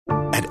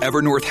At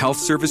Evernorth Health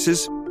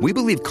Services, we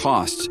believe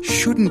costs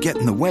shouldn't get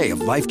in the way of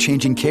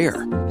life-changing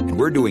care, and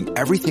we're doing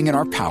everything in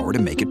our power to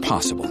make it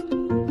possible.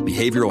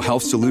 Behavioral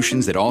health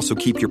solutions that also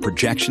keep your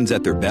projections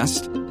at their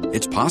best?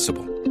 It's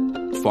possible.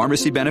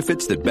 Pharmacy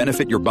benefits that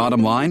benefit your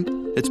bottom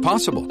line? It's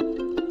possible.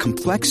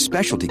 Complex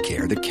specialty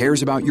care that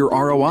cares about your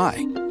ROI?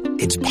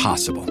 It's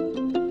possible.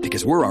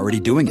 Because we're already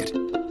doing it.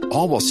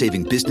 All while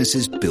saving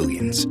businesses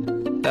billions.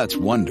 That's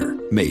Wonder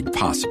made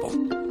possible.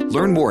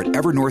 Learn more at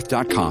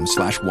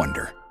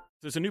evernorth.com/wonder.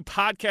 There's a new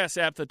podcast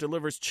app that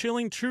delivers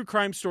chilling true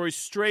crime stories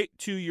straight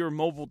to your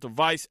mobile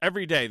device.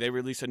 Every day, they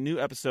release a new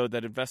episode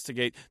that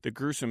investigate the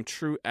gruesome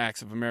true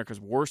acts of America's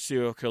worst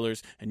serial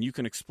killers, and you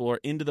can explore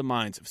into the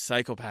minds of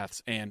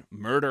psychopaths and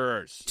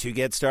murderers. To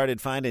get started,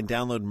 find and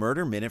download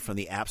Murder Minute from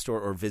the App Store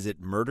or visit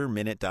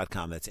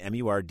murderminute.com. That's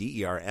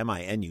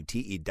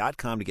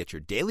MurderMinute.com to get your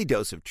daily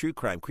dose of true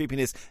crime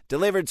creepiness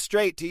delivered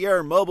straight to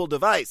your mobile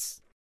device.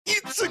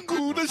 It's a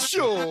good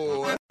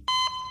show.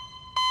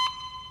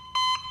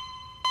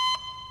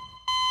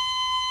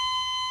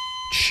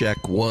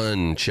 Check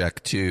one,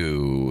 check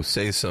two.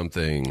 Say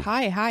something.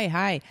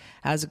 Hi.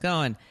 How's it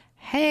going?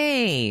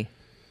 Hey,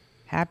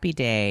 happy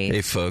day.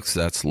 Hey, folks,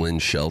 that's Lynn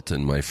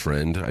Shelton, my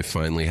friend. I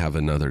finally have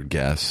another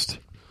guest.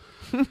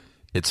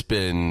 It's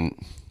been,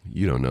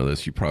 you don't know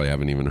this, you probably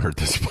haven't even heard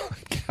this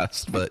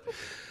podcast, but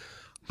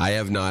I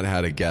have not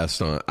had a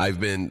guest on. I've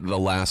been, the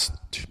last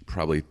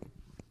probably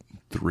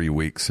 3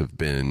 weeks have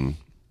been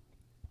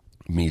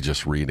me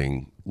just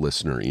reading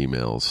listener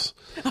emails.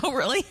 Oh,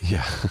 really?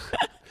 Yeah.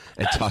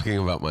 And talking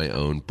about my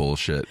own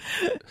bullshit.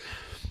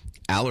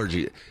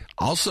 Allergy.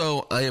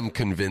 Also, I am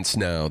convinced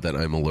now that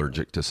I'm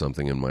allergic to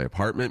something in my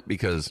apartment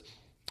because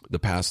the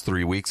past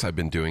 3 weeks I've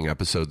been doing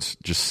episodes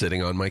just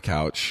sitting on my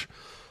couch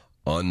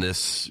on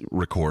this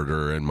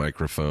recorder and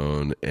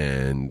microphone,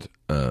 and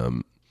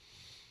I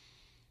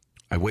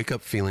wake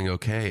up feeling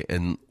okay,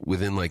 and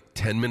within like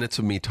 10 minutes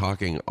of me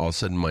talking, all of a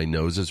sudden my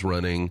nose is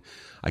running,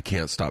 I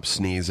can't stop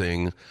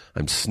sneezing,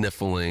 I'm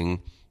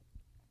sniffling,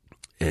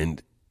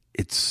 and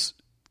it's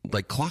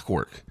like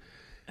clockwork.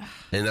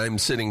 And I'm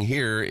sitting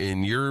here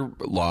in your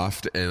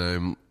loft and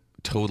I'm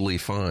totally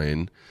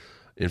fine.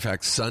 In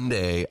fact,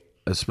 Sunday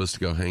I was supposed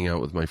to go hang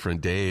out with my friend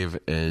Dave,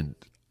 and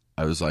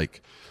I was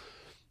like,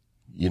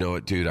 you know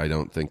what, dude, I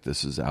don't think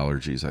this is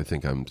allergies. I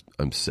think I'm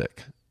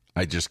sick.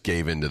 I just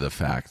gave into the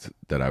fact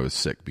that I was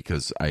sick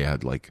because I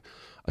had like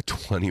a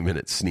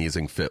 20-minute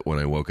sneezing fit when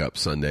I woke up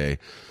Sunday.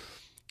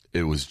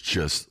 It was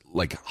just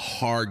like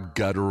hard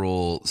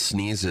guttural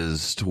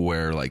sneezes to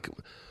where like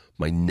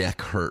my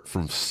neck hurt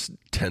from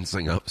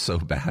tensing up so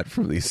bad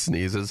from these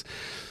sneezes.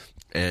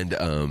 And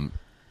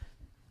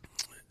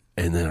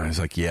then I was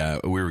like, yeah,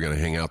 we were going to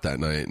hang out that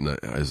night. And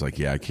I was like,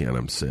 yeah, I can't,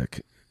 I'm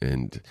sick.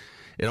 And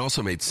it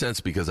also made sense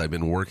because I've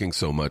been working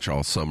so much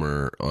all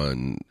summer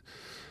on,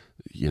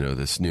 you know,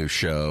 this new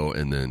show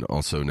and then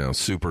also now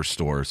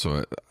Superstore.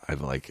 So I've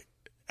like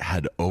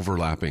had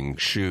overlapping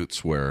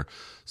shoots where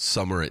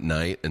some are at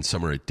night and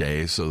some are at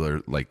day. So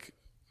they're like,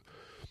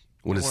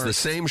 when it's the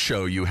same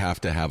show, you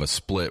have to have a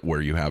split where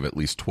you have at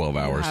least 12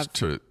 hours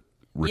to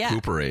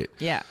recuperate.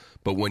 Yeah.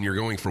 But when you're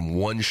going from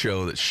one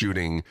show that's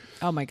shooting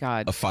oh my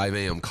God, a 5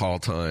 a.m. call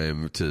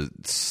time to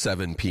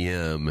 7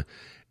 p.m.,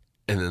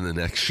 and then the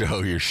next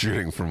show you're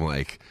shooting from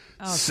like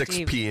 6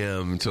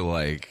 p.m. to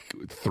like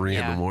 3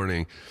 in the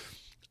morning.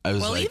 I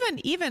was like,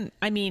 even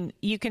I mean,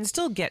 you can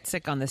still get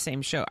sick on the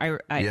same show. I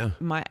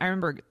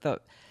remember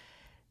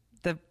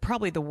the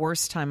probably the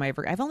worst time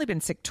I've only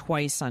been sick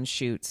twice on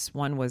shoots.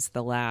 One was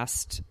the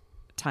last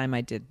time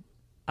I did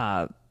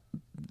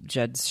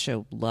Judd's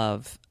show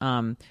Love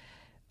on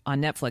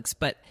Netflix,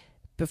 but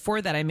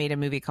before that I made a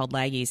movie called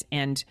Laggies,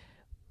 and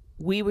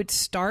we would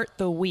start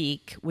the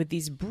week with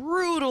these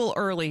brutal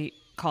early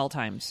call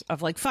times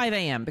of like 5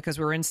 a.m. because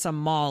we were in some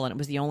mall and it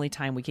was the only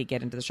time we could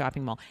get into the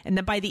shopping mall. And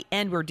then by the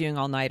end, we were doing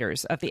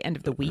all-nighters at the end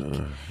of the week.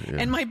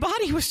 And my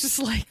body was just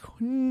like,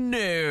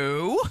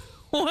 no,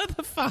 what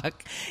the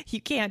fuck?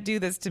 You can't do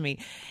this to me.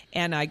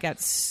 And I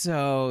got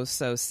so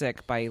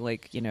sick by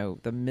like, you know,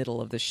 the middle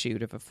of the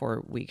shoot of a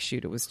 4-week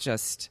shoot. It was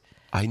just...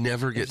 I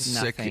never get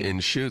sick in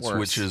shoots,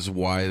 which is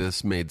why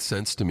this made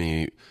sense to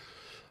me.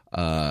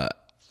 I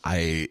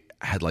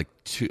had like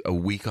a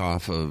week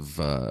off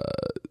of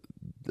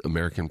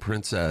American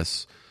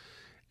Princess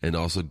and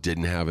also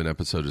didn't have an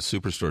episode of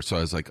Superstore. So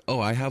I was like,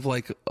 oh, I have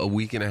like a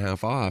week and a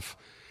half off.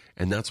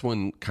 And that's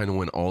when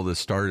all this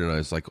started. And I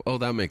was like, oh,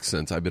 that makes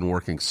sense. I've been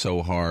working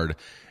so hard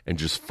and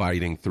just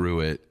fighting through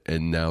it.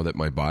 And now that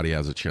my body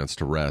has a chance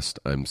to rest,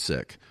 I'm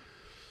sick.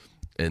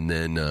 And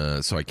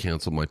then, so I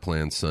canceled my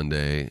plans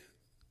Sunday.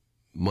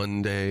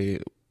 Monday,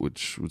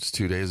 which was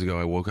 2 days ago,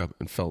 I woke up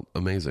and felt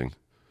amazing.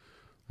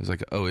 I was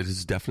like, oh, it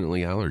is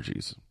definitely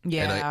allergies.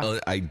 Yeah. And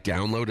I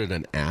downloaded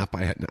an app.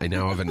 I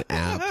now have an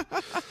app.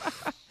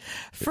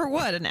 For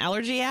what? An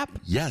allergy app?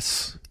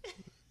 Yes.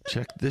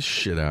 Check this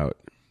shit out.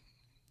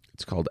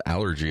 It's called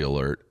Allergy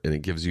Alert, and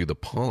it gives you the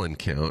pollen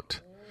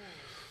count.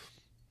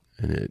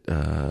 And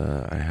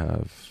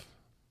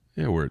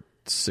we're at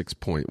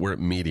we're at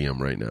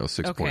medium right now,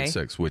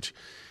 6.6, which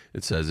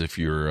It says if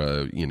you're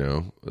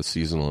a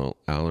seasonal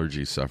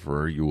allergy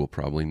sufferer, you will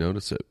probably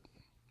notice it,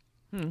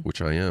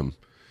 which I am.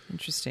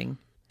 Interesting.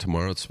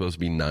 Tomorrow it's supposed to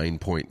be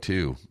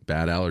 9.2,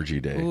 bad allergy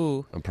day.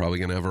 Ooh. I'm probably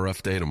going to have a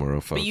rough day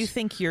tomorrow, folks. But you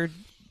think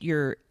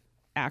your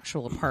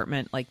actual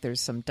apartment, like there's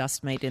some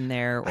dust mite in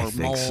there or I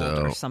think mold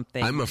so. or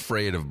something? I'm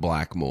afraid of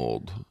black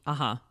mold.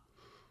 Uh-huh.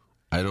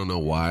 I don't know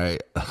why.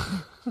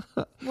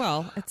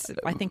 Well,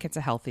 I think it's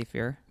a healthy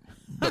fear.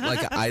 But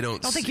like I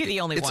don't think you're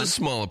the only it's one. It's a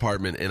small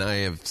apartment, and I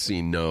have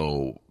seen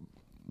no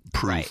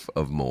proof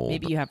of mold.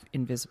 Maybe you have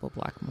invisible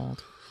black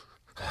mold.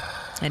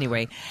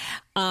 Anyway,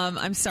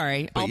 I'm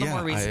sorry. But all the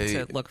more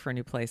reason to look for a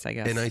new place, I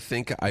guess. And I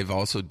think I've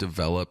also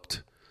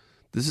developed.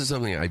 This is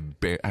something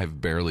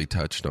I've barely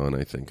touched on,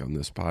 I think, on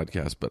this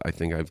podcast. But I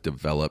think I've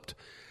developed,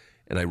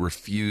 and I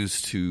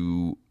refuse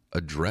to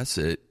address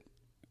it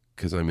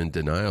because I'm in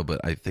denial. But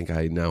I think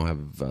I now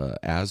have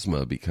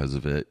asthma because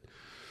of it.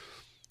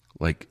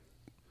 Like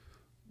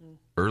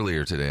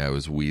earlier today, I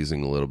was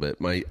wheezing a little bit.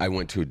 I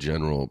went to a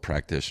general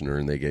practitioner,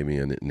 and they gave me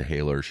an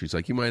inhaler. She's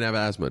like, "You might have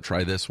asthma.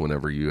 Try this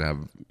whenever you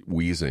have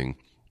wheezing."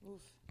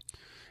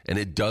 And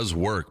it does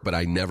work, but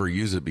I never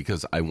use it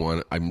because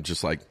I'm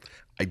just like,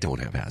 I don't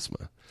have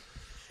asthma.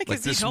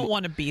 Because you don't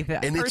want to be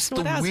that and person it's the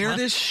with asthma.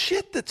 weirdest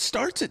shit that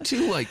starts it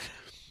too. Like,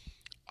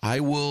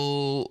 I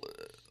will,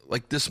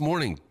 like this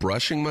morning,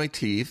 brushing my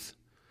teeth,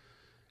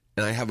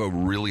 and I have a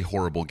really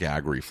horrible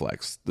gag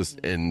reflex.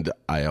 And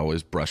I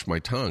always brush my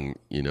tongue,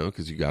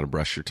 because you got to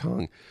brush your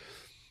tongue.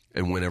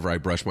 And whenever I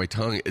brush my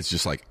tongue, it's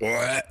just like,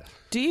 what?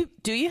 Do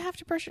you have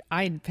to brush?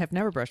 I have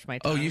never brushed my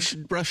tongue. Oh, you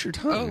should brush your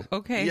tongue. Oh,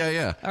 okay.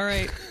 Yeah. All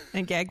right.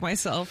 And gag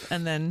myself,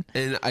 and then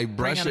I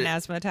brush bring on it, an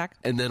asthma attack.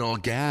 And then I'll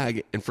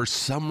gag. And for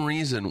some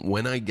reason,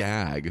 when I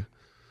gag,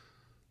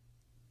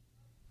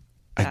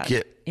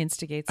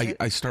 instigates it.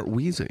 I start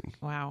wheezing.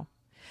 Wow.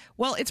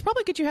 Well, it's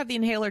probably good you have the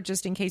inhaler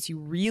just in case you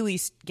really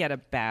get a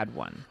bad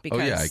one,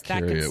 because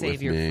that could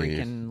save your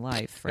freaking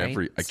life, right?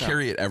 I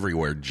carry it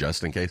everywhere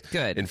just in case.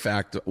 Good. In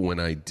fact, when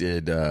I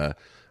did a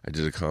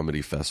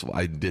comedy festival,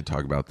 I did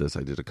talk about this.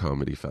 I did a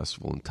comedy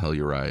festival in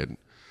Telluride,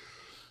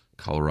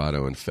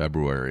 Colorado in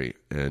February,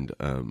 and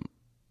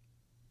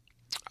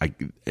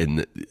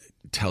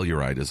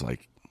Telluride is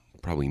like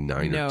probably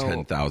 9,000 or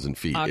 10,000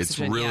 feet. Oxygen, it's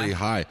really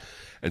high,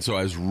 and so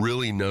I was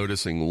really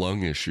noticing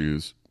lung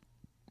issues.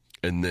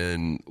 And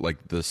then,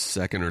 like, the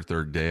second or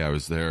third day I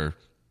was there,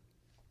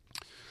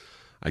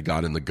 I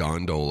got in the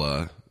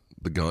gondola,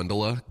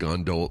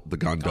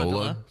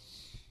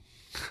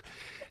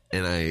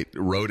 and I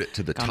rode it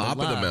to the top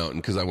of the mountain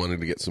because I wanted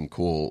to get some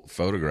cool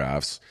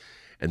photographs.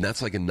 And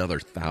that's like another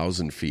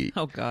 1,000 feet.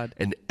 Oh, God.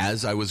 And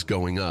as I was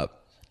going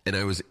up, and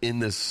I was in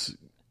this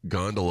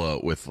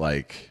gondola with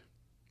like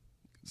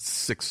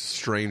 6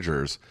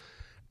 strangers,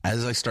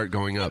 as I start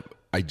going up,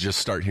 I just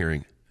start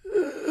hearing,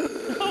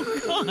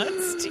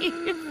 Steve.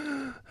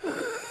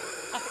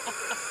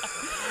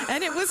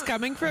 And it was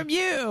coming from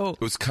you. It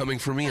was coming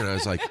from me, and I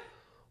was like,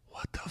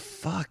 what the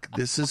fuck?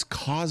 This is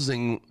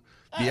the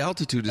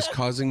altitude is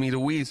causing me to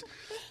wheeze.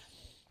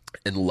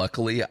 And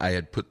luckily, I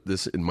had put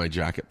this in my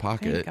jacket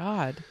pocket. Thank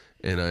God.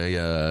 And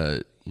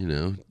I,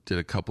 did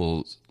a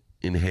couple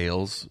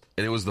inhales.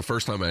 And it was the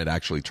first time I had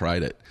actually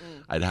tried it.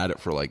 I'd had it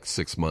for like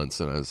 6 months,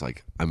 and I was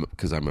like,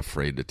 because I'm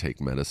afraid to take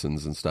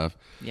medicines and stuff.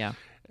 Yeah.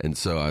 And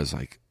so I was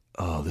like,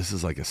 oh, this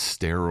is like a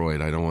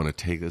steroid. I don't want to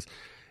take this.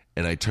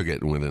 And I took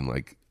it, and within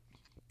like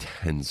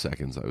 10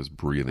 seconds, I was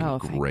breathing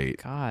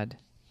great. Thank God.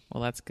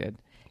 Well, that's good.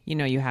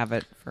 You have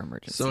it for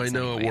emergencies. So I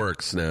know it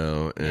works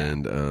now.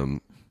 And,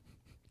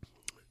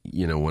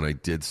 when I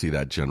did see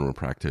that general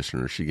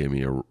practitioner, she gave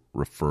me a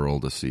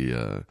referral to see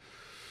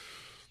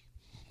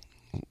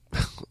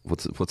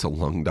what's a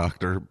lung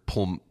doctor?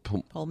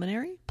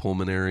 Pulmonary?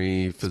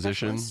 Pulmonary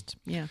physician? Specialist?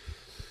 Yeah.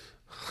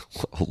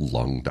 A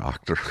lung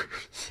doctor.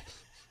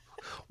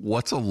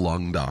 What's a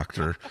lung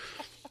doctor?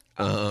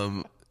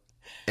 And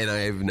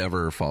I've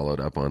never followed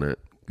up on it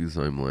because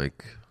I'm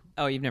like...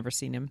 Oh, you've never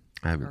seen him?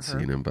 I haven't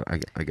seen him, but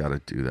I got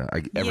to do that.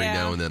 Every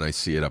now and then I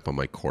see it up on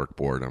my cork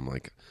board. I'm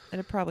like...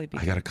 It'd probably be...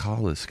 I got to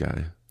call this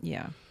guy.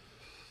 Yeah.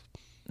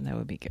 That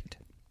would be good.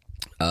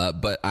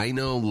 But I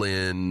know,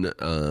 Lynn,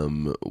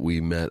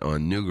 we met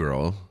on New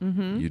Girl.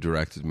 Mm-hmm. You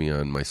directed me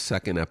on my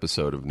second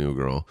episode of New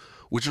Girl,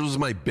 which was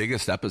my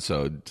biggest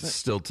episode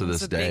still to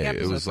this day.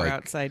 It was like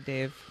Outside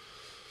Dave.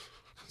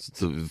 It's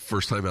the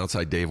first time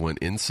Outside Dave went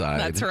inside.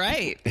 That's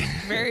right.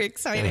 Very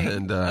exciting.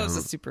 And, that was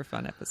a super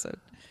fun episode.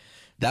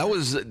 That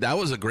was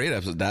a great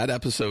episode. That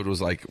episode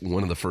was like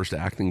one of the first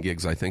acting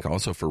gigs, I think,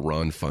 also for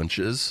Ron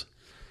Funches.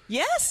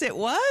 Yes, it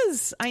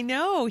was. I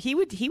know. He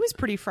was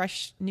pretty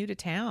fresh, new to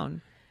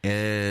town.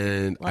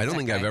 And I don't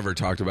think I've ever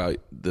talked about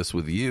this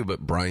with you, but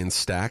Brian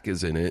Stack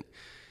is in it.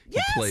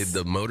 Yes. He played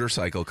the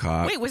motorcycle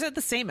cop. Wait, was that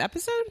the same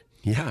episode?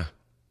 Yeah.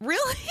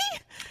 Really?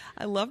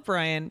 I love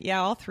Brian.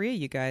 Yeah, all three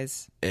of you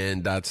guys.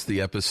 And that's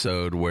the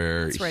episode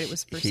where it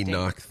was he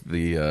knocked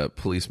the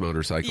police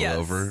motorcycle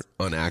over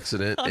on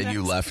accident, and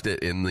you left it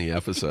in the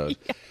episode.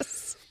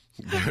 Yes.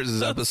 There's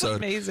this episode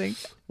amazing.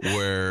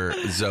 where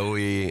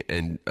Zoe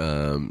and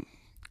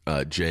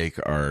Jake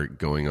are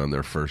going on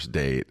their first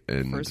date,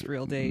 and first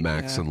real date.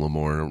 Max and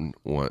Lamorne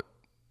want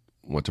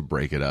to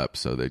break it up,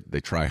 so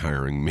they try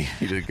hiring me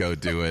to go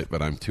do it,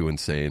 but I'm too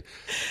insane.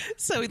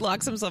 So he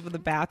locks himself in the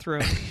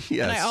bathroom.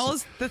 Yes.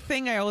 And the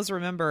thing I always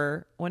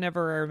remember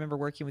whenever I remember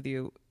working with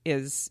you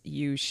is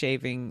you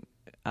shaving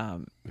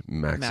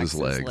Max's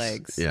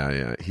legs.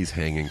 Yeah. He's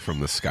hanging from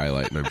the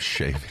skylight, and I'm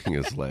shaving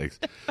his legs.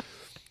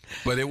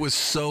 But it was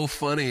so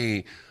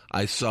funny.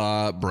 I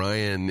saw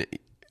Brian,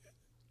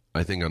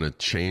 I think on a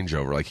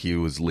changeover, like he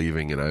was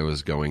leaving and I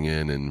was going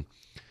in, and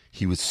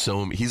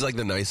he's like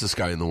the nicest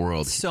guy in the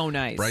world. So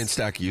nice. Brian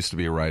Stack used to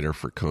be a writer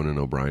for Conan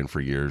O'Brien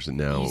for years, and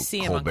now you see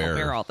him on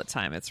Colbert all the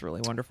time. It's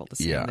really wonderful to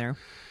see him there.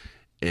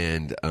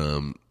 And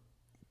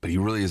but he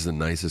really is the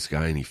nicest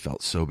guy, and he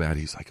felt so bad.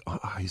 He's like,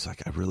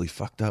 I really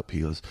fucked up.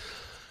 He goes,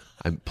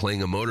 I'm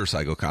playing a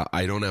motorcycle cop.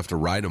 I don't have to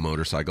ride a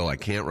motorcycle. I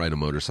can't ride a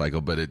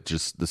motorcycle, but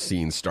the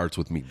scene starts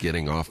with me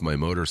getting off my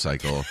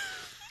motorcycle.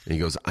 And he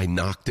goes, I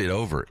knocked it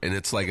over. And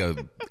it's like a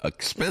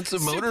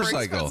expensive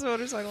motorcycle. Expensive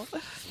motorcycle.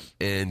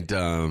 And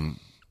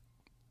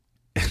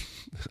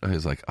I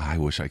was like, I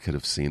wish I could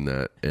have seen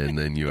that. And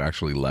then you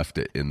actually left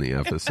it in the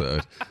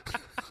episode.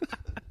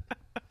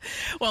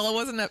 Well, it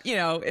wasn't,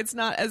 it's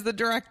not, as the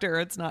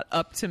director, it's not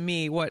up to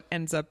me what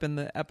ends up in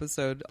the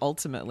episode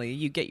ultimately.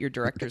 You get your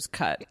director's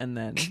cut, and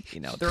then,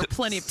 there are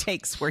plenty of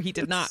takes where he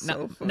did not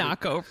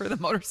knock over the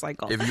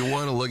motorcycle. If you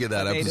want to look at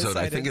that episode,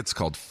 I think it's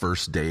called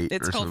First Date.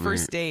 It's called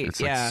First Date, it's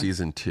like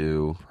season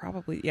 2.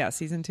 Probably,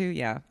 season 2,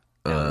 yeah.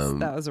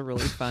 That was a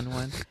really fun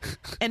one.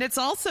 And it's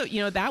also,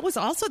 that was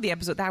also the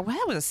episode, that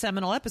was a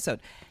seminal episode.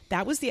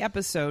 That was the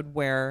episode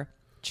where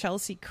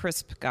Chelsea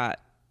Crisp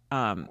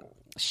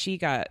she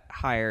got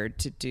hired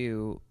to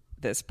do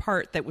this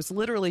part that was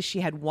literally,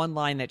 she had one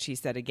line that she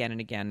said again and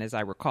again, as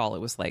I recall. It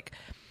was like,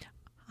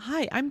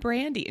 hi, I'm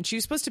Brandy. And she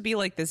was supposed to be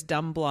like this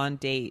dumb blonde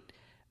date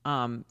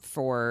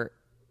for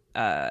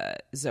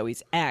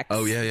Zoe's ex.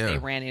 Oh, yeah. They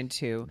ran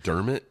into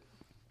Dermot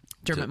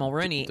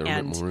Mulroney.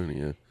 Mulroney,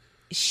 yeah.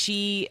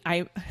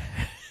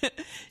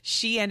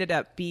 She ended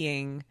up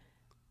being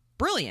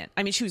brilliant.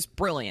 I mean, she was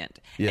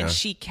brilliant. Yeah.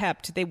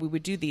 And we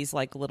would do these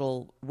like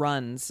little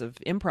runs of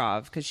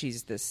improv because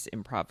she's this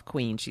improv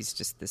queen. She's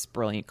just this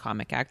brilliant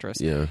comic actress.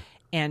 Yeah.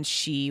 And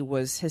she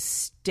was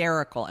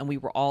hysterical,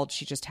 and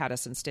she just had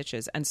us in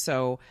stitches. And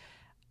so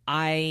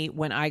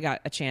when I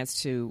got a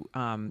chance to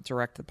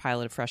direct the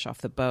pilot of Fresh Off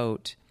the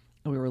Boat,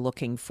 we were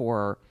looking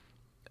for,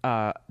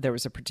 there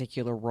was a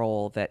particular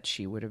role that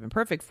she would have been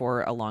perfect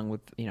for, along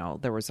with,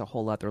 there was a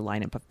whole other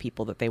lineup of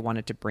people that they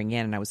wanted to bring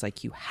in. And I was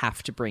like, you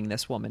have to bring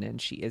this woman in.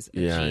 She is a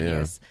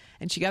genius.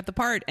 And she got the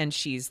part, and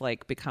she's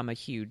like become a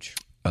huge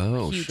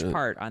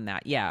part on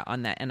that. Yeah,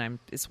 on that. And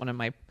it's one of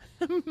my,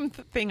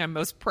 the thing I'm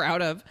most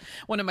proud of.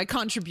 One of my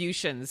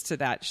contributions to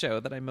that show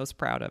that I'm most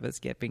proud of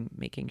is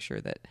making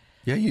sure that.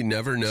 Yeah, you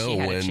never know she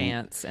had when a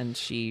chance, and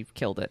she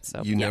killed it.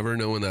 So you never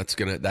know when that's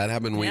gonna. That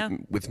happened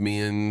with me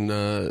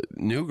and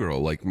New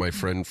Girl. Like my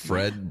friend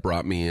Fred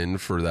brought me in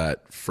for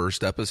that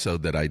first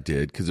episode that I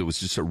did because it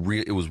was just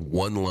it was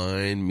one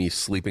line, me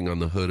sleeping on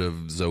the hood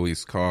of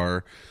Zoe's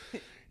car,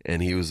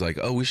 and he was like,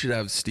 "Oh, we should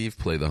have Steve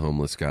play the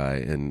homeless guy."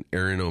 And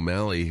Erin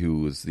O'Malley, who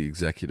was the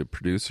executive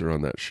producer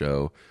on that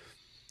show,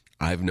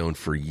 I've known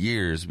for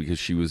years because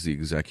she was the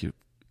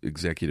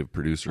executive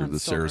producer of the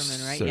Sarah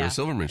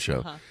Silverman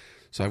show. Uh-huh.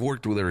 So I've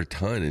worked with her a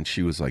ton, and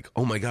she was like,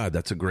 oh, my God,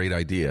 that's a great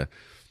idea.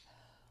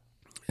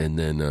 And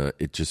then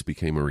it just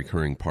became a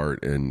recurring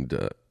part. And,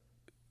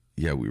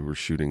 we were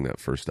shooting that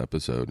first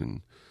episode,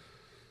 and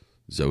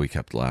Zoe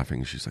kept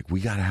laughing. She's like, we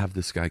got to have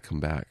this guy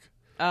come back.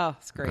 Oh,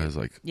 it's great. I was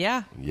like,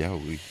 yeah,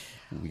 we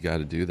got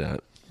to do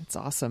that. It's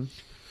awesome.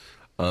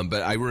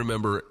 But I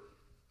remember,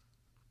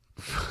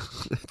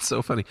 it's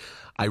so funny.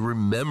 I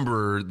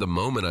remember the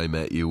moment I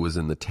met you was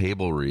in the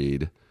table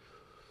read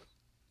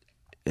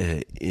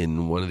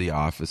in one of the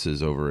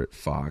offices over at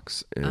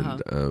Fox,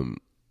 and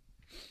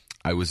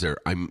I was there.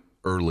 I'm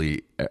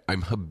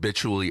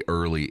habitually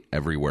early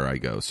everywhere I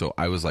go, so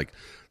I was like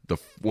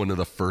one of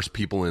the first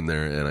people in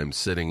there, and I'm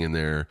sitting in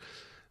there.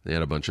 They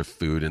had a bunch of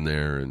food in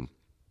there, and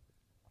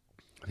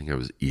I think I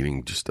was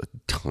eating just a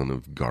ton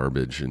of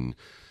garbage, and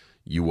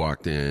you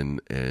walked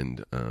in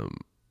and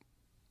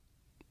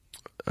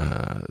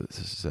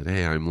said,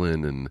 hey, I'm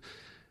Lynn, and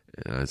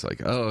I was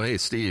like, oh, hey,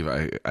 Steve.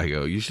 I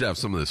go, you should have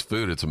some of this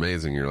food. It's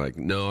amazing. You're like,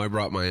 no, I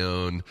brought my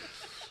own.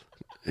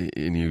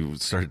 And you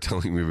started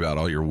telling me about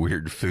all your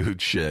weird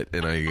food shit.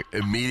 And I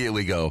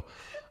immediately go,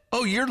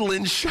 oh, you're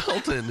Lynn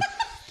Shelton.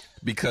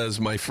 Because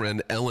my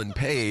friend Ellen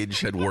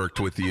Page had worked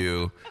with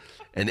you.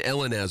 And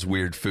Ellen has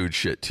weird food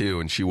shit,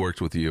 too. And she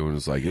worked with you and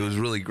was like, it was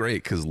really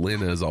great because Lynn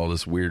has all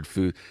this weird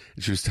food.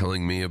 And she was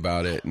telling me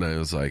about it. And I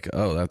was like,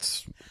 oh,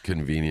 that's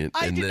convenient.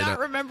 I did not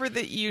remember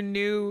that you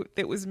knew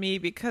it was me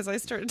because I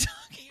started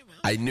talking about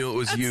it. I knew it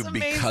was you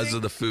because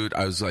of the food.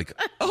 I was like,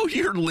 oh,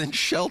 you're Lynn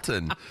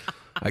Shelton.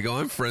 I go,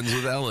 I'm friends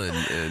with Ellen.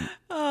 And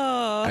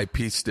I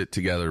pieced it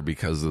together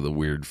because of the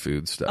weird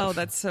food stuff. Oh,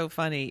 that's so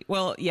funny.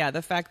 Well, yeah,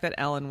 the fact that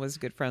Ellen was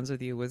good friends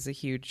with you was a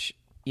huge,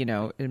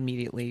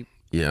 immediately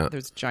Yeah.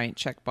 There's a giant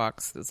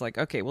checkbox that's like,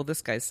 okay, well,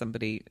 this guy's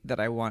somebody that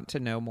I want to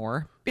know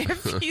more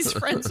if he's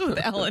friends with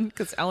Ellen,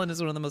 because Ellen is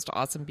one of the most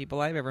awesome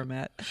people I've ever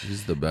met.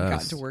 She's the best.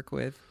 Gotten to work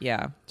with.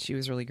 Yeah, she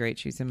was really great.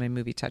 She's in my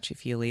movie Touchy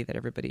Feely that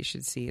everybody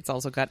should see. It's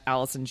also got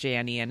Allison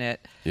Janney in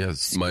it.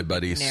 Yes, my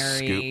buddy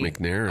Scoop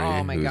McNairy.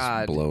 Oh my who's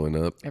God,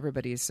 blowing up.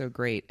 Everybody is so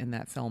great in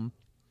that film.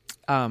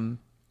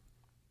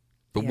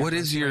 But what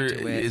is your?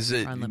 Is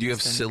it? Do you have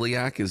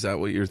celiac? Is that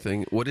what your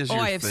thing? What is your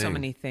thing? I have so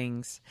many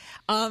things.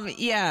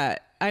 Yeah,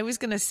 I was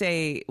gonna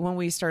say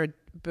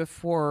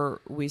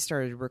before we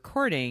started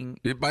recording.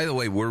 By the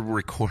way, we're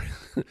recording.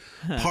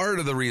 Part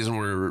of the reason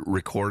we're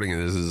recording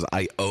this is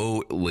I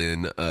owe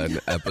Lynn an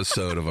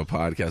episode of a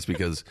podcast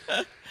because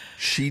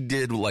she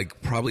did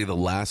like probably the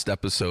last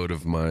episode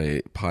of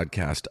my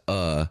podcast,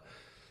 and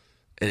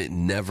it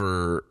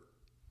never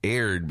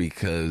aired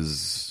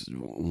because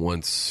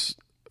once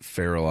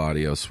Feral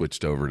Audio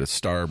switched over to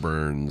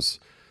Starburns,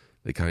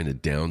 they kind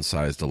of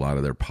downsized a lot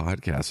of their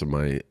podcasts, and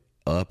my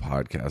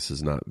podcast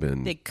has not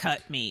been they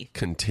cut me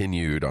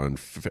continued on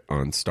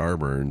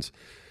Starburns,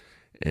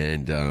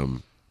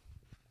 and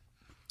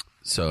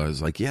so I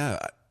was like, yeah,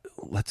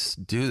 let's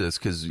do this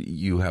because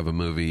you have a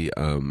movie,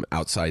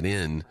 Outside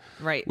In,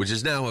 right, which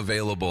is now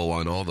available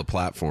on all the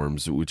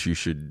platforms, which you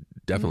should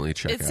definitely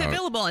check out. It's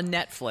available on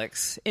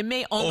Netflix. It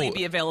may only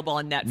be available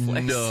on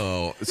Netflix.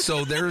 No,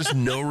 so there's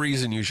no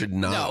reason you should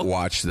not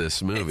watch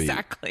this movie.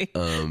 Exactly.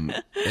 And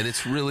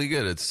it's really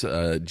good. It's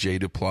Jay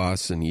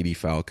Duplass and Edie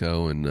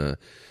Falco, and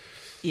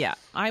yeah,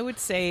 I would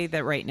say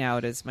that right now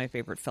it is my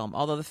favorite film.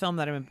 Although the film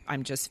that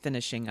I'm just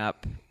finishing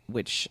up,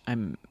 which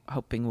I'm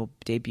hoping will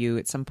debut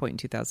at some point in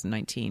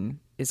 2019,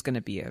 is going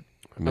to be a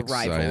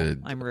rival.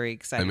 I'm very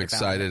excited. I'm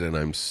excited, and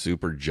I'm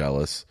super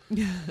jealous.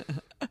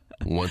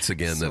 Once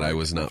again, that I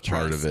was not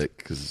part of it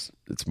because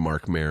it's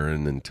Mark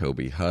Maron and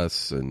Toby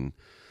Huss and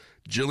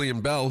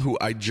Jillian Bell, who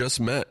I just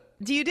met.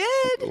 You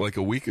did? Like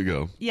a week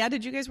ago. Yeah,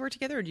 did you guys work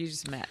together or did you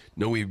just met?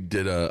 No, we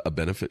did a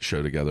benefit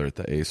show together at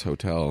the Ace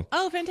Hotel.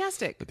 Oh,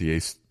 fantastic. At the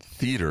Ace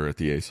Theater at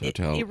the Ace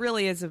Hotel. It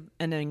really is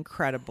an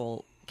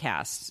incredible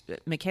cast.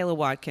 Michaela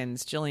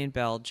Watkins, Jillian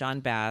Bell,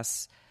 John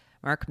Bass,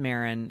 Mark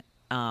Maron,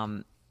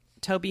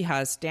 Toby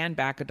Huss, Dan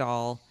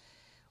Bacadal,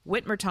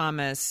 Whitmer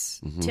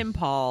Thomas, Tim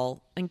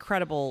Paul,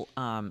 incredible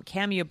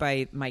cameo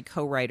by my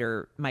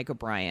co-writer Mike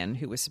O'Brien,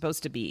 who was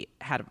supposed to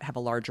have a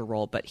larger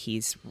role, but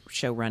he's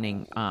show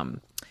running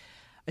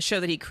a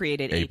show that he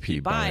created,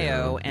 AP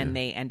Bio, and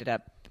they ended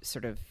up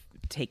sort of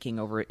taking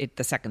over it.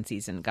 The second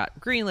season got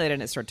greenlit,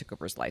 and it sort of took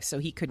over his life, so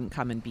he couldn't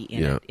come and be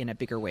in it in a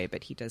bigger way.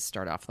 But he does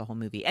start off the whole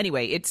movie.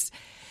 Anyway, it's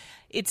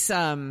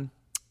going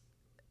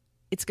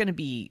to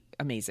be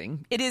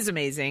amazing. It is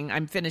amazing.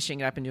 I'm finishing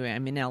it up and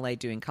I'm in LA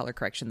doing color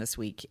correction this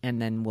week,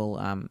 and then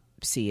we'll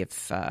see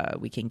if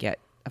we can get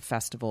a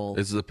festival.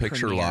 Is the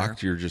picture premiere.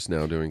 locked? You're just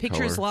now doing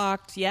pictures color?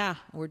 Locked. Yeah,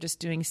 we're just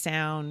doing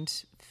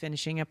sound,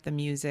 finishing up the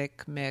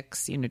music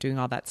mix, doing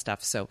all that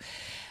stuff. So,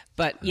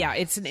 but yeah,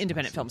 it's an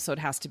independent film, so it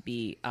has to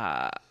be.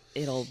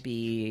 It'll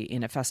be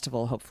in a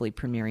festival, hopefully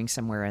premiering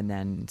somewhere, and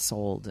then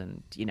sold,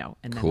 and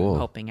and then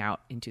hoping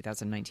out in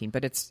 2019.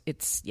 But it's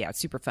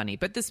super funny.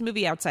 But this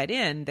movie Outside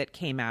In that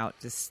came out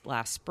this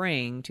last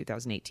spring,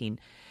 2018,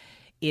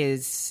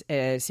 is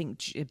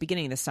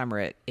beginning of the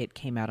summer. It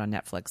came out on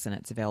Netflix, and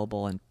it's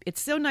available. And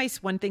it's so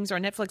nice when things are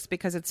on Netflix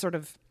because it's sort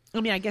of,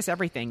 I guess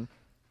everything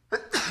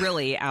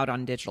really out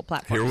on digital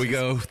platforms. Here we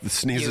go. The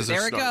sneezes are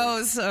starting. There it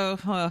goes.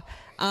 So,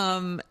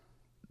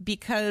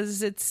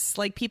 because it's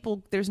like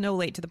there's no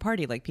late to the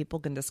party. Like people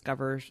can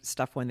discover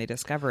stuff when they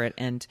discover it.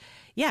 And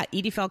yeah,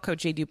 Edie Falco,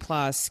 Jay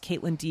Duplass,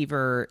 Caitlin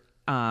Dever,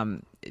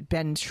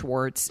 Ben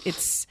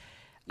Schwartz.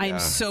 I'm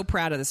so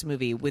proud of this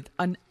movie with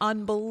an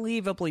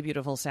unbelievably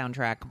beautiful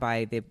soundtrack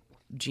by the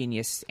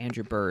genius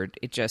Andrew Bird.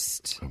 It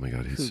just, oh my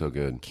God, he's so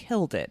good.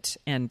 Killed it.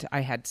 And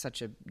I had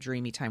such a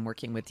dreamy time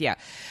working with,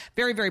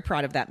 very, very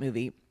proud of that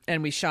movie.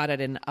 And we shot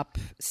it in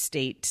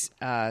upstate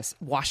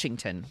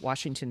Washington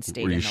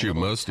State. Where you shoot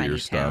most of your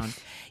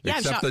stuff. Yeah,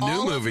 except the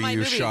new movie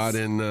you shot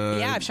in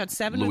I've shot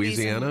 7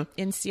 Louisiana? movies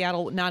in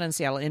Seattle. Not in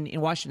Seattle,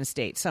 in Washington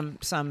State.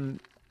 Some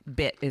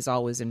bit is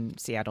always in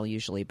Seattle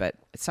usually, but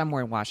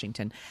somewhere in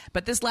Washington.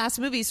 But this last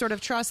movie sort of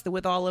trusts that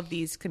with all of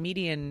these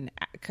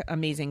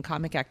amazing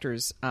comic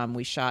actors,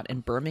 we shot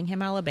in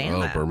Birmingham,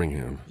 Alabama. Oh,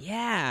 Birmingham.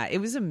 Yeah, it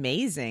was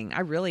amazing. I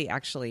really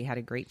actually had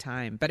a great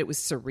time, but it was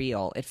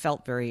surreal. It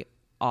felt very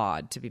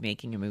odd to be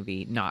making a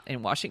movie not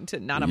in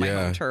Washington, not on my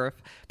home turf,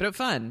 but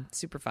fun,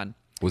 super fun.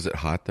 Was it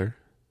hot there?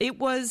 It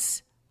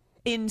was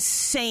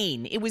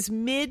insane. It was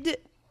mid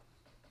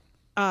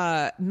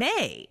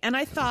May, and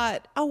I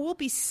thought, we'll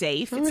be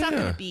safe. It's not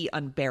going to be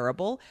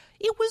unbearable.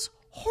 It was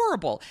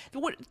horrible.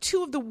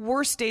 2 of the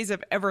worst days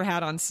I've ever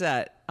had on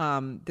set.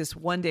 This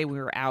one day we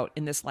were out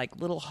in this like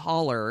little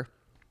holler.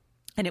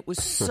 And it was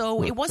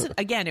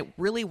it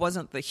really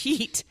wasn't the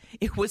heat.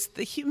 It was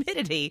the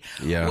humidity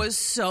was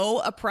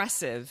so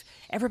oppressive.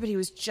 Everybody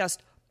was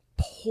just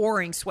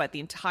pouring sweat, the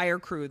entire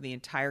crew, the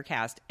entire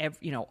cast,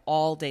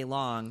 all day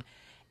long.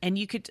 And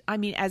you could,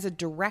 as a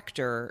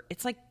director,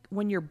 it's like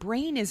when your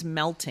brain is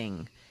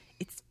melting,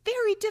 it's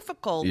very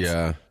difficult.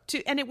 Yeah.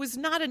 And it was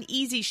not an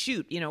easy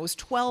shoot. You know, it was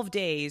 12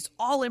 days,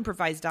 all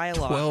improvised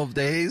dialogue. 12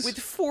 days? With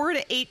 4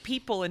 to 8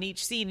 people in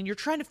each scene, and you're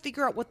trying to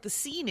figure out what the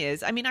scene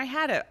is. I mean, I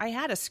had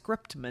a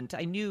scriptment.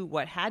 I knew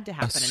what had to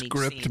happen in each scene.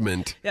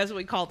 Scriptment. That's what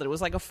we called it. It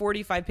was like a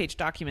 45-page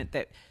document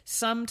that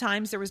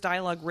sometimes there was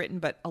dialogue written,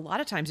 but a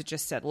lot of times it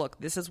just said, look,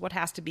 this is what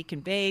has to be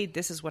conveyed.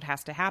 This is what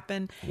has to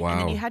happen. Wow.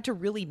 And then you had to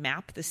really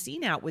map the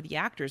scene out with the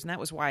actors, and that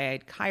was why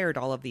I'd hired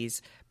all of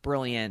these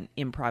brilliant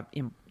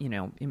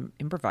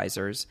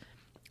improvisers.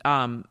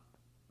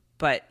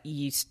 But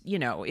you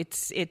know,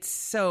 it's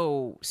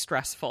so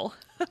stressful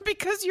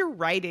because you're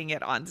writing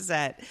it on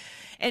set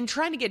and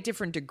trying to get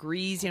different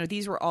degrees. You know,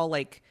 these were all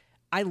like,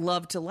 I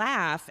love to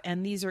laugh,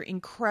 and these are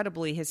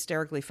incredibly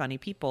hysterically funny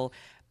people.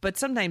 But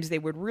sometimes they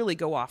would really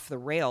go off the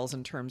rails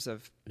in terms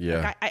of,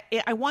 like,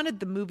 I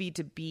wanted the movie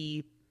to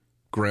be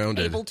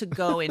grounded, able to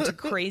go into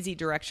crazy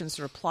directions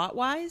sort of plot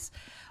wise.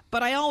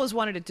 But I always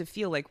wanted it to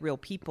feel like real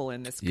people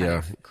in this kind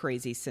of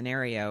crazy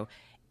scenario.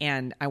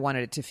 And I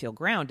wanted it to feel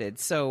grounded.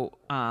 So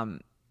I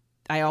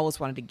always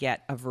wanted to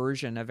get a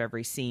version of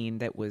every scene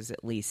that was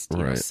at least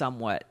you know,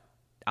 somewhat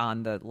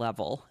on the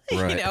level.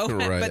 Right. You know?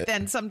 But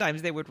then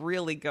sometimes they would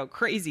really go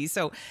crazy.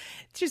 So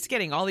just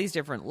getting all these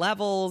different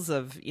levels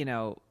of, you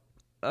know,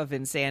 of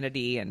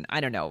insanity. And I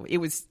don't know. It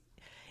was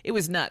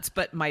nuts.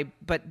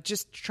 But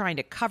just trying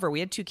to cover, we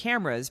had 2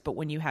 cameras, but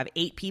when you have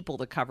 8 people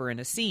to cover in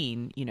a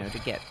scene, you know, to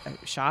get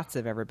shots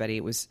of everybody,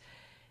 it was...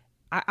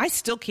 I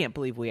still can't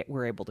believe we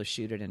were able to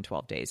shoot it in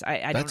 12 days.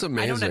 That's amazing.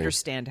 I don't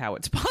understand how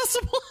it's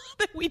possible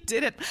that we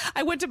did it.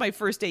 I went to my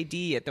first AD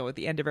at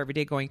the end of every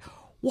day going,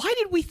 why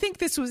did we think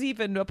this was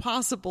even a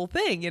possible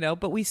thing? You know,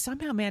 but we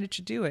somehow managed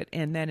to do it.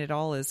 And then it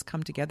all has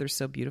come together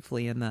so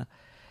beautifully in the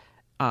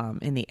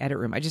edit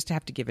room. I just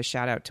have to give a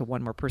shout out to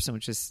one more person,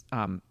 which is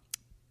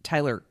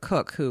Tyler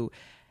Cook, who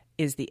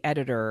is the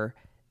editor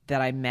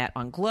that I met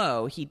on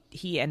Glow.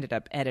 He ended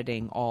up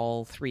editing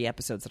all 3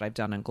 episodes that I've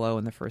done on Glow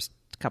in the first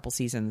couple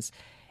seasons,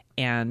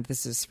 and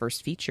this is his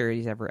first feature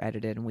he's ever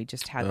edited, and we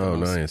just had the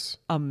most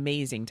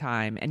amazing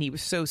time. And he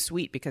was so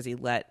sweet because he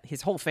let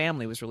his whole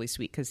family was really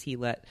sweet because he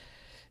let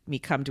me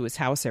come to his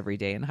house every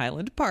day in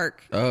Highland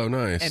Park. Oh,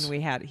 nice. And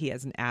he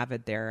has an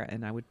Avid there,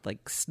 and I would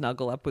like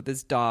snuggle up with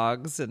his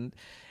dogs and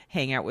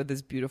hang out with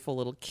this beautiful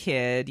little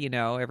kid, you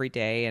know, every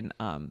day. And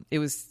it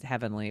was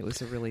heavenly. It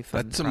was a really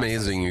fun That's process.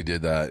 amazing you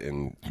did that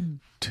in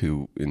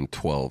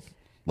 12,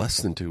 less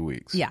than 2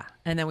 weeks. Yeah.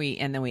 And then we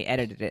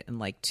edited it in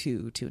like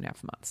 2.5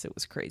 months. It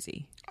was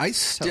crazy. I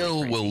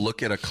still will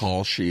look at a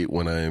call sheet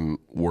when I'm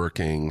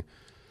working.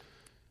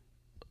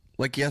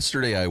 Like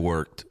yesterday I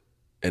worked,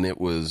 and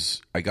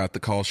I got the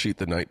call sheet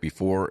the night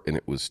before, and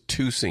it was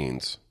 2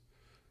 scenes.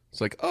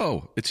 It's like,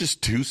 oh, it's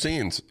just 2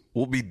 scenes.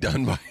 We'll be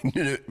done by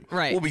noon.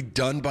 Right. We'll be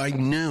done by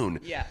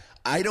noon. Yeah.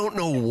 I don't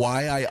know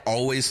why I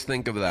always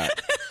think of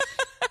that.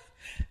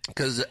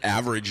 Because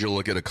average, you'll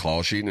look at a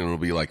call sheet and it'll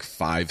be like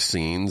 5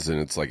 scenes,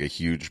 and it's like a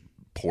huge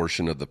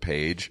portion of the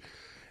page.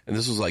 And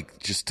this was like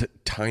just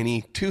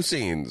tiny 2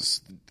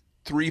 scenes,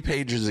 3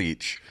 pages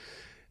each.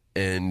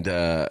 And,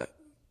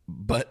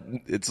 but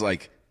it's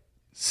like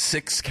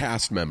 6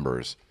 cast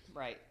members.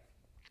 Right.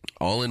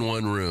 All in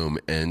one room.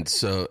 And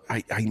so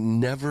I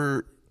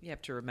never... You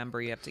have to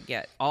remember, you have to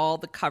get all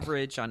the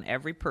coverage on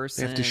every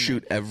person. You have to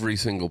shoot every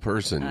single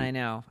person. I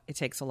know. It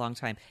takes a long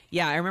time.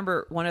 Yeah, I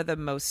remember one of the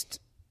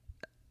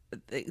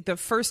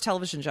first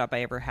television job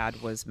I ever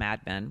had was Mad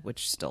Men,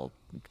 which still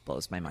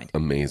blows my mind.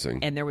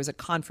 Amazing. And there was a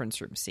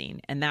conference room scene,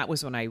 and that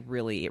was when it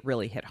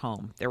really hit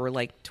home. There were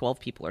like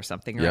 12 people or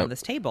something around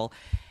this table,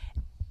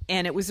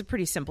 and it was a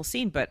pretty simple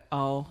scene, but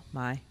oh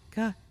my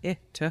God, it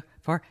took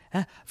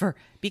forever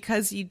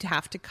because you'd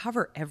have to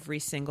cover every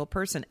single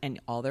person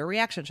and all their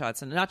reaction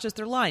shots, and not just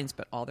their lines,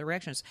 but all their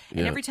reactions.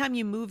 And every time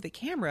you move the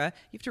camera,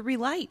 you have to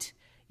relight.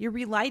 You're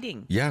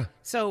relighting. Yeah.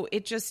 So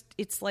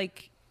it's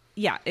like...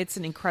 Yeah, it's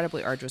an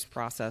incredibly arduous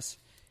process.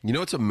 You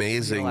know, it's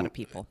amazing. A lot of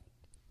people.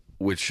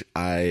 Which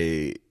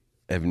I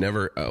have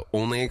never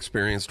only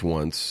experienced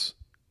once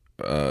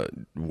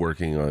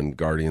working on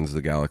Guardians of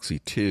the Galaxy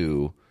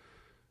 2.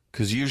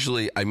 Because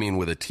usually, I mean,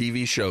 with a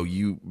TV show,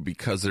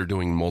 because they're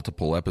doing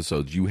multiple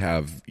episodes, you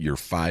have your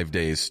 5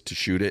 days to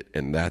shoot it,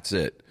 and that's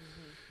it.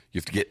 Mm-hmm. You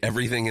have to get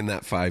everything in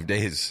that 5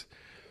 days.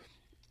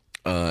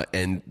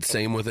 And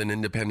same with an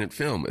independent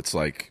film. It's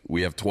like,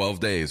 we have 12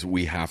 days.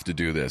 We have to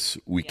do this.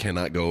 We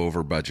cannot go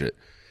over budget.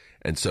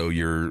 And so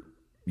you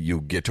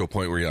get to a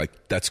point where you're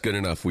like, that's good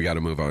enough. We got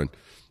to move on.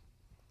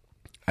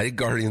 I think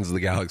Guardians of the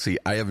Galaxy,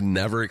 I have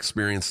never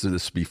experienced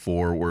this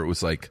before, where it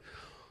was like,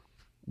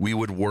 we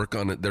would work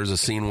on it. There's a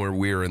scene where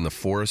we're in the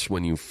forest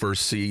when you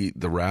first see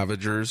the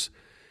Ravagers,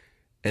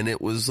 and it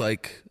was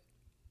like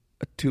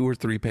a 2 or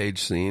 3 page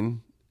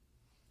scene.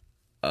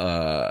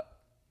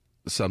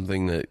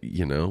 Something that,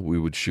 you know, we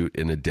would shoot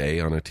in a day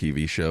on a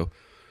TV show.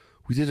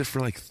 We did it for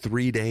like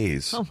 3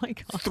 days. Oh my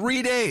God.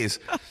 3 days.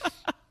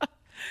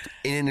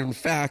 And in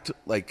fact,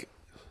 like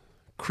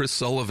Chris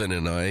Sullivan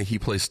and he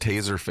plays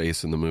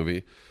Taserface in the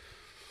movie.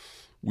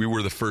 We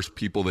were the first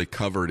people they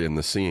covered in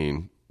the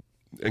scene.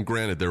 And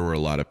granted, there were a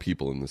lot of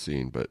people in the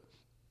scene, but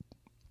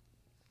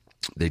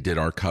they did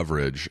our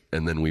coverage,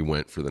 and then we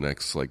went for the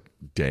next like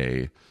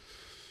day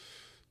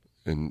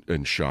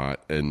and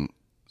shot, and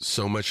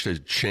so much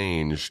had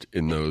changed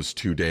in those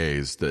 2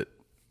 days that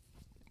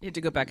you had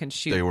to go back and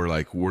shoot. They were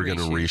like, we're going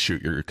to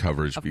reshoot your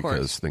coverage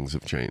because things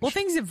have changed. Well,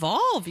 things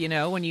evolve,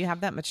 when you have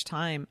that much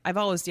time. I've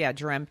always,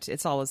 dreamt.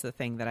 It's always the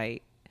thing that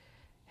I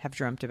have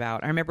dreamt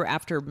about. I remember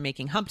after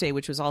making Hump Day,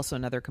 which was also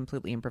another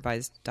completely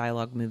improvised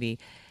dialogue movie,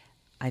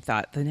 I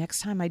thought, the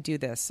next time I do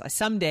this,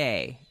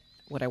 someday,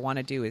 what I want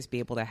to do is be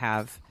able to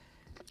have,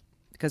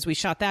 because we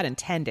shot that in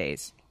 10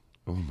 days.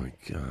 Oh, my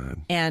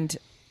God. And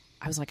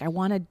I was like, I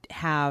want to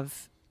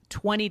have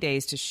 20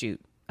 days to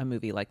shoot a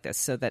movie like this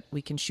so that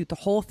we can shoot the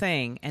whole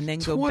thing and then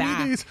go back.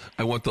 20 days?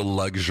 I want the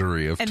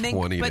luxury of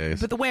 20 days.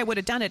 But the way I would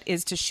have done it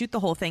is to shoot the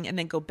whole thing and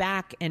then go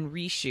back and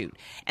reshoot.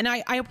 And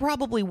I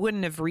probably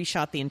wouldn't have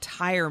reshot the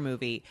entire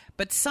movie,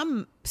 but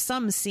some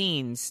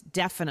scenes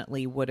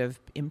definitely would have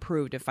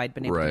improved if I'd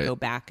been able to go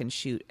back and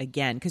shoot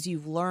again, because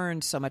you've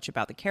learned so much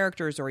about the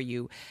characters, or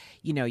you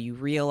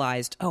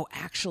realized,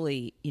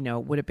 actually,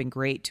 would have been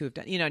great to have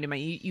done.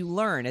 You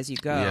learn as you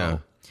go. Yeah.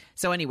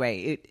 So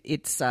anyway,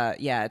 it's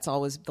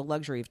always, the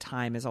luxury of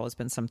time has always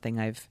been something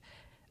I've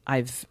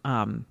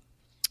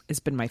it's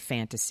been my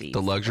fantasy.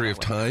 The luxury of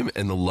time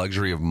and the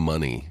luxury of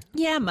money.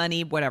 Yeah,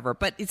 money, whatever.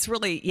 But it's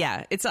really,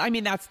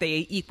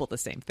 they equal the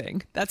same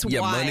thing. That's why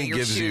money you're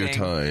gives shooting. You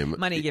time.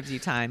 Money gives you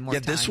time. More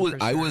time,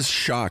 I was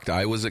shocked.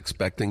 I was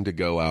expecting to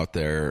go out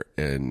there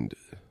and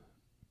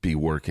be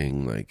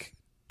working like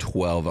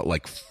 12,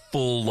 like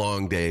full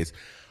long days.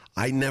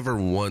 I never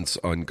once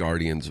on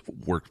Guardians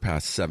worked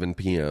past 7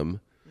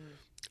 p.m.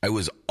 I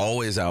was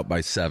always out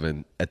by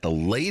 7 at the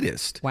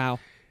latest. Wow.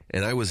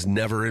 And I was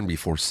never in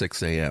before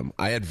 6 a.m.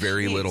 I had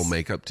very little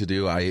makeup to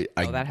do.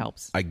 That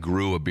helps. I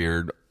grew a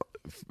beard.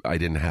 I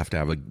didn't have to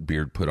have a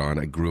beard put on.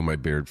 I grew my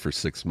beard for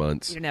 6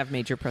 months. You didn't have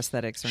major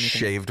prosthetics or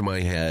anything? Shaved my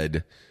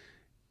head.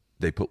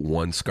 They put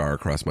one scar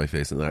across my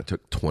face, and that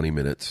took 20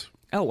 minutes.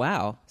 Oh,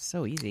 wow.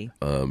 So easy.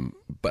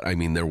 But, I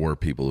mean, there were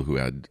people who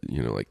had,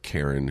 like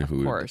Karen,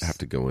 who would have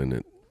to go in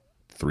at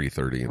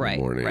 3:30 in the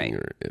morning. Right.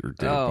 Or Dave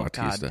God,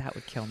 Bautista. that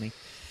would kill me.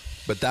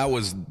 But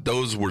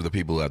those were the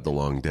people who had the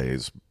long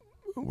days,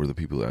 were the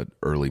people who had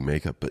early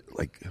makeup. But,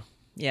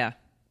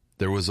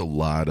 there was a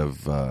lot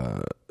of,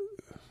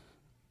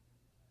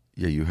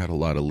 you had a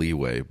lot of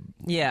leeway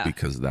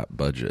because of that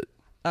budget.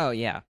 Oh,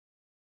 yeah.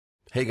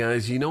 Hey,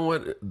 guys, you know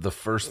what? The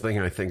first thing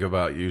I think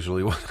about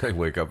usually when I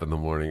wake up in the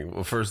morning,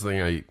 the first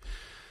thing I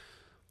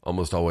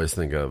almost always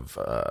think of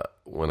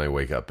when I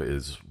wake up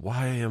is,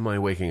 why am I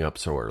waking up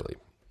so early?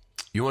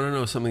 You want to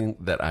know something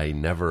that I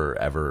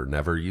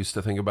never used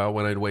to think about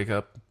when I'd wake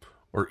up,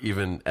 or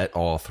even at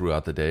all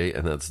throughout the day,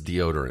 and that's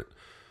deodorant.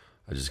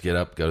 I just get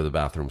up, go to the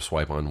bathroom,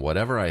 swipe on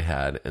whatever I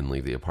had, and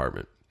leave the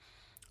apartment.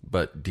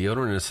 But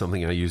deodorant is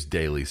something I use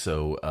daily,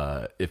 so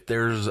if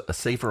there's a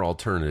safer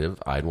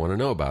alternative, I'd want to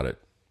know about it.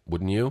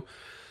 Wouldn't you?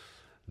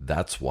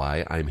 That's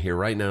why I'm here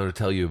right now to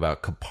tell you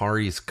about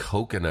Kopari's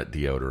coconut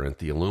deodorant,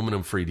 the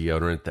aluminum-free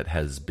deodorant that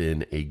has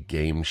been a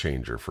game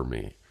changer for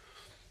me.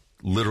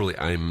 Literally,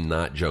 I'm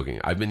not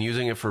joking. I've been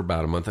using it for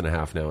about a month and a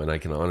half now, and I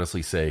can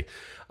honestly say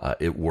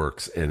it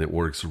works, and it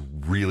works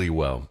really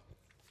well.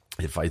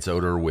 It fights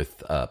odor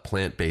with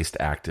plant-based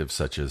actives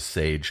such as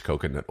sage,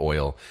 coconut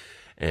oil,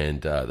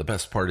 and the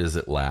best part is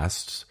it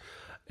lasts.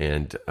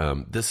 And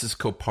this is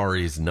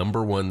Kopari's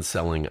 #1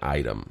 selling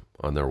item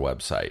on their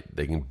website.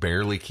 They can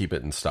barely keep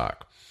it in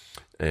stock.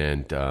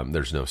 And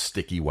there's no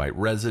sticky white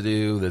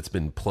residue that's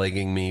been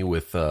plaguing me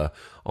with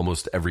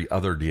almost every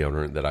other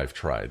deodorant that I've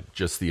tried.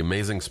 Just the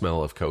amazing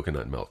smell of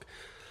coconut milk.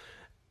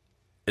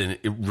 And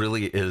it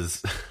really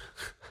is...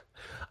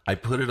 I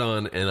put it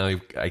on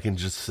and I can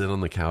just sit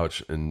on the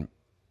couch and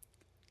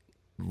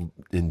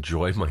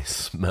enjoy my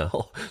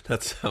smell.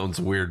 That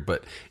sounds weird,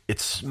 but it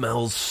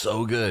smells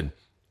so good.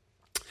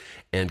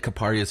 And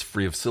Kopari is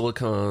free of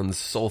silicons,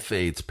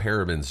 sulfates,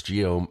 parabens,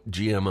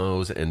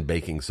 GMOs, and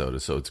baking soda.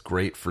 So it's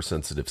great for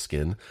sensitive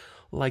skin,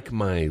 like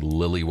my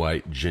lily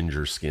white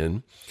ginger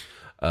skin.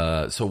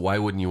 So why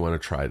wouldn't you want to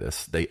try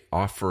this? They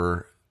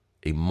offer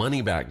a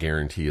money-back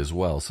guarantee as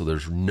well, so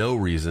there's no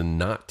reason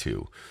not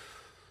to.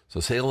 So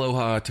say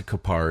aloha to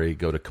Kopari.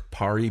 Go to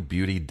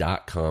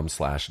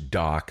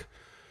koparibeauty.com/doc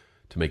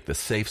to make the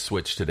safe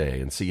switch today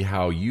and see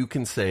how you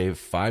can save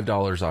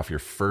 $5 off your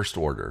first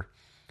order.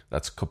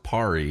 That's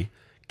Kopari,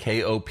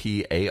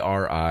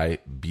 Kopari,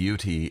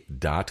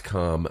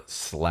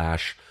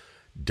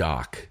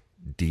 beauty.com/doc,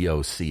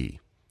 D-O-C.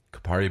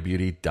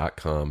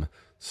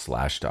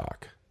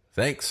 koparibeauty.com/doc.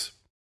 Thanks.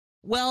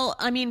 Well,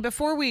 I mean,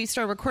 before we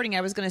start recording,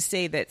 I was going to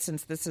say that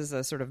since this is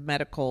a sort of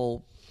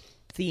medical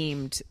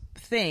themed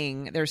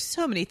thing, there's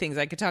so many things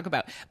I could talk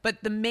about.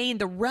 But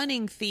the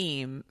running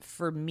theme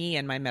for me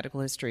and my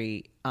medical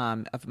history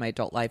of my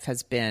adult life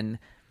has been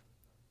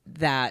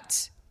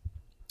that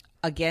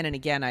again and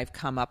again I've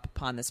come up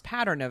upon this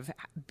pattern of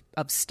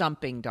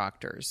stumping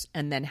doctors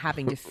and then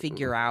having to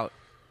figure out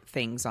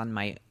things on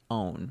my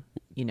own,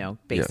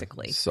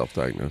 basically. Yeah,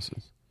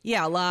 self-diagnosis.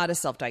 Yeah, a lot of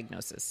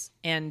self-diagnosis.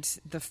 And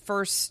the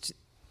first,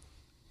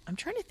 I'm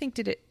trying to think,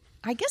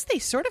 I guess they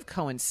sort of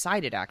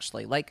coincided,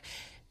 actually. Like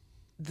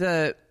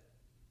I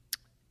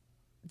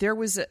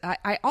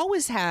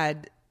always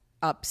had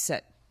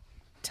upset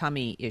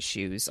tummy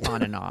issues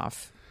on and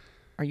off.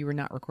 You were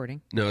not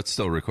recording? No, it's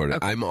still recording.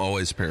 Okay. I'm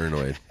always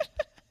paranoid.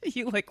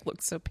 You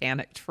look so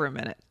panicked for a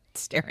minute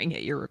staring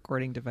at your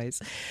recording device.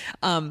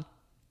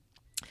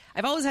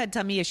 I've always had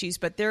tummy issues,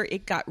 but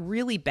it got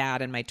really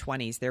bad in my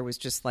 20s. There was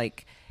just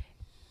like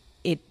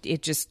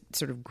it just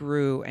sort of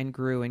grew and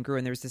grew and grew,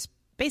 and there was this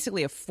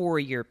basically a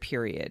 4-year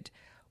period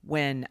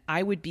when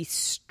I would be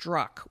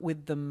struck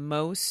with the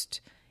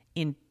most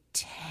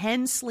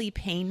intensely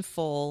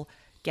painful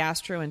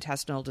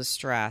gastrointestinal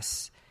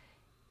distress,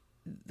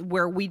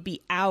 where we'd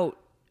be out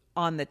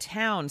on the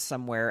town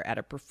somewhere at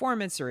a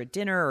performance or a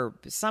dinner or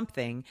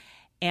something,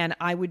 and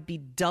I would be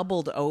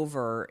doubled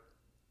over,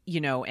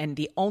 and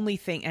the only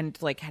thing, and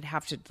like I'd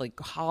have to like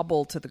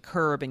hobble to the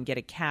curb and get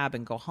a cab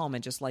and go home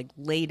and just like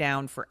lay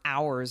down for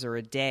hours or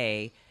a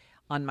day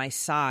on my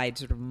side,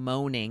 sort of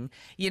moaning,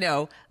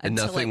 and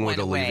nothing would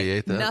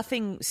alleviate that.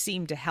 Nothing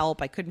seemed to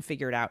help. I couldn't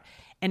figure it out.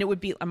 And it would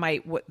be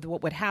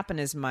what would happen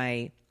is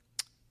my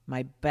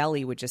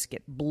belly would just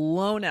get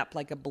blown up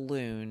like a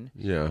balloon.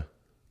 Yeah.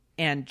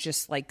 And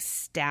just like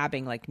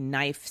stabbing, like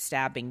knife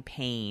stabbing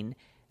pain,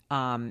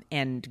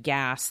 and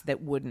gas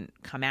that wouldn't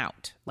come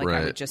out. Like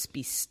I would just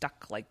be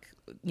stuck, like,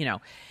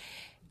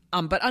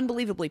 but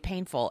unbelievably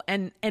painful.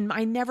 And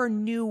I never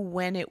knew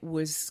when it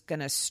was going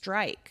to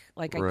strike.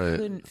 Like I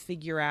couldn't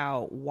figure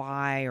out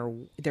why, or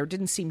there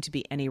didn't seem to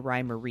be any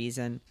rhyme or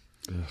reason.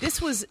 Ugh.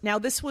 This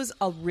was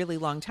a really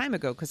long time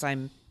ago because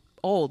I'm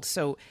old.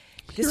 So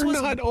You're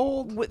not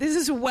old. This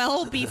is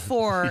well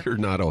before. You're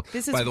not old.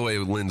 By the way,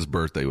 Lynn's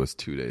birthday was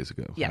 2 days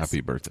ago. Yes.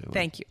 Happy birthday, Lynn.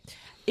 Thank you.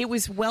 It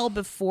was well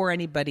before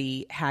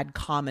anybody had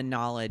common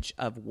knowledge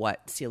of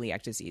what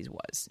celiac disease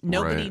was.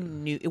 Nobody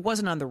knew. It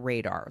wasn't on the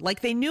radar. Like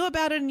they knew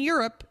about it in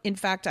Europe. In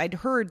fact, I'd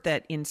heard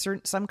that in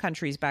some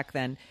countries back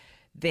then,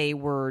 they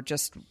were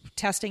just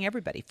testing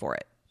everybody for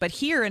it. But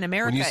here in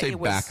America, when you say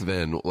back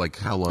then, like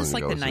how long ago? It's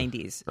like the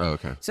 90s. Oh,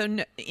 okay. So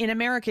in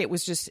America, it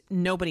was just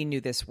nobody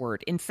knew this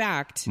word. In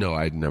fact, no,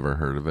 I'd never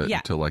heard of it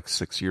until like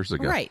 6 years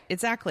ago. Right,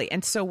 exactly.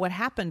 And so what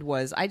happened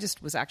was, I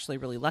just was actually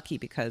really lucky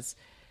because,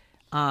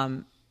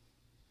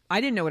 I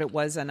didn't know what it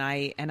was, and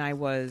I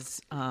was.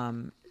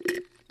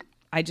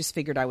 I just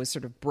figured I was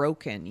sort of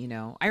broken,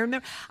 I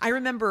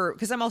remember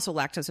because I'm also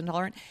lactose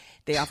intolerant.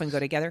 They often go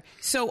together.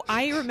 So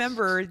I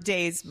remember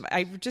days.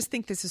 I just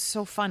think this is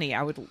so funny.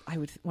 I would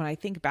when I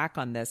think back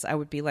on this, I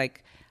would be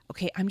like,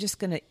 okay, I'm just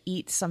going to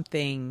eat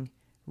something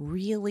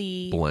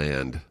really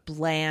bland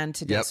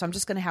today. Yep. So I'm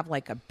just going to have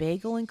like a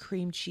bagel and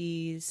cream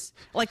cheese,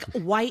 like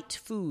white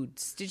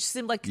foods. Did you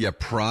seem like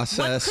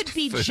processed? What could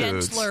be foods.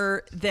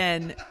 gentler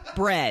than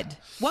bread?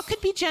 What could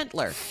be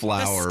gentler?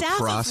 Flour, the staff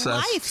processed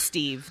of life,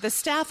 Steve. The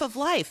staff of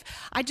life.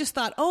 I just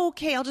thought,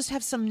 okay, I'll just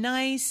have some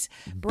nice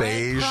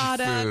bread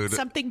product, food.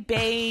 Something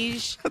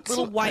beige,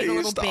 little white, a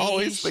little beige. I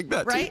always think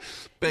that right? too.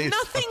 Beige.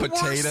 Nothing a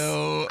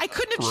potato, worse. I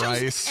couldn't have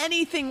rice. chosen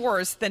anything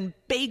worse than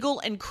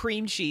bagel and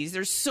cream cheese.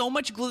 There's so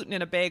much gluten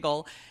in a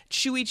bagel,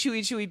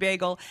 chewy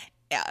bagel,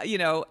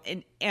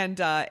 and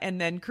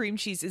then cream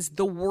cheese is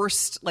the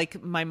worst.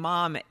 Like my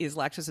mom is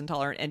lactose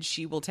intolerant, and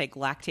she will take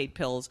lactate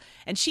pills,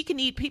 and she can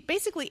eat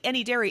basically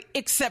any dairy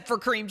except for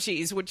cream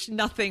cheese, which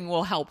nothing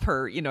will help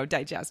her,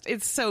 digest.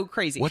 It's so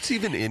crazy. What's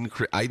even in?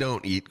 I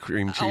don't eat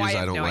cream cheese.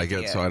 I don't like idea.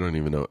 it, so I don't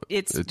even know.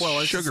 It's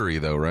sugary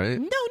though, right?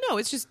 No,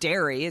 it's just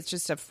dairy. It's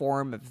just a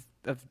form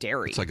of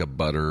dairy. It's like a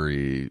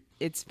buttery.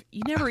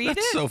 You never eat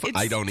it? So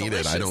I don't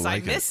delicious. eat it. I don't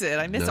like it. I miss it.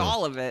 I miss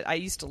all of it. I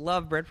used to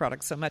love bread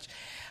products so much.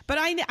 But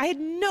I had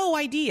no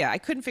idea. I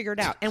couldn't figure it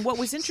out. And what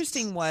was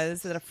interesting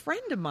was that a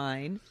friend of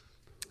mine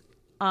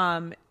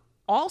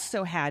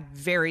also had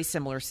very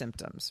similar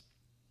symptoms.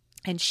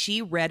 And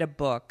she read a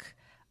book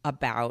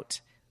about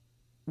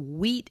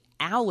wheat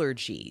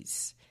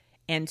allergies.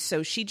 And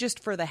so she just,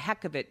 for the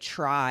heck of it,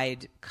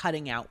 tried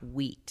cutting out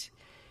wheat.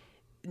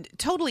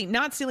 Totally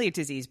not celiac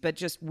disease, but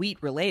just wheat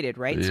related,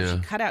 right? Yeah. So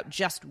she cut out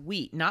just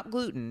wheat, not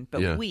gluten,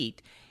 but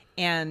wheat.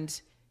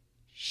 And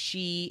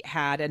she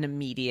had an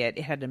immediate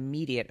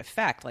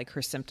effect. Like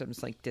her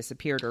symptoms like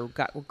disappeared or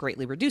got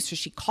greatly reduced. So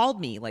she called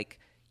me like,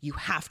 you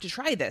have to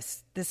try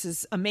this. This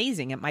is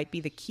amazing. It might be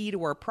the key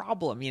to our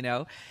problem,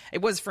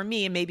 It was for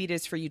me, and maybe it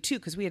is for you too,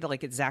 because we had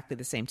like exactly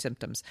the same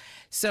symptoms.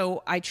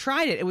 So I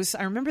tried it.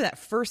 I remember that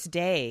first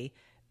day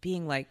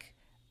being like,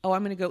 oh,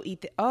 I'm going to go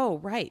eat oh,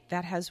 right,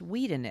 that has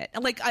wheat in it.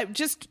 And like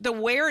just the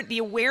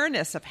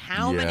awareness of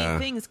how many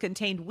things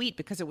contained wheat,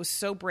 because it was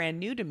so brand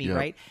new to me,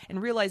 right?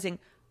 And realizing,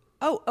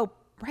 oh,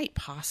 right,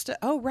 pasta.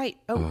 Oh, right.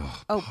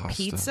 Pasta.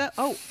 Pizza.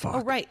 Oh,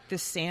 right,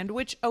 this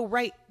sandwich. Oh,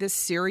 right, this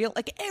cereal.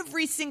 Like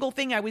every single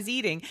thing I was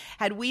eating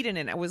had wheat in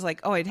it. I was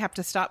like, oh, I'd have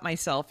to stop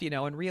myself,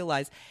 and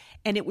realize.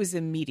 And it was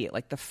immediate,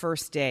 like the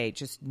first day,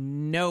 just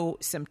no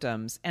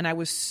symptoms. And I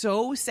was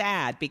so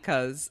sad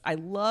because I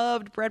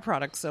loved bread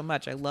products so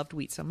much. I loved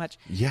wheat so much.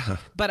 Yeah.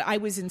 But I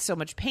was in so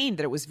much pain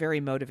that it was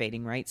very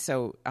motivating, right?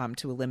 So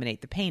to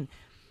eliminate the pain.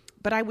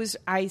 But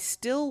I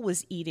still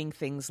was eating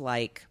things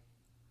like,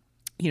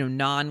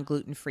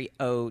 non-gluten-free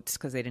oats,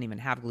 because they didn't even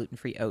have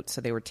gluten-free oats,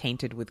 so they were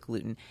tainted with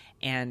gluten,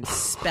 and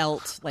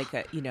spelt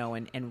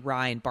and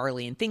rye and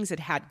barley and things that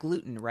had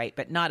gluten, right,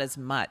 but not as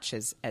much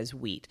as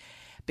wheat,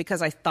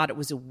 because I thought it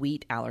was a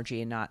wheat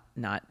allergy and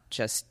not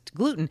just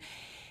gluten.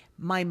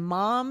 My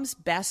mom's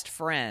best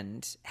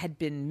friend had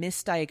been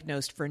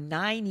misdiagnosed for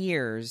 9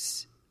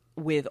 years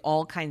with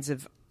all kinds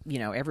of,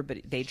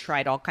 they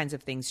tried all kinds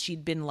of things.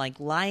 She'd been like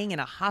lying in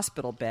a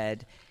hospital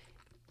bed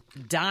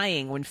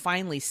dying when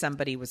finally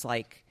somebody was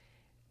like,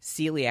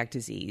 celiac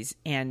disease,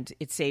 and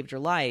it saved her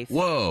life.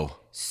 Whoa.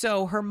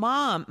 So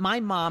my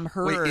mom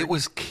heard. Wait, it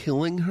was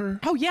killing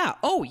her? Oh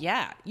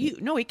yeah.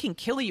 It can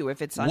kill you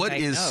if it's undiagnosed. What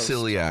is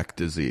celiac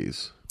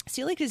disease?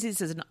 Celiac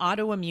disease is an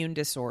autoimmune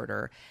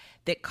disorder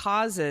that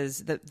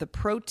causes the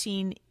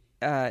protein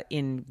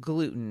in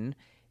gluten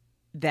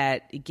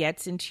that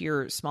gets into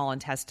your small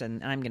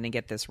intestine, and I'm going to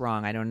get this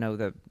wrong. I don't know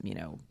the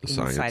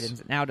inside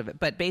and out of it,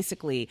 but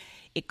basically,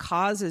 it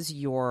causes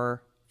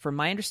from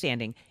my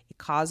understanding, it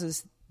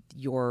causes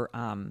your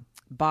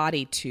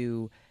body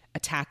to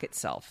attack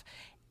itself.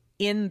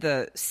 In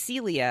the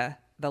cilia,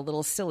 the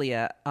little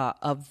cilia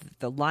of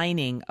the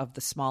lining of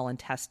the small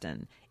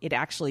intestine, it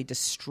actually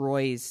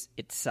destroys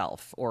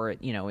itself, or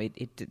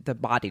the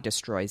body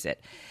destroys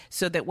it.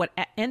 So that what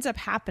ends up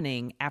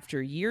happening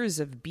after years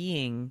of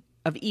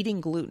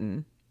eating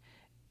gluten,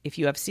 if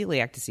you have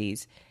celiac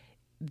disease,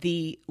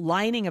 the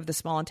lining of the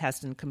small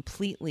intestine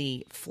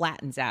completely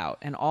flattens out,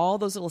 and all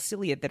those little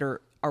cilia that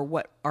are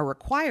what are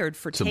required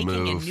for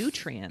taking in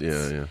nutrients.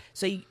 Yeah.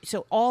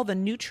 So all the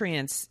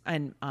nutrients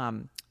and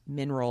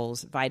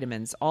minerals,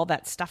 vitamins, all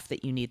that stuff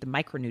that you need, the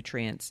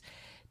micronutrients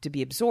to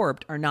be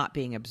absorbed, are not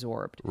being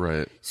absorbed.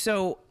 Right.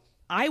 So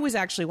I was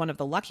actually one of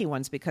the lucky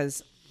ones,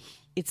 because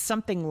it's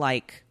something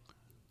like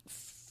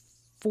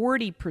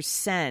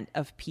 40%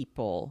 of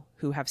people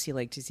who have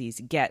celiac disease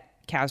get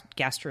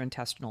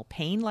gastrointestinal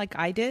pain like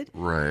I did.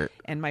 Right.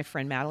 And my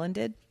friend Madeline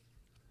did.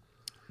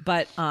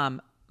 But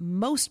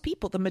most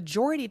people, the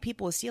majority of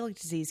people with celiac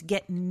disease,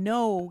 get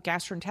no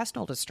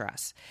gastrointestinal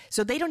distress.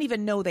 So they don't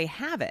even know they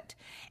have it.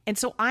 And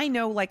so I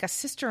know, like, a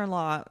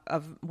sister-in-law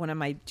of one of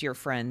my dear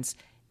friends,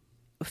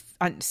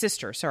 one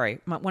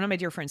of my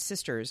dear friend's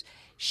sisters,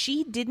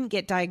 she didn't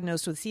get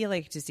diagnosed with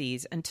celiac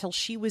disease until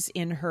she was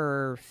in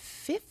her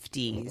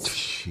 50s.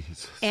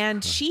 Jesus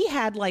and Christ. She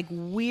had like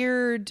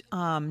weird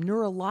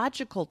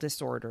neurological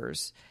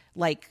disorders,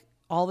 like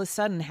all of a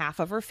sudden half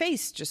of her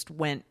face just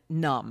went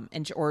numb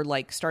or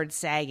like started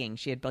sagging.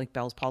 She had like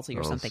Bell's palsy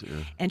or something.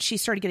 Yeah. And she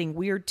started getting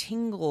weird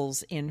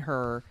tingles in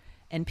her,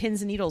 and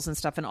pins and needles and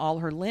stuff in all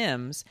her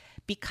limbs,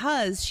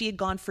 because she had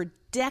gone for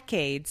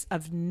decades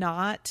of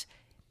not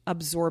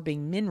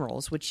absorbing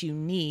minerals, which you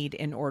need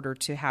in order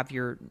to have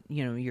your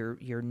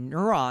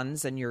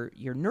neurons and your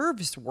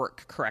nerves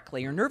work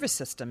correctly. Your nervous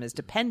system is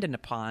dependent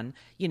upon,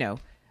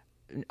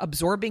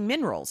 absorbing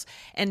minerals.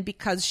 And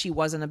because she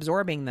wasn't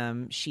absorbing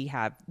them, you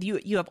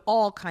have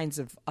all kinds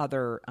of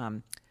other,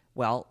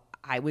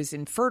 I was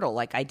infertile.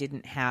 Like I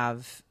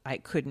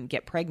couldn't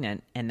get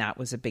pregnant, and that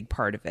was a big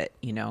part of it,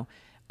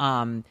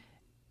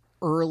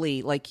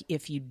 early, like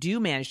if you do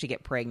manage to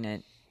get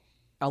pregnant,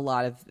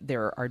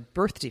 there are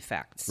birth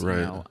defects,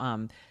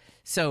 right.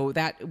 So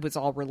that was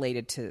all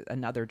related to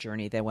another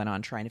journey they went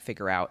on trying to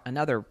figure out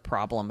another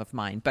problem of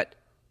mine. But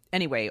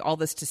anyway, all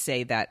this to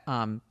say that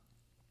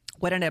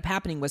what ended up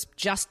happening was,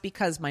 just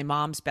because my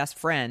mom's best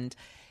friend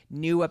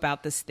knew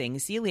about this thing,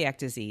 celiac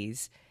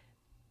disease,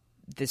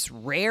 they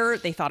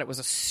thought it was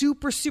a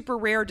super, super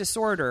rare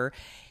disorder.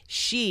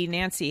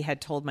 Nancy had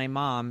told my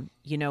mom,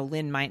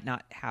 Lynn might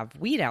not have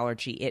wheat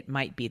allergy. It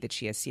might be that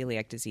she has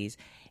celiac disease.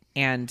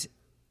 And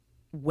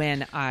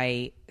when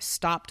I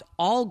stopped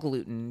all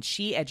gluten,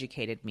 she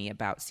educated me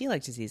about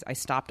celiac disease. I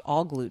stopped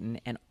all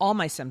gluten, and all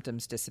my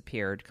symptoms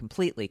disappeared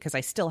completely, because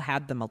I still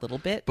had them a little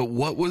bit. But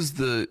what was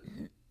the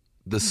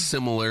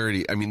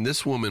similarity? I mean,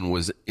 this woman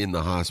was in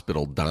the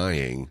hospital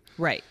dying.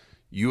 Right.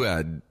 You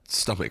had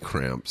stomach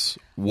cramps.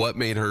 What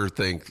made her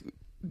think?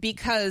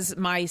 Because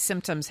my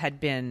symptoms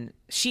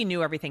she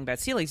knew everything about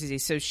celiac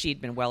disease, so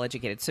she'd been well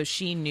educated. So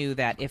she knew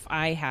that if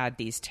I had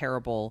these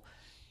terrible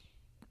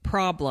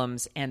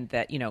problems, and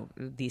that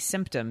these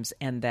symptoms,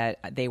 and that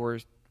they were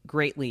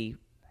greatly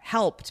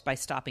helped by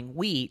stopping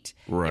wheat,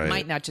 right. It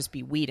might not just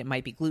be wheat, it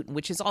might be gluten,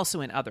 which is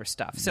also in other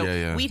stuff.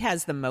 So wheat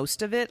has the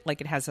most of it, like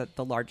it has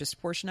the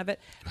largest portion of it,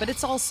 but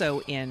it's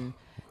also in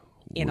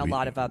a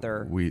lot of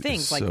other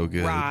things, like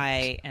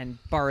rye and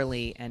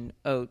barley and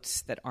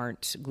oats that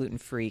aren't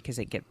gluten-free because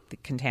they get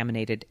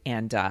contaminated,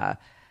 and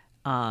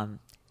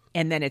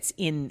then it's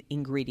in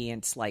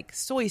ingredients like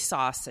soy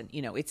sauce, and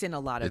it's in a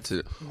lot of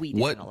wheat.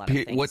 In a lot of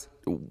things.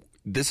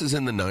 This is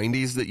in the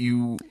 90s that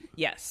you?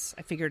 Yes,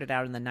 I figured it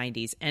out in the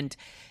 90s, and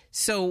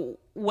so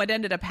what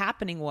ended up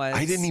happening was,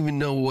 I didn't even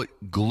know what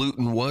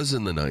gluten was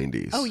in the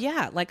 90s. Oh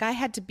yeah, like I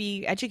had to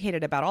be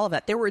educated about all of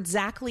that. There were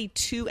exactly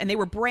two, and they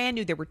were brand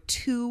new. There were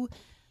two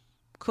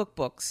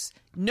cookbooks,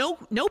 no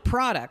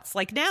products.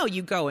 Like now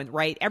you go and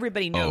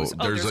everybody knows.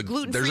 There's a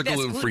gluten-free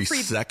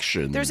gluten-free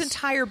section. There's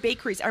entire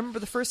bakeries. I remember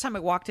the first time I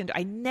walked into,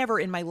 I never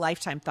in my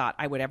lifetime thought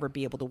I would ever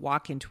be able to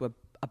walk into a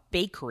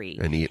bakery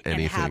and eat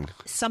anything, and have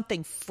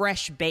something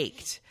fresh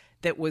baked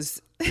that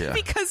was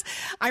because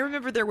I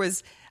remember there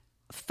was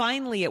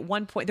finally at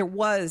one point there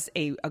was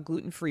a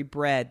gluten-free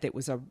bread that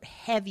was a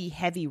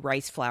heavy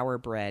rice flour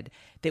bread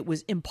that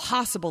was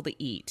impossible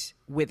to eat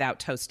without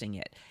toasting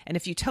it. And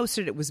if you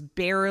toasted it, it was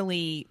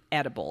barely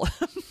edible,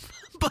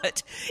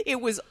 but it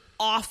was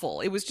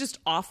awful. It was just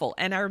awful.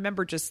 And I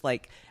remember just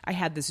like I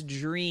had this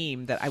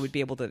dream that I would be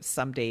able to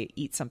someday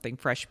eat something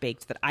fresh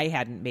baked that I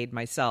hadn't made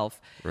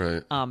myself.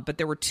 Right. But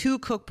there were 2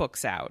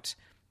 cookbooks out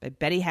by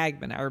Betty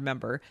Hagman, I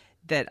remember,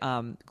 that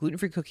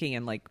gluten-free cooking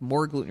and like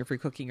more gluten-free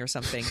cooking or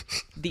something.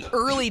 The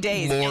early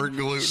days, more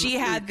gluten. She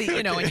had the,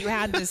 and you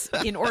had this.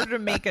 In order to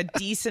make a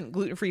decent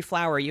gluten-free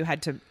flour, you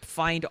had to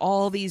find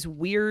all these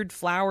weird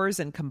flours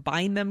and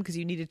combine them because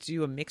you needed to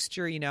do a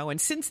mixture, And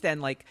since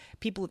then, like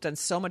people have done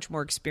so much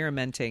more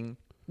experimenting.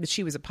 But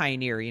she was a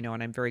pioneer,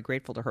 and I'm very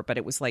grateful to her. But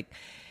it was like,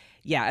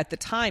 at the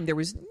time there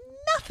was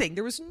nothing.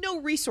 There was no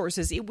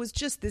resources. It was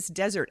just this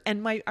desert.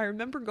 And I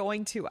remember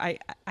going to, I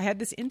had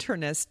this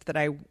internist that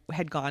I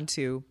had gone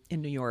to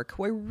in New York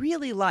who I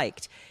really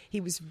liked.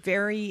 He was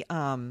very,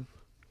 I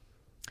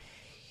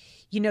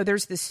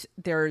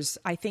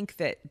think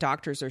that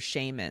doctors are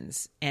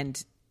shamans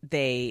and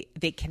they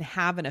can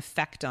have an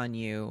effect on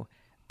you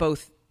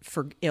both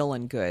for ill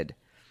and good.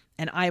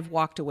 And I've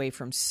walked away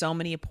from so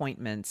many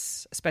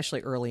appointments,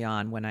 especially early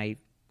on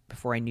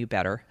before I knew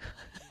better,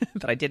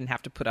 that I didn't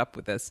have to put up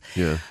with this.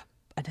 Yeah.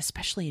 And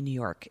especially in New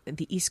York,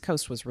 the East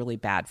Coast was really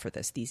bad for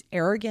this. These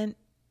arrogant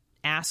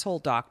asshole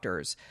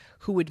doctors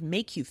who would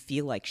make you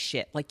feel like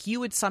shit, like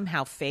you had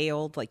somehow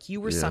failed, like you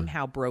were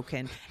somehow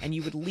broken, and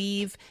you would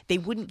leave. They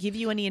wouldn't give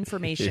you any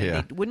information.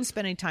 They wouldn't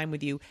spend any time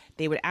with you.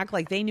 They would act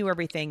like they knew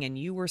everything and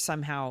you were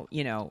somehow,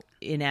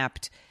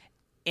 inept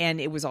and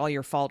it was all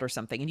your fault or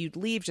something. And you'd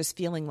leave just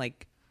feeling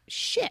like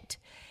shit.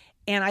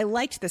 And I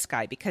liked this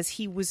guy because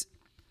he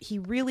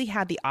really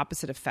had the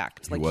opposite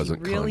effect. Like he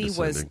really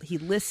was, he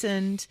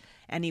listened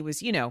and he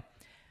was,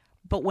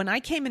 but when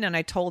I came in and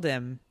I told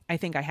him, I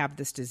think I have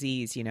this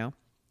disease,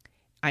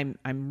 I'm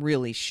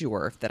really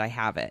sure that I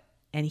have it.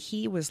 And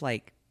he was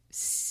like,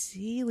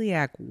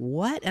 celiac,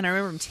 what? And I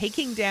remember him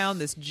taking down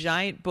this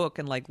giant book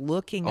and like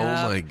looking up.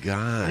 Oh my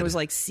God. And it was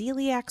like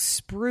celiac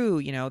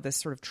sprue, this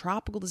sort of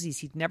tropical disease.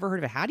 He'd never heard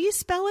of it. How do you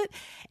spell it?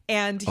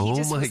 And he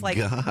just was like,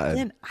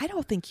 Lynn, I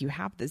don't think you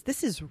have this.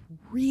 This is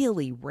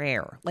really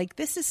rare. Like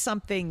this is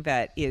something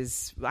that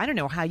is, I don't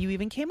know how you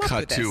even came up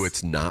with this. Cut to,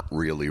 it's not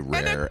really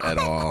rare at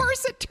all. Of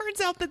course, it turns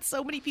out that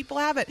so many people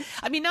have it.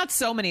 I mean, not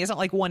so many. It's not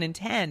like 1 in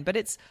 10, but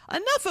it's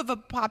enough of a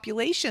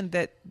population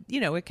that,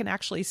 it can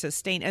actually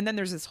sustain. And then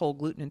there's this whole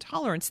gluten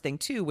intolerance thing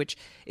too, which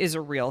is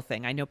a real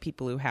thing. I know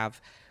people who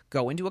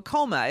go into a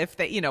coma if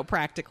they,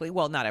 practically,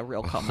 well, not a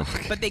real coma,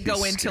 but they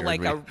go into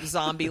like a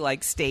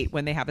zombie-like state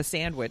when they have a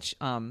sandwich.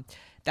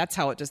 That's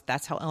how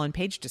Ellen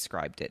Page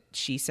described it.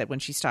 She said when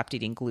she stopped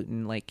eating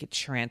gluten, like it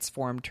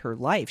transformed her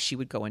life. She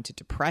would go into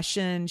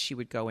depression. She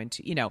would go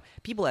into,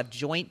 people have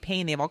joint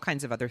pain. They have all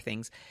kinds of other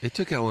things. It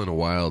took Ellen a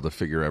while to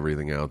figure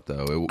everything out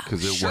though.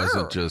 Because it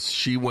wasn't just,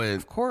 she went.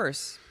 Of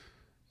course.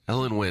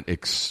 Ellen went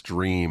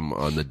extreme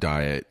on the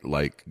diet,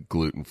 like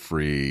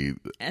gluten-free.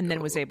 And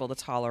then was able to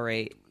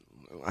tolerate.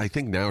 I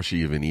think now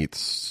she even eats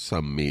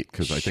some meat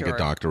because I think a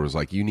doctor was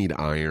like, you need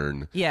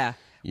iron. Yeah.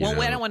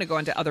 Well, I don't want to go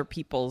into other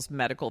people's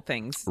medical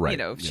things. Right.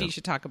 She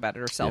should talk about it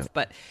herself.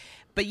 Yeah.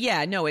 But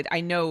yeah, no,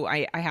 I know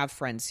I have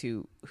friends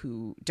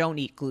who don't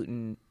eat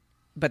gluten,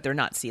 but they're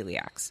not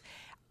celiacs.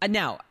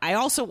 Now, I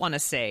also want to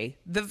say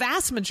the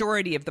vast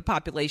majority of the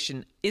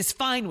population is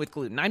fine with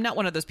gluten. I'm not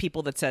one of those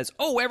people that says,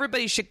 oh,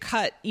 everybody should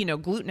cut,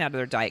 gluten out of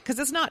their diet, because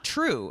it's not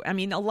true. I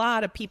mean, a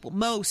lot of people,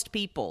 most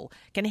people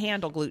can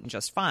handle gluten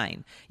just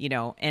fine,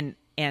 and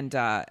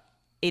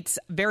it's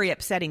very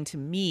upsetting to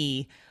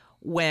me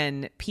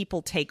when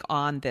people take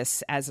on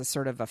this as a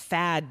sort of a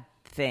fad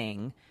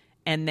thing.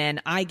 And then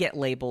I get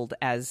labeled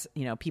as,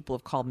 people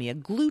have called me a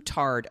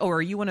glutard. Oh,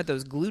 are you one of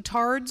those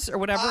glutards or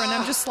whatever? And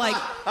I'm just like,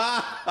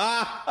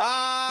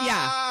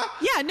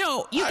 yeah,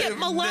 no, you get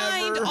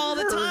maligned all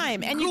the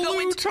time. And you go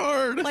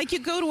you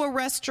go to a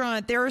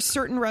restaurant. There are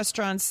certain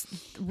restaurants,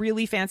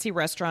 really fancy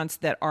restaurants,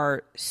 that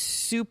are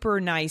super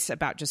nice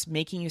about just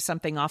making you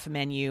something off a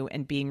menu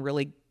and being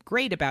really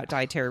great about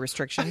dietary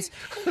restrictions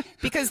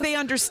because they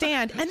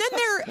understand. And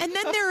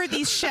then there are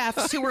these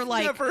chefs who are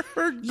like,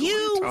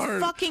 you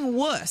fucking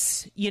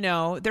wuss,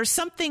 there's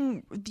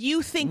something,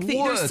 you think that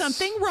there's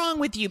something wrong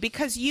with you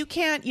because you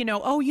can't, you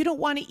don't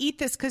want to eat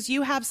this because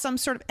you have some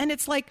sort of, and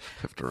it's like,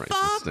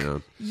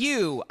 fuck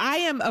you. I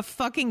am a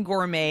fucking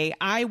gourmet.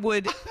 I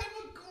would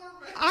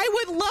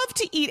love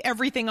to eat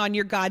everything on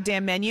your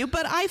goddamn menu,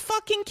 but I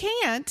fucking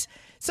can't.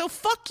 So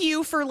fuck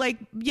you for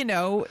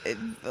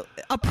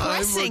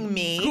oppressing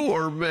me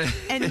gourmet.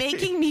 and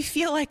making me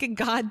feel like a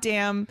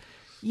goddamn,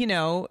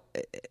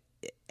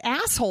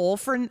 asshole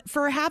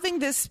for having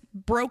this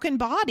broken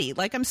body.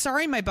 Like, I'm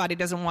sorry my body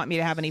doesn't want me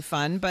to have any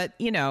fun, but,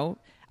 you know,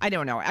 I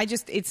don't know.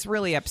 It's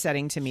really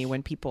upsetting to me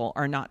when people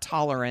are not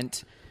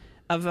tolerant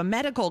of a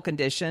medical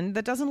condition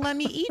that doesn't let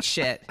me eat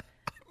shit.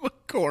 I'm a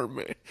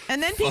gourmet.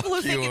 And then people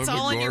who think it's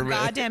all in your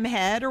goddamn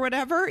head or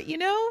whatever, you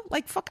know,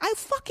 like, I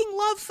fucking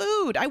love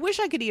food. I wish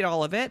I could eat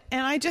all of it.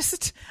 And I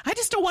just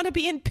don't want to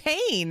be in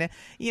pain,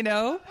 you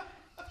know?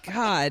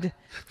 God.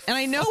 And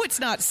I know it's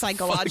not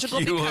psychological.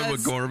 Fuck you, because I'm a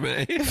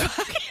gourmet.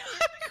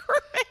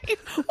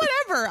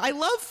 Whatever. I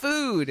love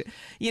food,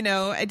 you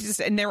know.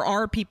 And there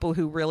are people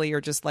who really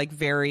are just like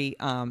very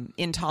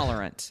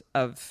intolerant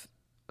of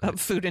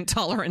food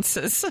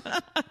intolerances.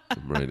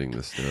 I'm writing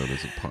this down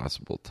as a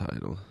possible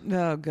title.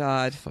 Oh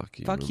God. Fuck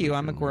you.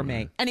 I'm a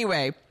gourmet.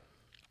 Anyway,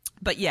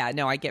 but yeah,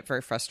 no, I get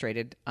very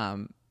frustrated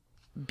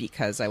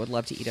because I would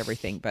love to eat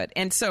everything.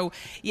 So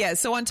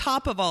on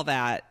top of all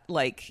that,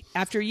 like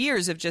after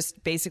years of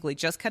just basically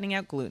just cutting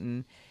out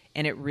gluten,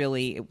 and it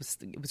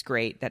was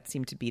great. That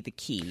seemed to be the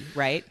key,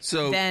 right?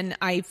 So then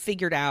I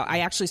figured out, I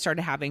actually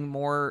started having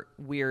more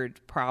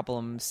weird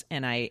problems,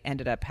 and I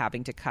ended up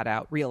having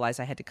to realize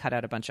I had to cut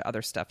out a bunch of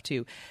other stuff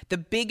too. The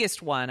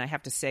biggest one, I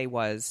have to say,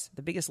 was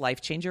the biggest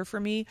life changer for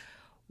me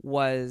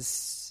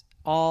was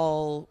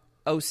all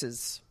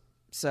oses.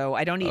 So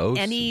I don't eat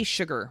any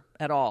sugar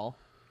at all.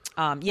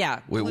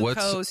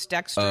 Glucose,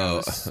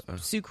 dextrose,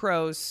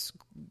 sucrose,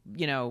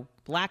 you know,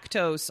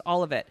 lactose,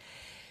 all of it.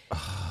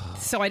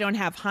 So I don't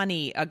have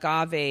honey,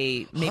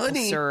 agave, maple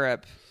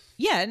syrup.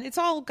 Yeah, and it's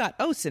all got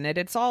oats in it.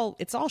 It's all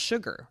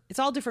sugar. It's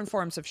all different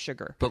forms of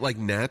sugar. But like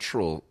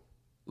natural,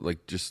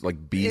 like just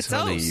like bees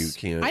honey, you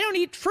can't. I don't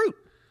eat fruit,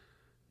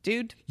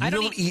 dude. I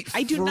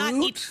do not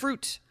eat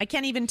fruit. I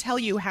can't even tell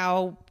you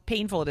how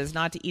painful it is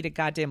not to eat a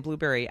goddamn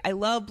blueberry. I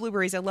love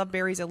blueberries. I love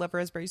berries. I love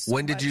raspberries.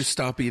 When did you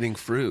stop eating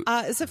fruit?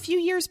 It's a few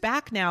years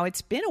back now.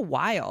 It's been a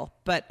while,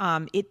 but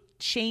it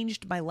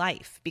changed my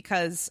life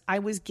because I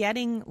was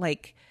getting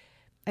like,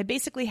 I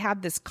basically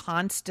had this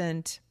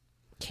constant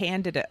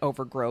candida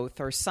overgrowth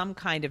or some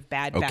kind of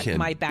bad back.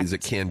 Is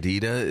it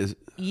candida?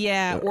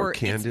 Or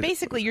it's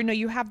basically, you know,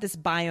 you have this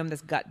biome,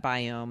 this gut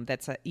biome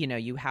that's,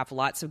 you have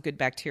lots of good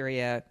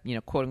bacteria, you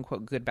know, quote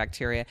unquote good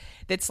bacteria.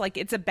 That's like,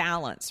 it's a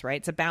balance,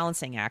 right? It's a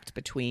balancing act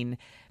between,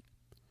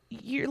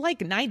 you're like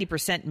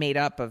 90% made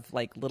up of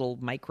like little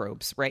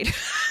microbes, right?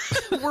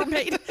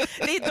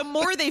 The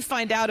more they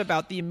find out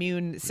about the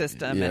immune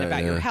system and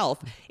about your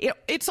health,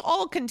 it's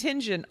all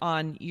contingent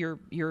on your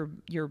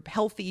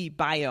healthy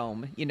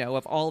biome, you know,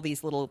 of all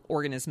these little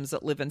organisms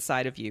that live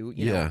inside of you,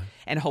 you know,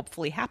 and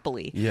hopefully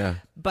happily. Yeah.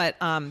 But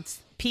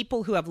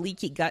people who have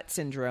leaky gut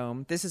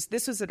syndrome,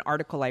 this was an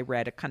article I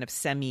read, a kind of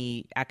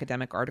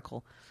semi-academic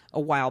article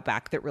a while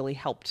back that really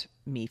helped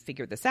me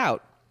figure this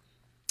out.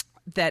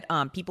 That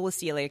people with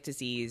celiac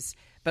disease,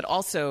 but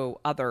also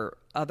other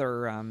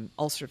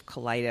ulcerative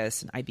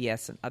colitis and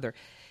IBS and other,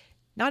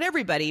 not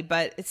everybody,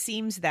 but it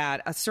seems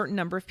that a certain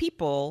number of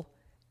people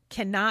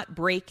cannot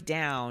break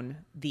down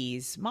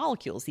these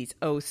molecules, these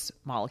OS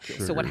molecules.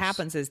 Sugars. So what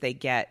happens is they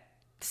get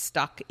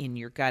stuck in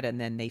your gut,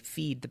 and then they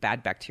feed the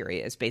bad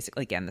bacteria. Is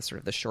basically, again, the sort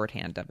of the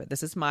shorthand of it.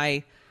 This is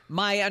my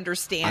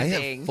understanding.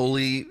 I have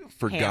fully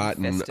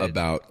forgotten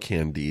about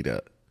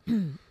candida.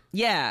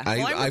 Yeah.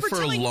 I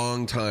for a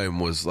long time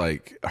was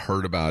like,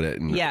 heard about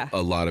it, and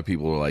a lot of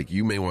people were like,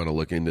 you may want to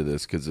look into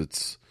this because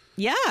it's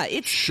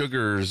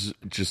sugars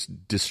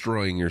just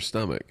destroying your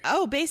stomach.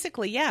 Oh,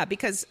 basically, yeah.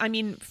 Because, I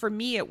mean, for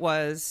me, it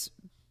was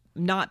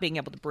not being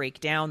able to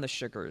break down the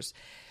sugars.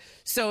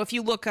 So if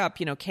you look up,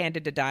 you know,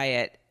 Candida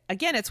diet,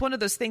 again, it's one of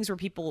those things where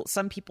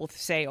some people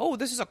say, oh,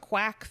 this is a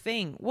quack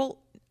thing. Well,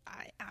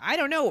 I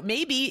don't know.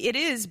 Maybe it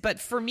is, but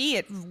for me,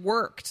 it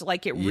worked.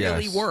 Like, it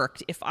really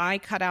worked. If I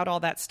cut out all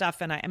that stuff,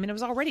 and I mean, I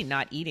was already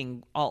not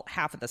eating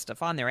half of the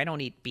stuff on there. I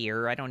don't eat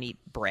beer. I don't eat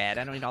bread.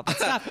 I don't eat all that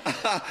stuff.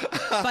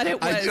 But it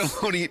was.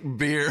 I don't eat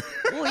beer.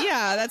 Well,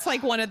 yeah, that's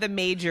like one of the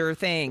major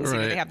things. Right.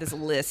 You know, they have this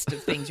list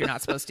of things you're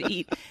not supposed to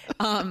eat.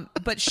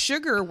 But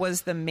sugar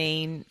was the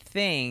main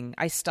thing.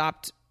 I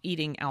stopped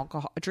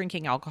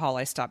drinking alcohol.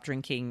 I stopped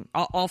drinking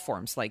all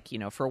forms. Like, you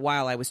know, for a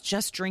while I was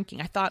just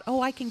drinking. I thought,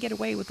 I can get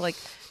away with like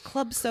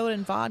club soda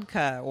and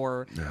vodka,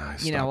 or,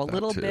 you know, a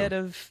little bit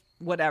of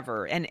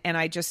whatever. And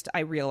I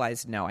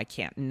realized, no, I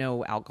can't.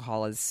 No,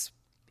 alcohol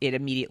it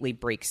immediately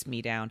breaks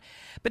me down.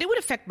 But it would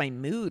affect my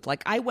mood.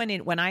 Like, I went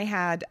in when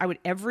I would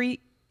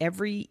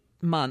every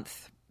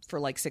month for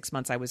like 6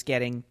 months, I was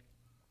getting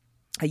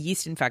a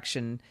yeast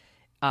infection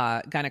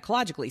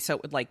gynecologically. So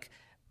it would like,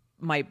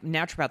 my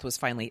naturopath was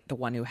finally the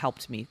one who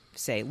helped me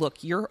say,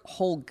 look, your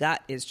whole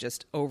gut is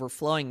just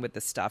overflowing with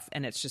this stuff,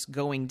 and it's just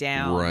going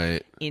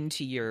down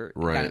into your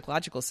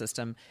gynecological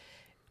system,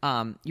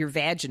 your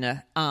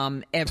vagina,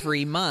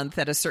 every month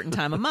at a certain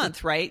time of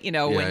month, right? You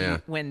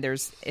know, when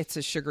it's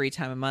a sugary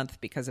time of month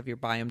because of your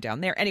biome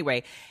down there.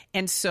 Anyway,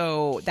 and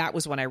so that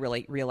was when I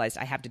really realized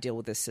I have to deal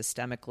with this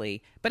systemically.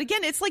 But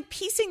again, it's like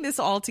piecing this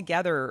all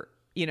together,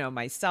 you know,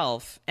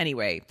 myself.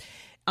 Anyway.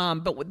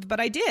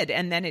 But I did,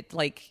 and then it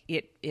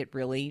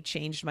really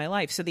changed my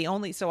life. So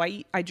I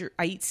eat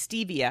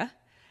stevia,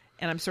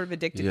 and I'm sort of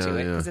addicted to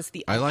it because it's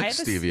I like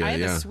stevia. I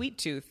have a sweet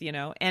tooth,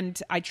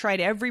 and I tried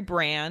every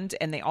brand,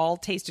 and they all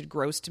tasted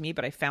gross to me.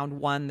 But I found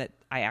one that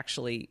I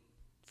actually,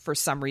 for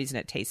some reason,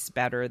 it tastes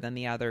better than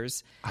the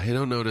others. I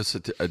don't notice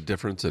a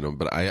difference in them,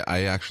 but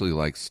I actually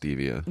like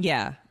stevia.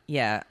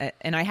 Yeah,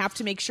 and I have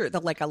to make sure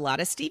that, like, a lot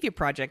of stevia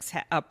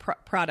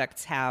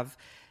products have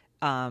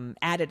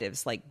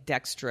additives like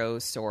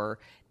dextrose, or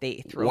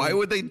they throw. Why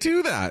would they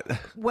do that?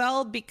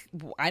 Well,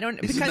 I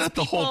don't. Isn't because that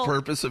the whole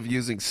purpose of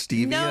using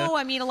stevia? No,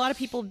 I mean, a lot of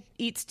people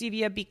eat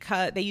stevia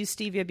because they use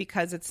stevia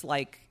because it's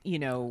like,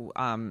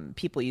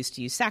 people used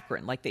to use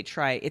saccharin. Like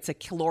it's a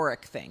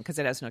caloric thing because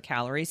it has no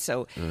calories.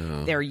 So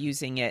they're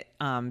using it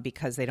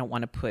because they don't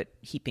want to put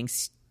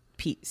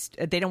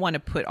they don't want to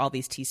put all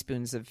these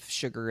teaspoons of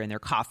sugar in their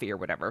coffee or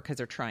whatever because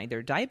they're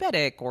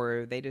diabetic,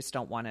 or they just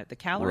don't want the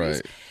calories.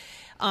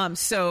 Right.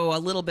 So a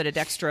little bit of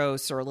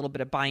dextrose or a little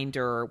bit of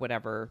binder or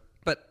whatever,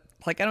 but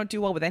like I don't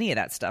do well with any of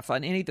that stuff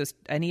on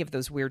any of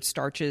those weird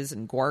starches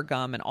and guar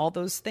gum and all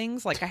those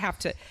things. Like I have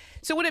to.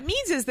 So what it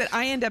means is that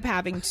I end up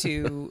having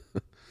to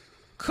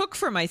cook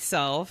for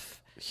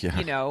myself.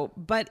 Yeah.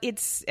 But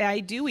I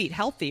do eat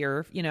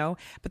healthier.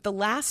 But the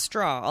last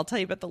straw, I'll tell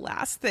you about the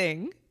last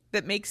thing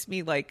that makes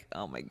me like,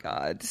 oh my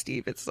God,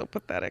 Steve, it's so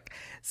pathetic.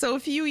 So a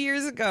few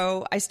years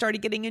ago, I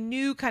started getting a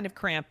new kind of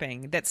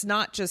cramping. That's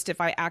not just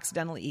if I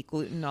accidentally eat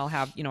gluten, I'll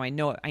have, I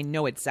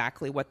know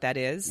exactly what that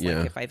is. Yeah.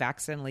 Like if I've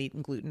accidentally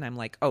eaten gluten, I'm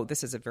like, oh,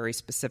 this is a very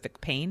specific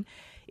pain.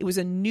 It was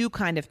a new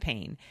kind of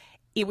pain.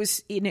 It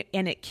was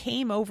and it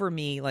came over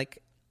me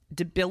like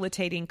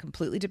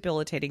completely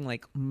debilitating,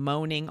 like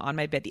moaning on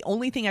my bed. The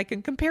only thing I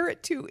can compare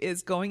it to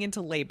is going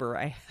into labor.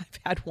 I've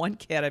had one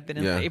kid. I've been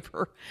in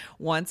labor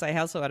once. I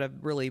also had a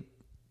really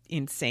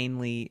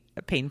insanely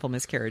painful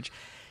miscarriage.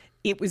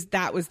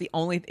 That was the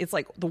only, it's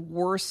like the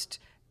worst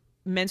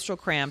menstrual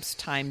cramps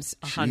times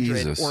 100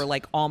 Jesus. Or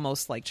like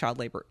almost like child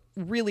labor.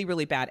 Really,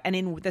 really bad. And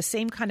in the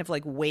same kind of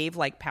like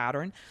wave-like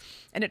pattern.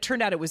 And it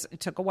turned out it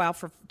took a while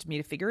for me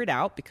to figure it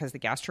out because the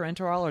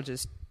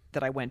gastroenterologist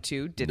that I went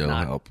to did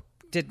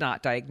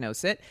not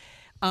diagnose it.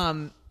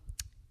 But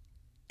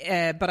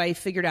I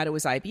figured out it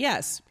was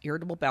IBS,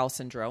 irritable bowel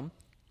syndrome,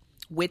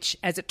 which,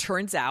 as it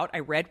turns out, I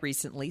read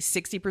recently,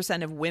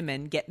 60% of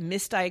women get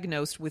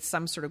misdiagnosed with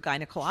some sort of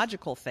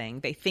gynecological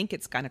thing. They think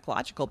it's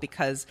gynecological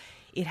because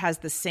it has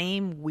the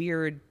same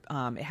wave-like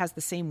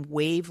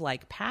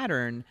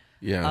pattern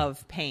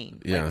of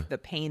pain. Yeah. Like the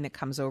pain that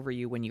comes over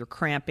you when you're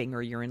cramping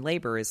or you're in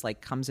labor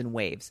comes in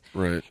waves.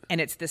 Right.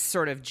 And it's this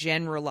sort of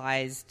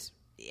generalized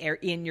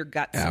in your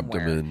gut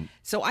somewhere. Abdomen.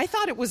 So I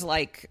thought it was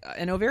like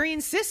an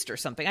ovarian cyst or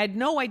something. I had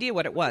no idea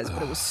what it was,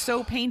 but it was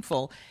so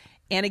painful.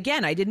 And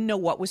again, I didn't know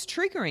what was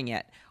triggering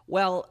it.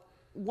 Well,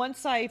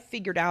 once I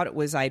figured out it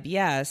was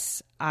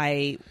IBS,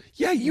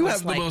 you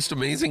have the most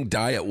amazing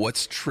diet.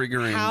 What's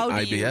triggering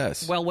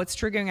IBS? What's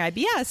triggering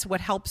IBS?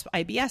 What helps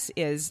IBS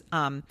is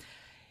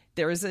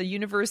there is a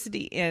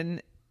university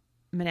in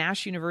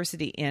Monash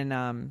University in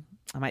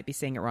I might be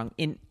saying it wrong,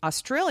 in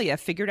Australia,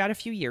 figured out a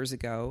few years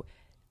ago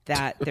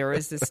that there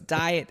is this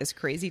diet, this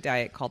crazy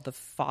diet called the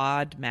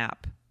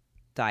FODMAP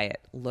diet,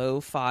 low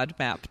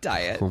FODMAP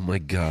diet. Oh my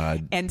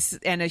God.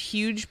 And a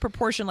huge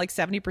proportion, like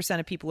 70%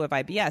 of people who have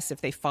IBS,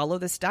 if they follow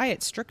this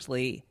diet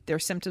strictly, their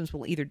symptoms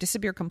will either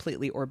disappear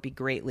completely or be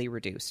greatly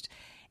reduced.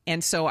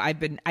 And so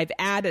I've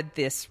added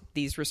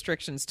these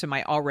restrictions to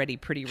my already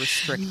pretty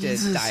restricted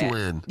diet.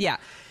 Lynn. Yeah.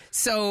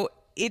 So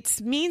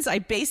it means I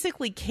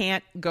basically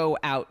can't go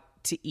out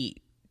to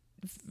eat.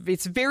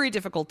 It's very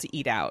difficult to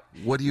eat out.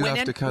 What do you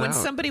have to cut out? When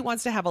somebody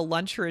wants to have a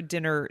lunch or a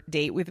dinner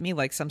date with me,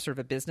 like some sort of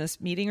a business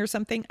meeting or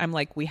something, I'm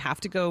like, we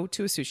have to go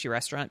to a sushi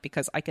restaurant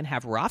because I can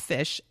have raw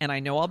fish and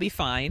I know I'll be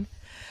fine.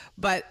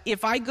 But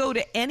if I go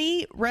to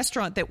any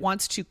restaurant that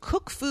wants to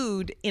cook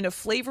food in a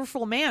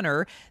flavorful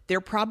manner,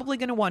 they're probably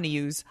going to want to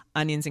use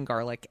onions and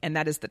garlic. And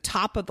that is the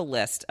top of the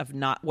list of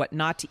what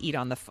not to eat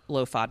on the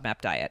low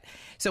FODMAP diet.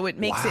 So it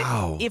makes it,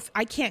 if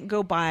I can't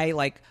go buy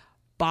like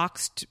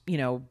boxed,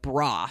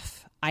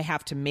 broth, I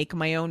have to make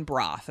my own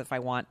broth. If I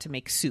want to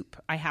make soup,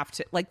 I have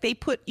to, like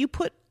you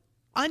put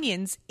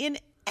onions in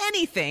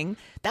anything.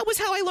 That was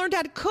how I learned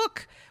how to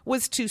cook,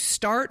 was to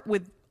start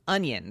with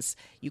onions.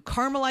 You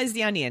caramelize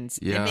the onions.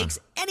 Yeah. It makes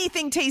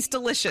anything taste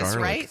delicious,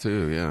 garlic right?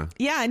 Too, yeah.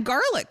 Yeah, and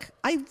garlic.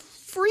 I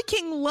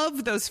freaking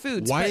love those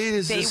foods. Why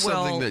is this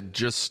something that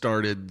just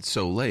started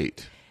so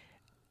late?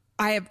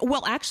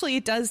 Actually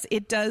it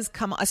does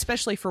come,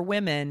 especially for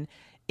women.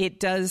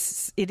 It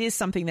is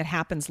something that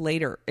happens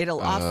later.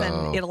 It'll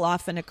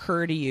often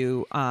occur to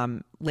you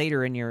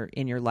later in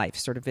your life,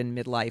 sort of in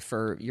midlife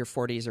or your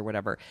 40s or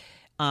whatever.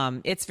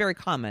 It's very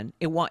common.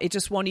 It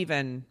just won't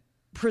even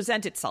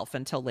present itself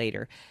until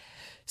later.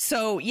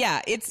 So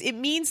yeah, it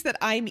means that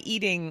I'm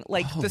eating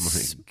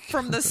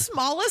from the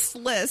smallest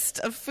list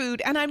of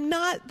food, and I'm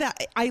not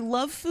that. I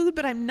love food,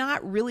 but I'm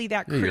not really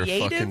that creative.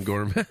 You're a fucking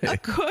gourmet. A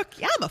cook.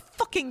 Yeah, I'm a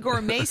fucking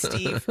gourmet,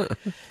 Steve.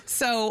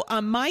 So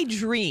my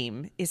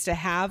dream is to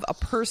have a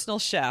personal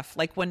chef.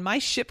 Like when my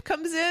ship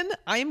comes in,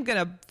 I'm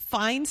gonna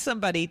find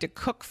somebody to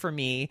cook for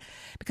me,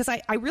 because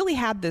I really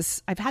had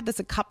this. I've had this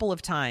a couple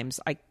of times.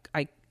 I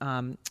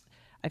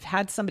I've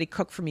had somebody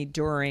cook for me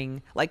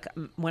during, like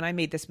when I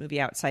made this movie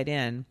Outside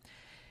In,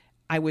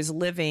 I was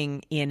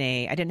living in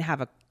I didn't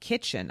have a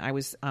kitchen.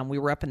 We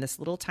were up in this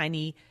little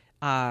tiny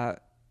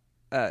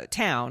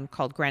town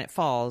called Granite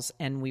Falls,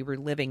 and we were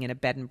living in a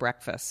bed and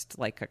breakfast,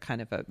 like a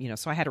kind of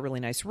so I had a really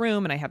nice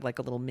room, and I had like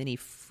a little mini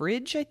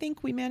fridge, I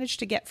think we managed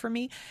to get for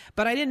me,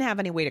 but I didn't have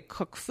any way to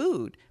cook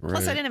food.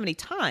 Plus I didn't have any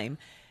time.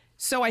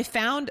 So I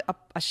found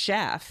a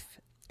chef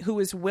who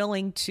was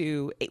willing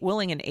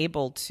and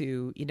able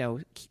to,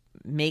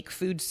 make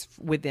foods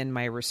within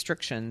my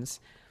restrictions.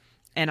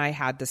 And I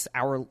had this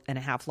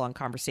 1.5 hour long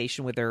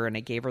conversation with her, and I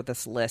gave her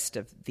this list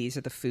of, these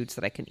are the foods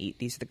that I can eat.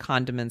 These are the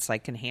condiments I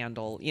can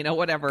handle,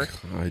 whatever.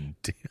 God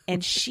damn.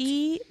 And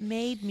she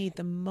made me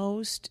the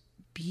most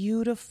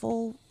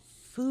beautiful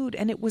food.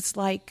 And it was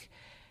like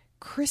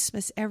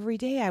Christmas every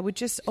day. I would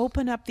just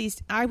open up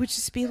I would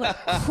just be like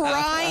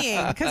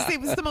crying because it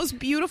was the most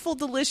beautiful,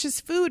 delicious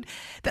food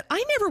that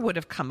I never would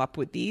have come up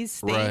with these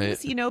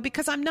things,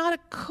 because I'm not a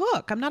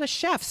cook. I'm not a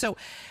chef. So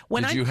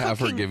when Did you have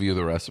her give you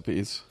the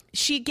recipes?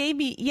 She gave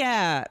me,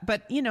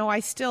 but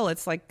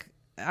it's like,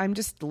 I'm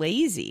just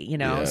lazy,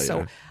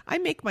 so I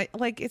make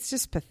it's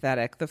just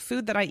pathetic. The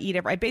food that I eat,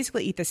 I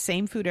basically eat the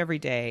same food every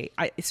day.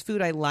 It's food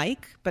I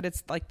like, but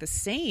it's like the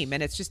same,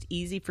 and it's just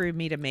easy for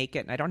me to make it,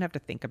 and I don't have to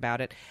think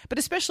about it. But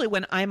especially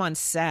when I'm on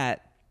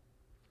set,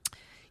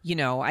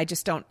 I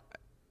just don't,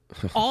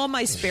 all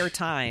my spare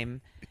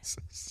time,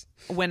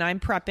 when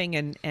I'm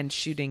prepping and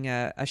shooting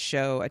a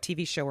show, a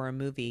TV show or a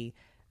movie,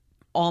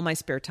 all my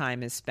spare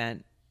time is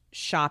spent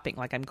shopping.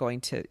 Like I'm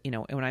going to,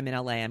 when I'm in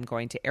LA, I'm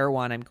going to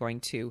Erewhon, I'm going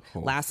to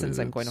Lassen's,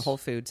 I'm going to Whole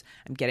Foods.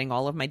 I'm getting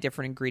all of my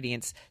different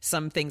ingredients.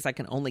 Some things I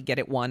can only get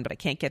at one, but I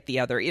can't get the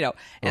other, and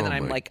then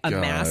I'm like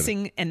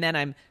amassing, and then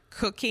I'm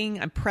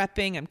cooking, I'm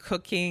prepping, I'm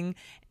cooking.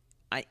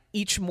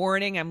 Each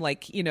morning I'm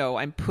like,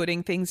 I'm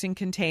putting things in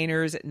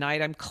containers. At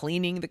night I'm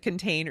cleaning the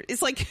container.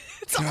 It's like,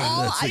 it's God,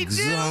 all that's I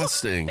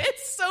exhausting. do.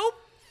 It's so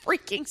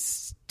freaking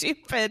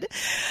stupid,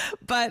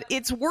 but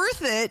it's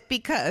worth it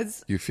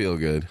because you feel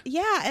good.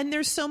 Yeah, and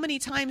there's so many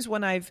times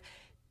when I've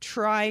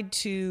tried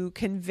to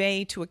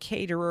convey to a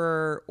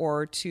caterer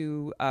or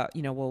to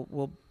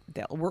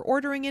we're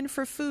ordering in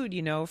for food,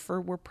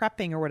 we're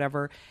prepping or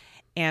whatever,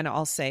 and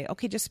I'll say,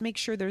 okay, just make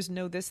sure there's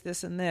no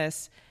this, and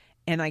this.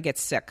 And I get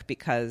sick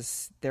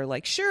because they're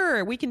like,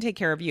 sure, we can take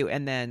care of you.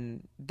 And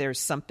then there's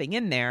something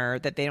in there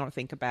that they don't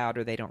think about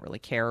or they don't really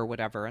care or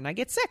whatever. And I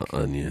get sick.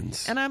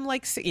 Onions. And I'm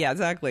like, yeah,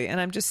 exactly. And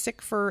I'm just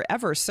sick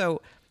forever.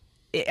 So,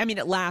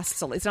 it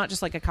lasts. It's not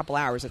just like a couple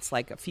hours. It's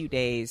like a few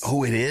days.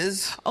 Oh, it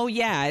is? Oh,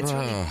 yeah.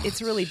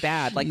 It's really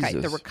bad. Like the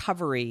Jesus.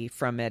 recovery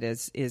from it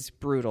is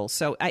brutal.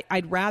 So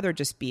I'd rather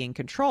just be in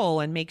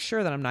control and make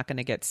sure that I'm not going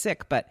to get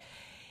sick. But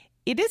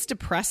it is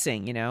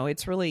depressing,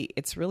 It's really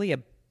a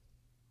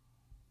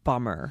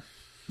bummer.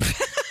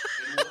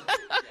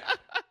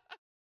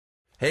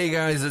 Hey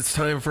guys, it's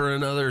time for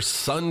another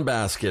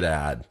Sunbasket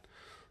ad.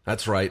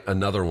 That's right,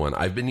 another one.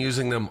 I've been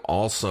using them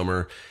all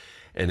summer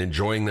and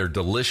enjoying their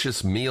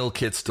delicious meal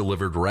kits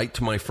delivered right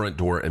to my front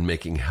door and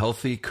making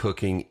healthy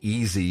cooking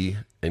easy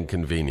and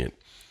convenient.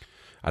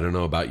 I don't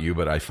know about you,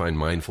 but I find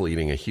mindful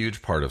eating a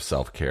huge part of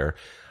self-care.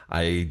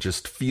 I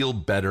just feel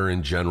better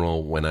in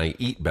general when I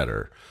eat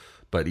better.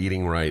 But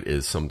eating right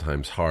is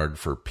sometimes hard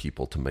for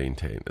people to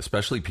maintain,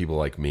 especially people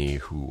like me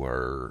who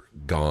are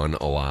gone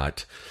a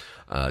lot,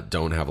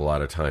 don't have a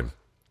lot of time.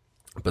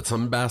 But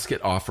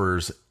Sunbasket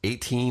offers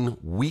 18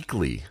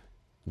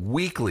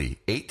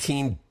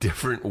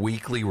 different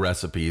weekly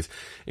recipes,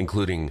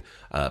 including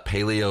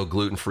paleo,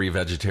 gluten-free,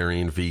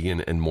 vegetarian,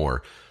 vegan, and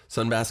more.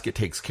 Sunbasket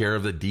takes care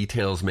of the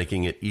details,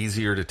 making it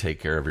easier to take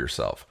care of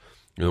yourself.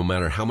 No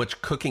matter how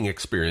much cooking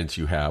experience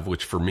you have,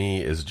 which for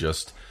me is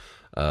just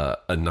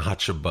a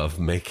notch above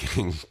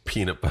making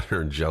peanut butter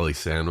and jelly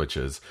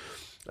sandwiches,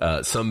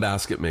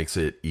 Sunbasket makes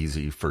it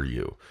easy for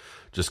you.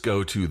 Just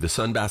go to the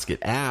Sunbasket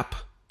app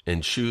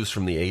and choose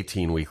from the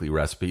 18 weekly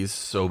recipes,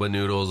 soba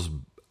noodles,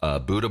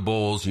 Buddha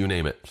bowls, you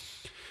name it.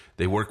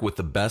 They work with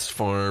the best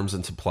farms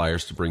and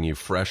suppliers to bring you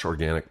fresh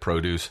organic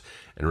produce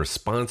and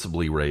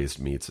responsibly raised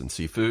meats and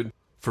seafood.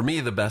 For me,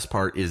 the best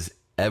part is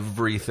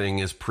everything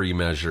is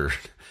pre-measured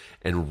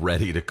and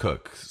ready to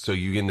cook. So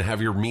you can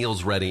have your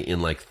meals ready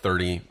in like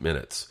 30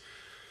 minutes.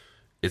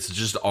 It's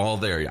just all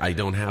there. I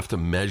don't have to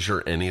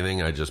measure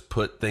anything. I just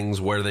put things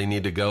where they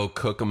need to go,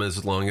 cook them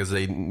as long as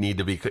they need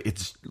to be cooked.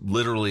 It's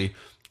literally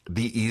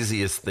the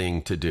easiest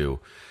thing to do.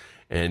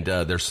 And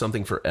there's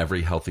something for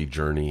every healthy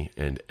journey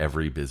and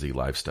every busy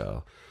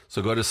lifestyle.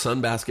 So go to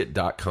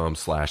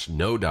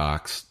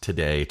sunbasket.com/nodocs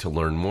today to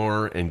learn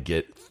more and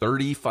get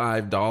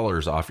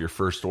 $35 off your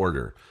first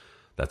order.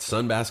 That's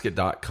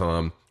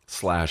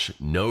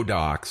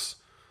sunbasket.com/nodocs,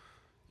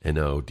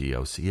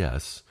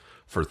 NODOCS,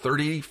 for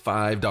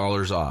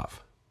 $35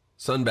 off.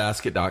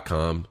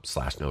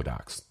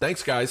 Sunbasket.com/nodocs.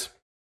 Thanks, guys.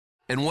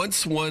 And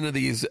once one of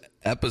these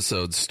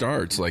episodes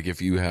starts, like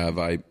if you have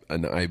an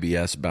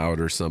IBS bout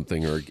or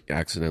something or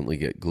accidentally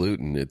get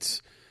gluten,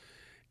 it's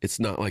it's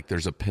not like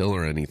there's a pill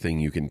or anything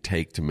you can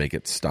take to make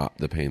it stop,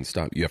 the pain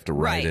stop. You have to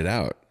write it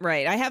out.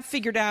 Right. I have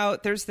figured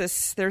out there's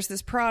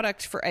this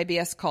product for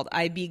IBS called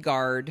IB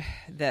Guard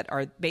that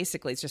are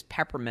basically, it's just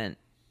peppermint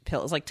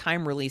pills, like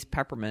time release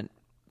peppermint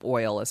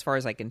oil, as far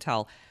as I can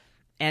tell.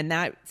 And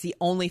that's the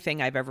only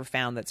thing I've ever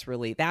found that's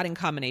really that, in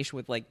combination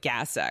with like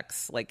Gas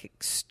X, like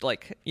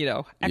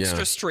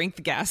extra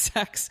strength Gas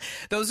X.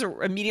 Those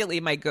are immediately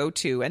my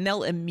go-to, and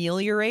they'll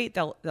ameliorate.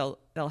 They'll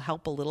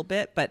help a little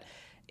bit, but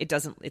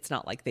it's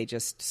not like they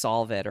just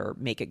solve it or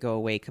make it go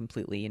away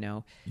completely.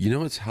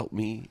 It's helped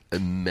me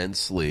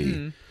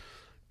immensely,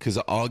 because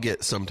I'll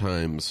get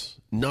sometimes,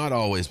 not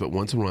always, but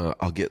once in a while,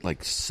 I'll get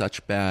like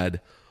such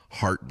bad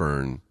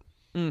heartburn.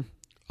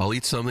 I'll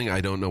eat something,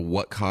 I don't know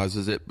what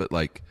causes it, but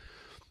like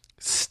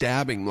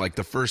stabbing, like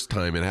the first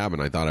time it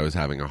happened, I thought I was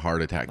having a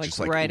heart attack. Like just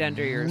like right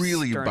under your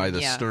really sternum, by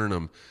the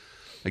sternum,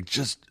 like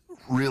just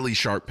really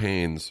sharp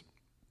pains.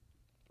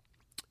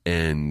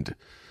 And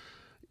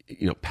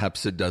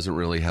Pepcid doesn't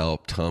really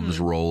help. Tums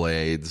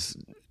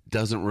Rolaids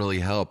doesn't really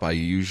help. I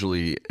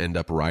usually end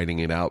up writing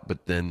it out.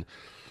 But then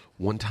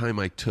one time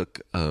I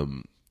took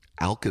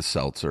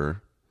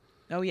Alka-Seltzer.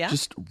 Oh yeah,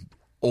 just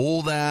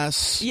old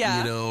ass,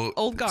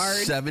 old guard,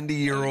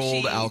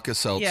 70-year-old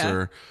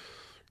Alka-Seltzer. Yeah.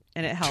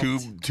 And it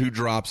helped. Two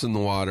drops in the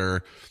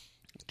water,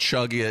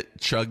 chug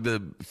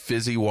the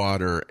fizzy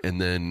water,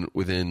 and then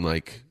within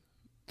like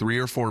 3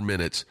 or 4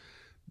 minutes,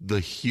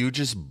 the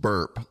hugest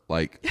burp,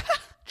 like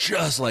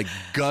just like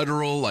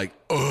guttural, like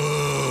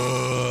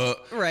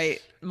right,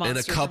 and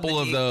a couple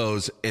of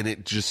those, and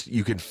it just,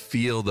 you can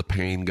feel the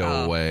pain go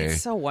away.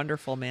 It's so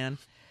wonderful, man.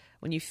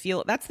 When you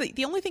feel, that's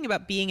the only thing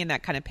about being in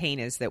that kind of pain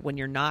is that when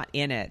you're not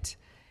in it,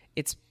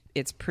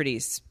 it's pretty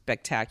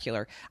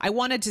spectacular. I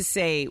wanted to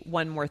say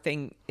one more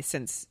thing,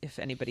 since if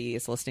anybody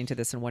is listening to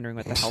this and wondering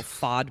what the hell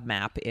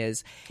FODMAP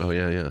is. Oh,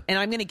 yeah. And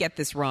I'm going to get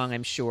this wrong,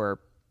 I'm sure.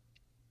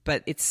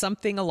 But it's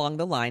something along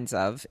the lines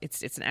of,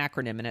 it's an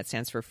acronym, and it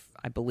stands for,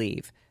 I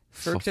believe,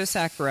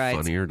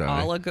 fructosaccharides,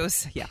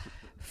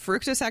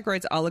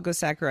 fructosaccharides,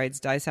 oligosaccharides,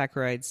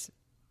 disaccharides,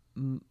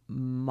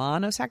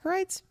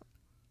 monosaccharides,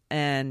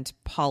 and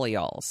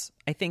polyols.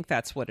 I think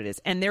that's what it is.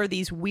 And there are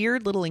these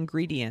weird little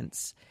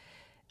ingredients.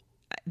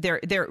 They're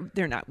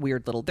not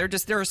weird little. They're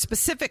a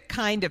specific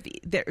kind of.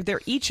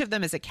 They're each of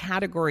them is a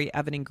category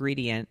of an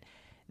ingredient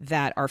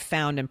that are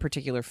found in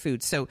particular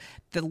foods. So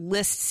the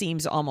list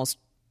seems almost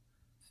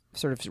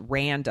sort of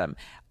random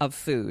of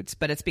foods,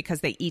 but it's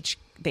because they each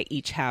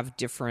have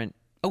different.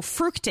 Oh,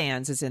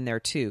 fructans is in there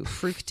too.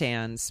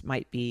 Fructans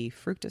might be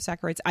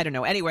fructosaccharides. I don't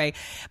know. Anyway,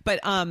 but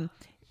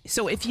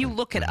so if you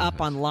look it up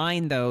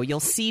online, though, you'll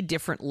see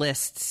different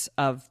lists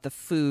of the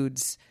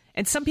foods.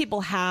 And some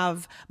people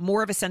have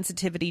more of a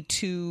sensitivity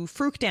to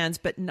fructans,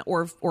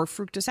 or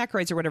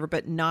fructosaccharides or whatever,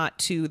 but not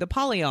to the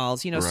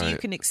polyols. So you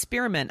can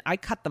experiment. I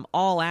cut them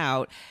all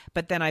out,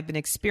 but then I've been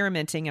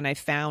experimenting, and I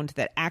found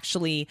that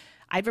actually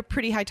I have a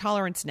pretty high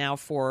tolerance now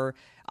for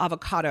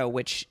avocado,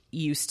 which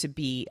used to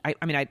be. I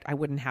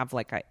wouldn't have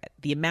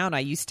the amount I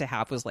used to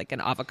have was like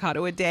an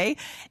avocado a day,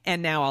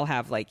 and now I'll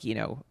have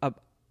a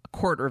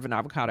quarter of an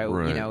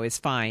avocado. Is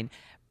fine,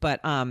 but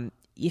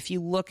if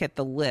you look at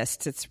the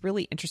lists, it's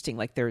really interesting.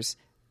 Like there's,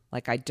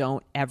 I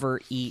don't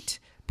ever eat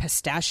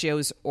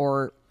pistachios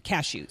or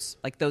cashews.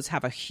 Like those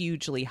have a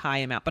hugely high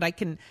amount, but I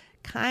can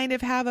kind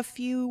of have a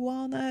few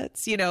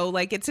walnuts,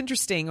 it's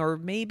interesting. Or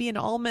maybe an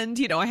almond,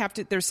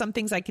 there's some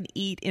things I can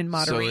eat in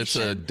moderation.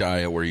 So it's a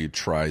diet where you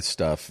try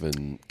stuff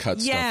and cut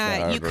stuff out.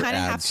 Yeah, you kind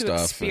of have to then...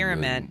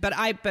 experiment. But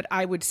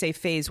I would say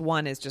phase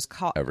one is just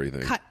cut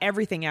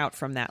everything out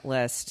from that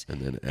list.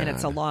 And then and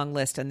it's a long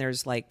list. And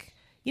there's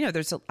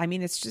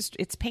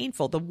it's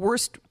painful. The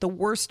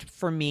worst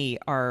for me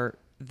are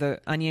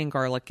the onion,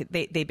 garlic.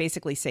 They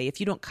basically say if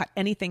you don't cut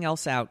anything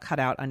else out, cut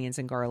out onions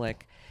and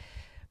garlic.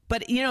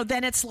 But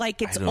then it's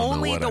like it's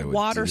only the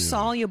water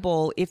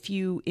soluble. If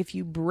you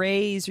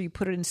braise or you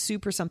put it in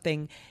soup or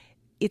something,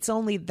 it's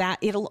only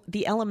that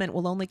the element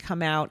will only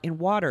come out in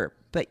water.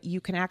 But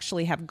you can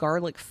actually have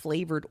garlic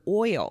flavored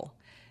oil.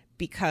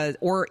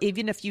 Or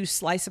even if you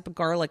slice up a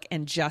garlic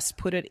and just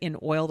put it in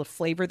oil to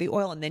flavor the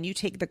oil, and then you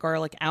take the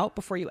garlic out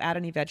before you add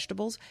any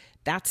vegetables,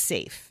 that's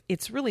safe.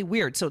 It's really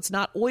weird. So it's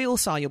not oil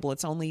soluble;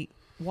 it's only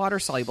water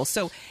soluble.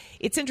 So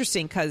it's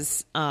interesting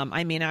because I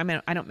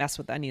don't mess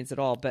with onions at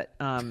all, but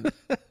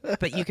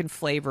you can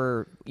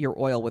flavor your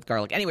oil with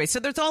garlic anyway.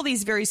 So there's all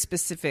these very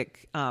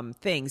specific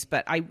things,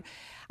 but I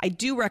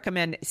do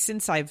recommend,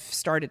 since I've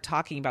started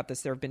talking about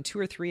this, there have been 2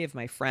 or 3 of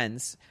my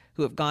friends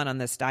who have gone on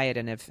this diet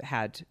and have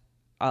had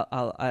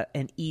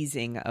an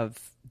easing of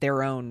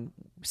their own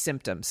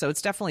symptoms. So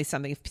it's definitely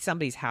something, if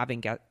somebody's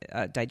having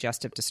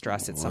digestive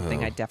distress, it's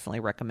something I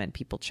definitely recommend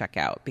people check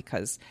out,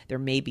 because there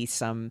may be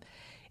some,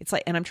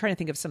 and I'm trying to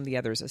think of some of the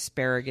others,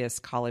 asparagus,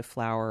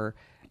 cauliflower,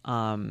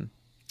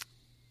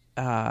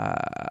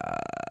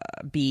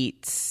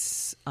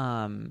 beets,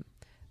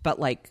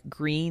 but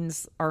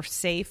greens are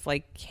safe,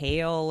 like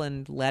kale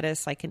and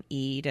lettuce I can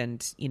eat,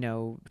 and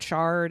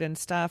chard and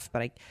stuff,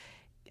 but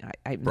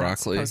I'm broccoli? not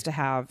supposed to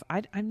have.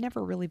 I've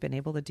never really been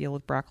able to deal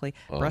with broccoli.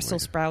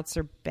 Brussels sprouts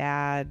are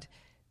bad.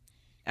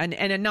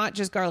 And not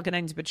just garlic and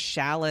onions, but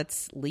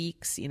shallots,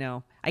 leeks,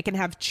 I can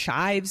have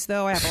chives,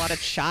 though. I have a lot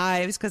of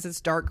chives because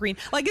it's dark green.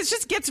 Like, it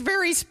just gets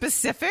very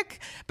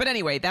specific. But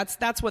anyway,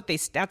 that's what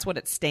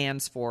it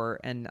stands for.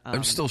 And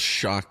I'm still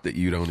shocked that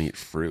you don't eat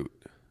fruit.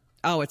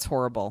 Oh, it's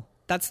horrible.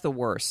 That's the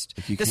worst.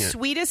 The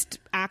sweetest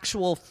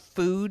actual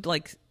food,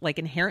 like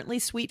inherently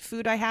sweet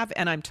food I have,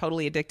 and I'm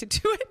totally addicted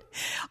to it,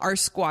 are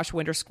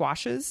winter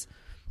squashes.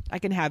 I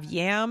can have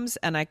yams,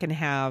 and I can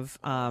have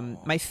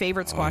my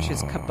favorite squash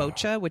is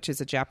kabocha, which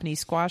is a Japanese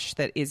squash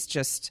that is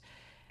just,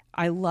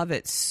 I love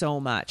it so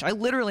much. I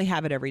literally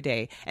have it every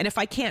day. And if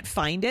I can't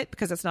find it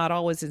because it's not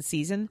always in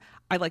season,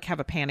 I have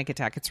a panic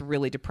attack. It's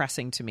really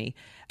depressing to me.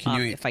 Can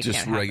you eat if I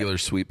just can't regular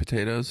sweet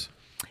potatoes?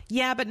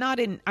 Yeah, but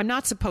I'm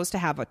not supposed to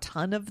have a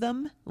ton of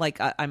them.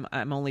 Like I'm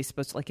only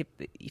supposed to,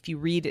 if you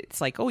read it,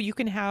 it's like, oh, you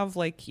can have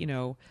a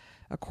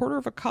quarter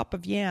of a cup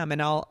of yam,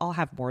 and I'll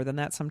have more than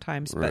that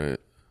sometimes. But right.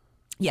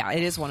 Yeah,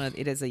 it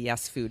is a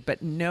yes food,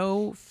 but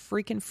no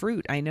freaking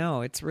fruit. I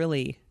know it's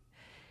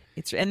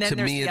and then to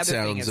there's me the it other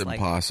thing sounds is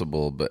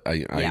impossible, but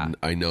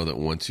I know that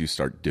once you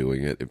start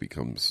doing it, it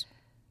becomes.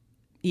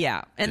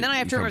 Yeah, and then I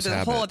have to remember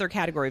there's a whole habit. other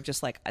category of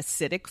just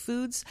acidic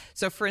foods.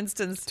 So, for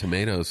instance,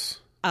 Tomatoes.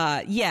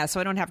 Yeah, so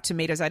I don't have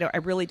tomatoes. I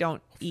really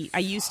don't eat. I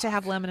used to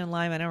have lemon and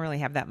lime. I don't really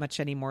have that much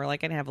anymore. I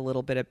can have a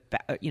little bit of,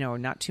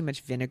 not too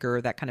much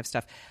vinegar, that kind of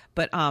stuff.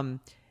 But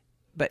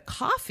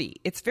coffee,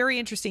 it's very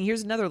interesting.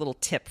 Here's another little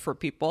tip for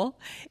people,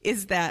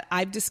 is that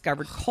I've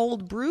discovered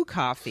cold brew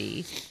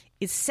coffee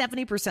is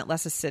 70%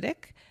 less acidic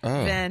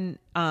than,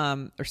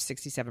 or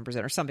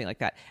 67% or something like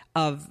that,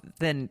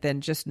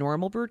 than just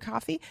normal brewed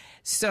coffee.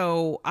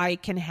 So I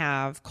can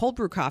have cold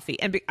brew coffee,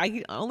 and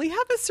I only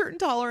have a certain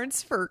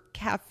tolerance for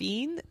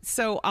caffeine.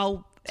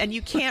 And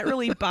you can't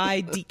really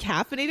buy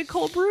decaffeinated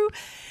cold brew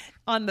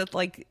on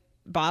the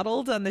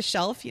bottled on the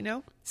shelf,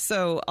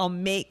 So I'll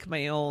make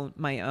my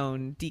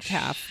own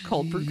decaf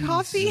cold brew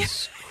coffee.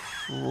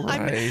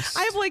 I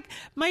have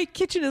my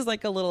kitchen is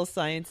like a little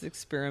science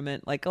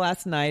experiment. Like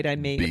last night I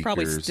made, it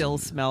probably still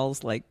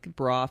smells like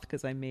broth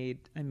because I made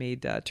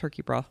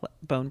turkey broth,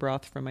 bone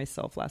broth for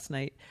myself last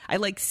night. I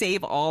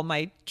save all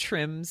my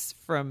trims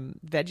from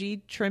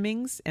veggie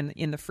trimmings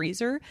in the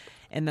freezer,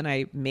 and then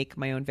I make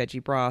my own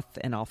veggie broth,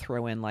 and I'll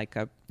throw in like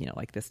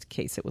this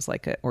case it was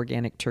like an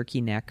organic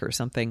turkey neck or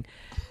something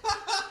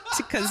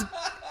because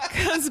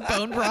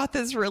bone broth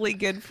is really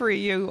good for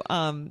you,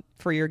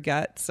 for your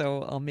gut.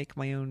 So I'll make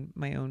my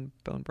own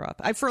bone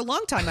broth. For a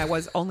long time I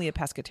was only a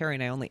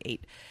pescatarian. I only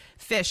ate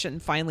fish,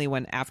 and finally,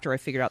 after I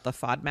figured out the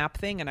FODMAP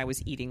thing, and I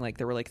was eating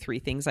there were 3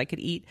 things I could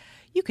eat.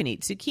 You can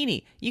eat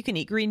zucchini. You can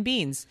eat green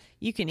beans.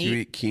 You can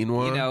eat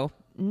quinoa.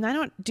 I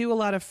don't do a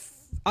lot of.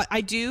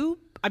 I do.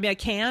 I mean, I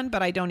can,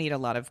 but I don't eat a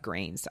lot of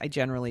grains. I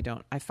generally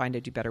don't. I find I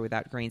do better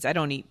without grains. I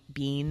don't eat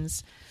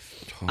beans.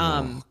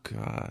 Oh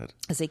God!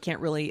 Because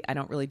I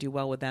don't really do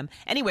well with them.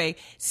 Anyway,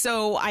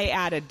 so I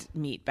added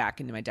meat back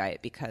into my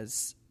diet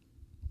because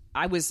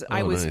I was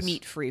nice.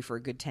 meat free for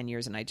a good 10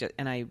 years, and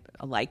I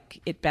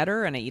like it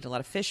better, and I eat a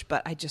lot of fish.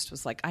 But I just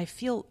was I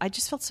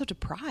just felt so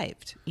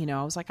deprived.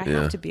 I was I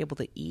have to be able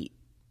to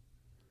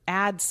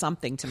add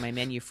something to my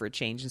menu for a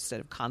change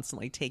instead of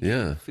constantly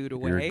taking food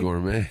away. You're a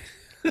gourmet.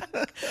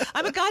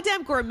 I'm a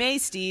goddamn gourmet,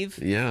 Steve.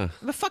 Yeah,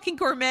 I'm a fucking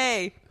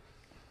gourmet.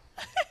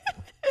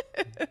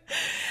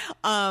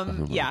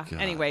 Yeah. God.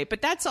 Anyway,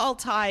 but that's all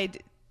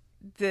tied.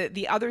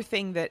 The other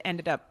thing that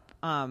ended up,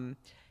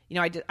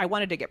 I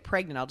wanted to get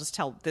pregnant. I'll just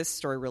tell this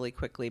story really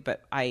quickly,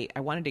 but I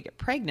wanted to get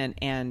pregnant,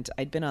 and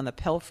I'd been on the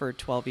pill for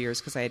 12 years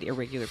because I had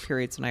irregular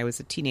periods when I was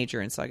a teenager,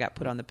 and so I got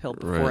put on the pill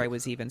before I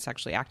was even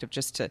sexually active,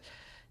 just to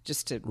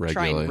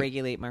try and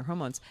regulate my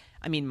hormones.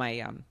 I mean,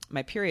 my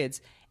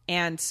periods.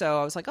 And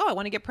so I was like, I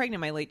want to get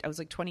pregnant. I was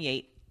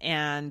 28,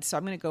 and so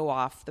I'm going to go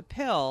off the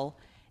pill.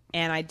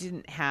 And I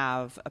didn't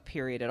have a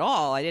period at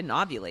all. I didn't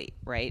ovulate,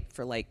 right?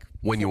 For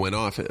when you went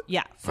off it?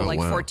 Yeah, for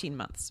 14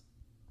 months,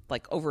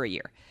 over a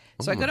year.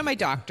 So I go to my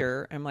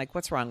doctor. I'm like,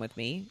 what's wrong with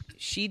me?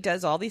 She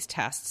does all these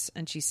tests,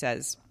 and she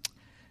says,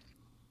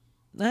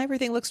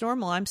 everything looks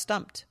normal. I'm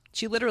stumped.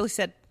 She literally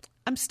said,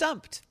 I'm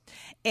stumped.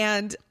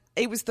 And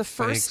it was the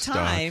first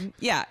time,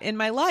 in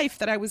my life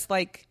that I was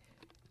like,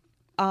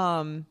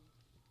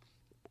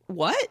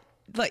 what?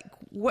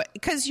 What?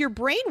 Because you're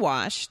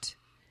brainwashed.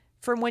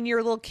 From when you're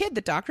a little kid,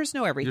 the doctors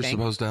know everything. You're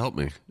supposed to help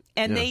me.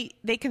 And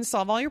they can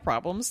solve all your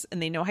problems, and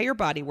they know how your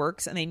body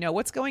works, and they know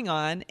what's going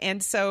on.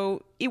 And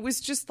so it was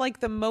just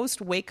the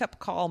most wake-up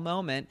call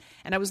moment.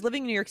 And I was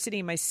living in New York City,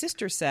 and my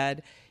sister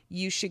said,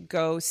 you should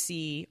go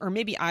see, or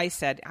maybe I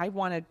said, I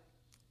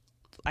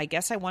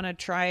guess I want to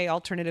try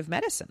alternative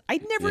medicine.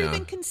 I'd never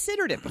even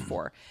considered it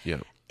before. Yeah.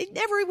 It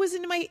never was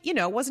in my,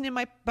 wasn't in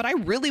my, but I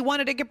really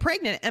wanted to get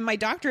pregnant, and my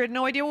doctor had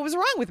no idea what was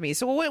wrong with me.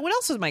 So what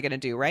else was I going to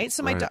do? Right.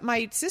 So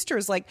my sister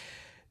is like,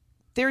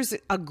 there's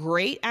a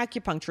great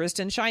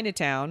acupuncturist in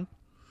Chinatown.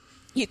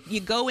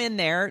 You go in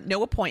there,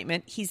 no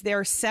appointment. He's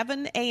there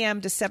 7 a.m.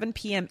 to 7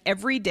 p.m.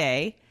 every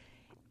day.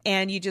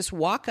 And you just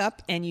walk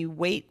up and you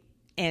wait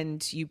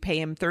and you pay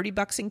him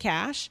 $30 in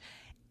cash.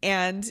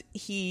 And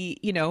he,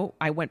 you know,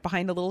 I went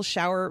behind a little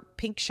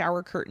pink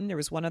shower curtain. There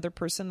was one other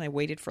person. I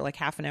waited for like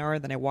half an hour.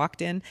 Then I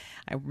walked in.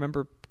 I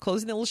remember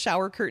closing the little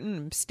shower curtain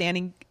and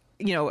standing,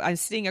 you know, I'm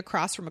sitting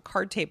across from a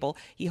card table.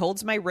 He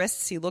holds my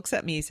wrists. He looks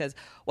at me. He says,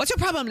 "What's your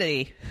problem,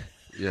 lady?"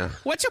 Yeah.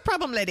 "What's your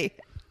problem, lady?"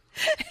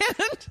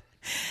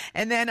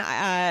 And then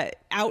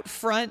out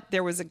front,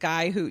 there was a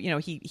guy who, you know,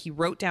 he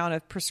wrote down a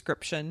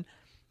prescription,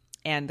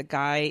 and the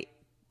guy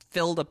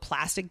filled a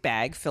plastic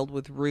bag filled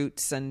with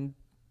roots and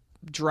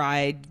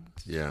dried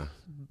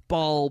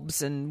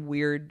bulbs and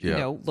weird, you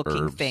know,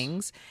 looking herbs.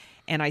 Things.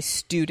 And I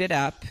stewed it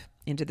up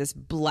into this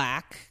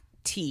black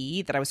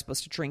tea that I was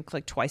supposed to drink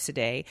like twice a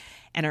day.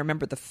 And I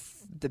remember the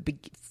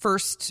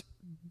first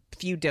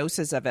few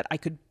doses of it, I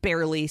could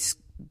barely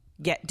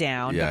get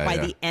down. But by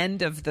the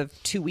end of the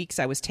 2 weeks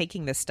I was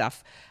taking this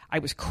stuff, I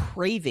was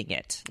craving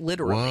it,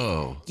 literally.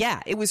 Whoa. Yeah,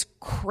 it was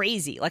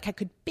crazy. Like I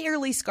could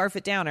barely scarf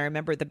it down. I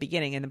remember at the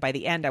beginning, and then by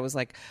the end I was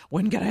like,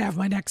 when can I have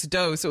my next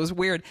dose? It was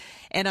weird.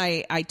 And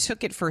I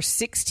took it for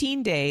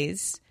 16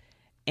 days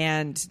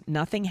and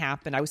nothing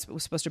happened. I was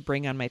supposed to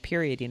bring on my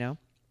period, you know.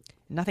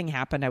 Nothing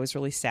happened. I was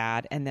really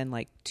sad. And then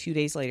like 2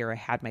 days later, I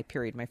had my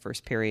period, my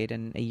first period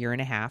in a year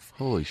and a half.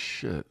 Holy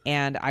shit.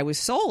 And I was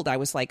sold. I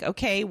was like,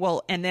 okay,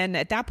 well, and then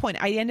at that point,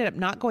 I ended up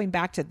not going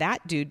back to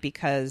that dude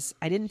because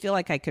I didn't feel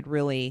like I could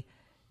really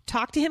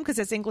talk to him because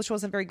his English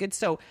wasn't very good.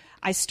 So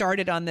I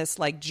started on this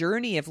like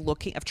journey of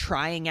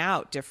trying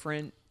out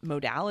different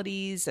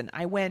modalities. And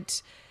I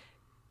went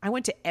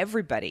to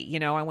everybody, you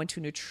know. I went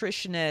to a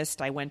nutritionist.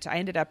 I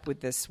ended up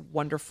with this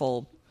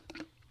wonderful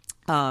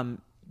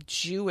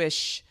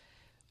Jewish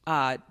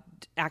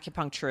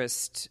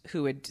acupuncturist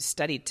who had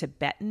studied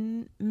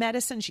Tibetan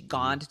medicine. She'd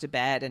gone to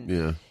Tibet,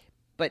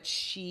 but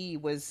she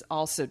was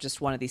also just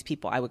one of these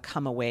people I would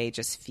come away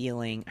just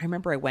feeling. I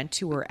remember I went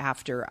to her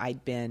after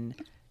I'd been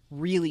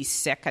really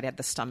sick. I'd had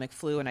the stomach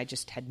flu and I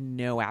just had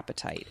no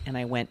appetite. And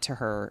I went to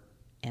her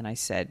and I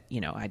said,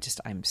 you know,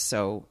 I'm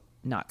so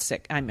not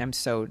sick. I'm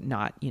so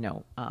not, you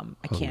know,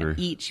 I can't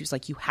eat. She was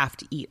like, you have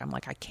to eat. I'm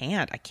like, I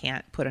can't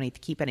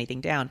keep anything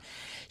down.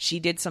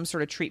 She did some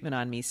sort of treatment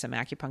on me, some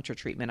acupuncture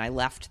treatment. I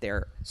left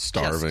there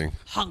starving,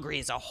 just hungry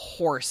as a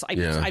horse.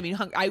 I mean,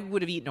 I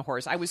would have eaten a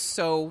horse. I was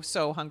so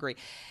hungry.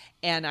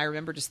 And I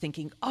remember just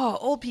thinking, oh,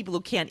 old people who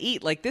can't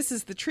eat, like this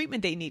is the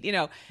treatment they need. You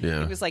know,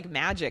 It was like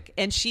magic.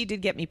 And she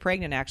did get me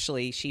pregnant.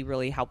 Actually, she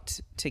really helped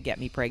to get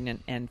me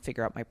pregnant and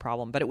figure out my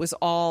problem. But it was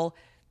all,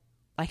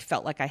 I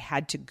felt like I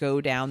had to go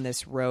down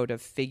this road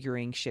of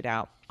figuring shit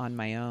out on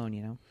my own,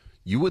 you know?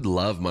 You would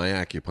love my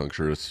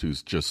acupuncturist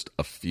who's just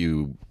a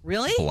few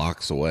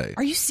blocks away.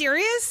 Are you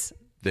serious?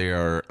 They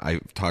are,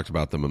 I've talked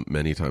about them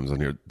many times on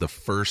here, the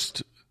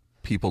first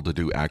people to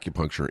do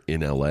acupuncture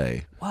in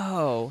LA.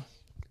 Whoa.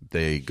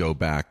 They go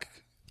back.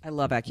 I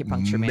love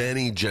acupuncture, man.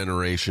 Many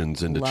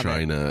generations into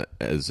China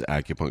as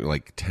acupuncture,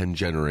 like 10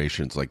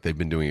 generations. Like they've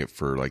been doing it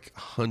for like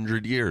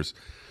 100 years.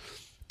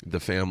 The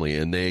family,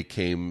 and they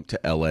came to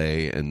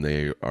LA and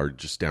they are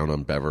just down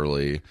on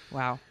Beverly.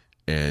 Wow.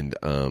 And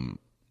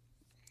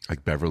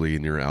like Beverly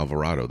near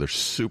Alvarado. They're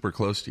super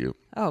close to you.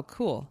 Oh,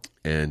 cool.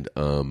 And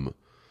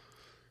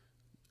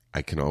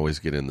I can always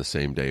get in the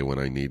same day when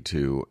I need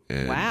to.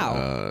 And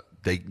wow.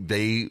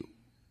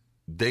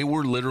 They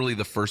were literally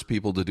the first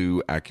people to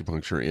do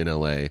acupuncture in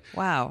LA.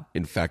 Wow.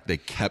 In fact, they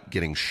kept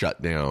getting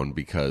shut down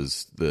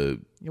because the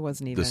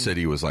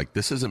city was like,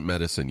 this isn't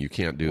medicine. You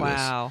can't do this.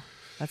 Wow.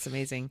 That's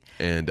amazing.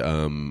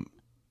 And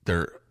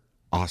they're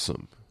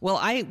awesome. Well,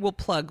 I will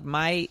plug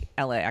my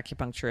LA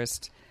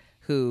acupuncturist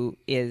who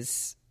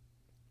is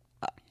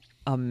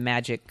a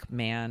magic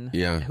man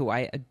who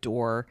I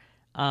adore,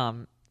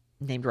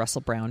 named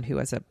Russell Brown, who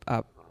has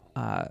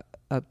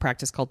a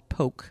practice called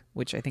Poke,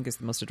 which I think is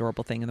the most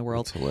adorable thing in the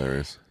world. It's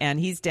hilarious. And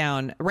he's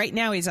down, right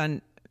now he's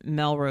on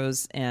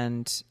Melrose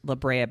and La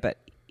Brea, but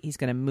he's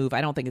going to move.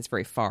 I don't think it's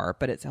very far,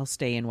 but he'll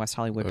stay in West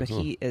Hollywood. But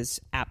he is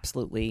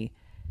absolutely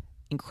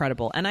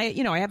incredible. And I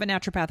have a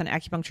naturopath and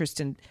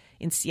acupuncturist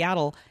in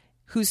Seattle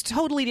who's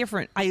totally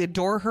different. I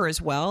adore her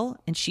as well,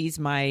 and she's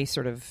my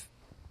sort of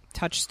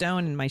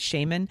touchstone and my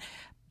shaman.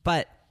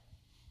 But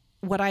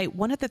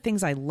one of the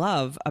things I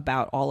love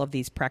about all of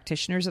these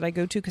practitioners that I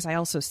go to, because I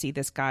also see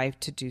this guy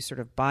to do sort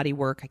of body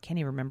work. I can't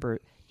even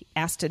remember.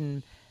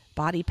 Aston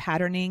Body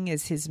Patterning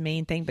is his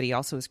main thing, but he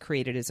also has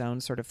created his own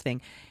sort of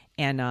thing.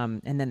 And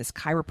then this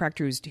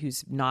chiropractor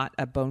who's not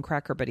a bone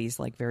cracker, but he's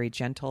like very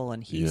gentle,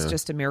 and he's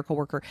just a miracle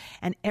worker.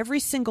 And every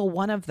single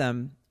one of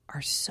them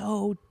are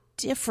so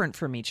different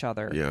from each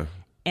other. Yeah.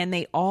 And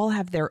they all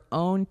have their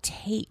own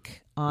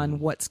take on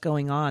what's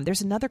going on.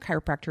 There's another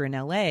chiropractor in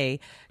LA,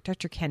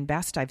 Dr. Ken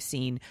Best, I've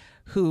seen,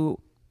 who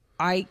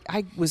I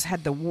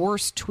had the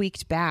worst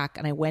tweaked back,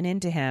 and I went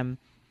into him,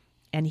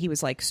 and he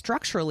was like,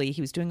 structurally,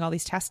 he was doing all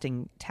these tests,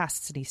 and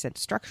he said,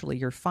 structurally,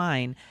 you're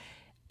fine.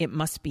 it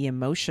must be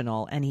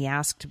emotional. And he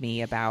asked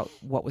me about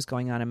what was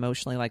going on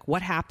emotionally, like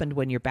what happened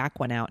when your back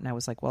went out. And I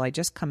was like, well, I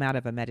just come out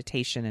of a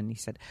meditation. And he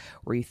said,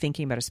 were you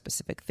thinking about a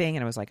specific thing?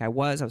 And I was like, I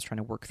was trying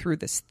to work through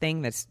this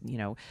thing that's,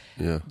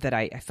 that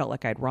I felt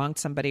like I'd wronged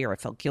somebody or I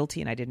felt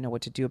guilty and I didn't know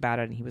what to do about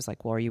it. And he was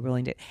like, well, are you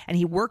willing to? And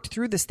he worked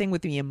through this thing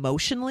with me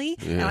emotionally.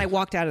 And I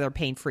walked out of there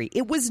pain-free.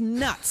 It was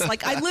nuts.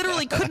 Like I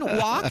literally couldn't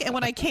walk. And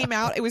when I came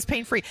out, it was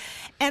pain-free.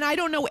 And I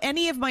don't know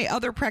any of my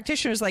other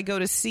practitioners I go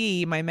to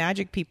see, my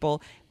magic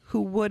people,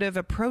 who would have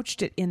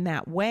approached it in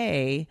that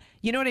way.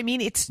 You know what I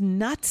mean? It's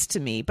nuts to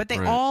me, but they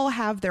all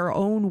have their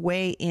own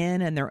way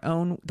in and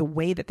the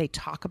way that they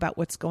talk about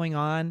what's going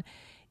on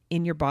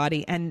in your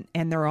body. And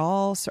they're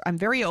all, I'm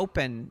very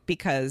open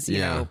because, you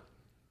know,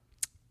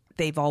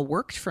 they've all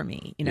worked for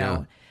me, you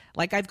know,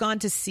 like I've gone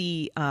to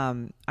see,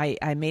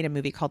 I made a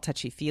movie called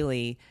Touchy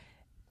Feely.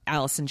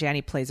 Allison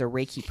Janney plays a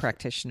Reiki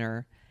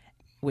practitioner,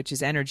 which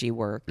is energy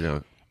work. Yeah.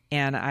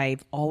 And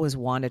I've always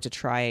wanted to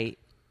try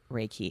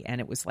Reiki, and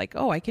it was like,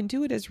 oh, I can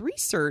do it as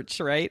research,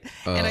 right?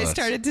 And I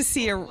started to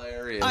see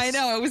hilarious. I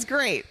know, it was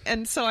great.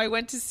 And so I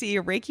went to see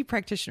a Reiki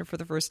practitioner for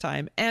the first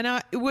time, and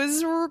it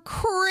was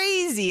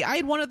crazy. I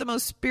had one of the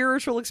most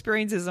spiritual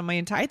experiences of my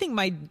entire, I think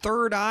my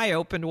third eye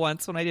opened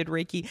once when I did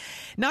Reiki.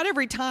 Not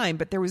every time,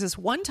 but there was this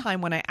one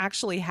time when I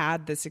actually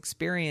had this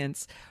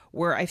experience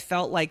where I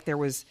felt like there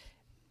was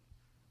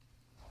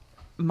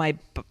my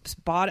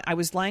body, I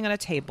was lying on a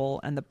table,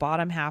 and the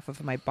bottom half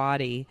of my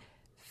body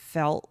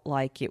felt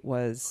like it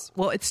was,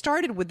 well, it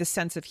started with the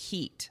sense of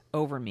heat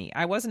over me.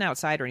 I wasn't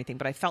outside or anything,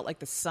 but I felt like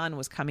the sun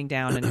was coming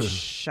down and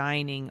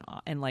shining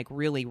and like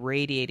really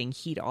radiating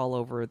heat all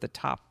over the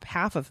top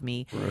half of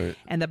me. Right.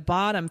 And the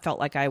bottom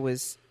felt like I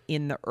was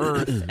in the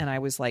earth and I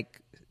was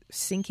like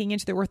sinking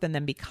into the earth and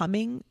then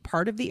becoming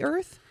part of the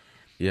earth.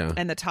 Yeah.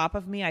 And the top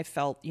of me, I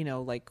felt,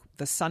 like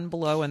the sun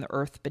below and the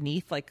earth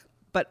beneath,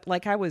 but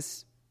I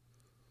was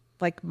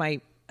like my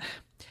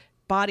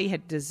body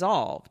had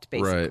dissolved,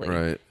 basically.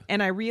 Right.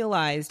 And I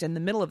realized in the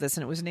middle of this,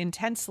 and it was an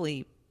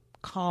intensely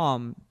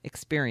calm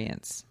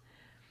experience,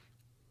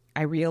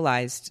 I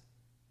realized,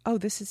 oh,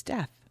 this is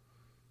death.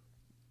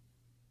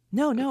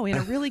 No, in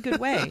a really good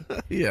way.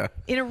 Yeah.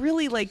 In a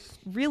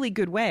really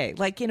good way.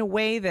 Like in a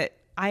way that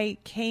I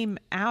came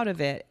out of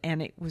it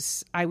and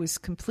I was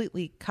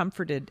completely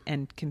comforted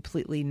and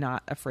completely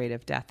not afraid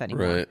of death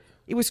anymore. Right.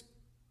 It was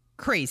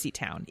crazy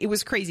town.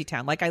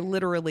 Like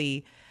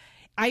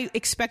I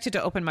expected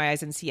to open my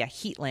eyes and see a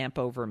heat lamp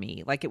over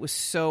me. Like it was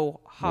so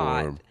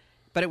hot, warm.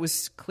 But it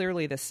was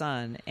clearly the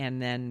sun.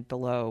 And then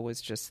below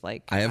was just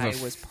like, I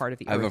was part of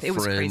the earth. It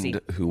was crazy. I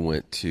have a friend who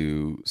went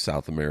to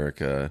South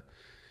America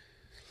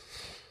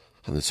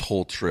on this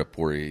whole trip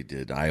where he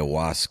did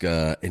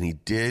ayahuasca,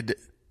 and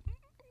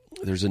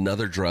there's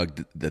another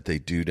drug that they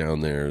do down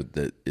there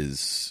that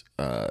is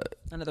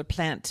another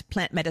plant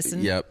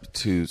medicine. Yep,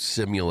 to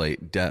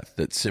simulate death,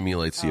 that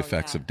simulates the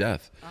effects of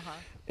death. Uh-huh.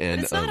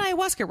 And it's not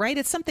ayahuasca, right?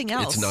 It's something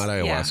else. It's not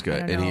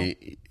ayahuasca. Yeah, and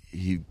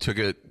he took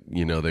it,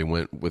 they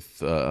went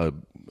with a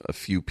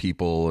few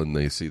people and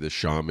they see the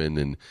shaman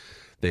and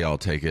they all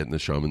take it, and the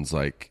shaman's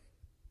like,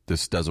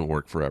 this doesn't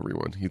work for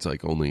everyone. He's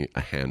like, only a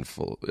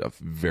handful,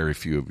 very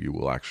few of you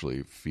will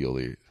actually feel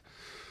the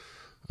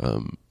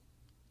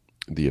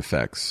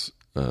effects.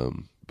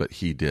 But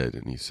he did,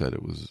 and he said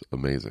it was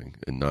amazing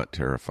and not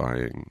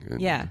terrifying.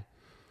 And,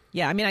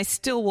 yeah, I mean, I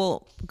still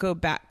will go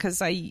back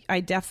because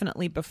I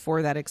definitely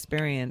before that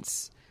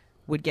experience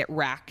would get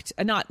racked.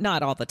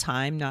 Not all the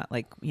time, not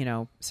like,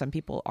 some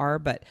people are,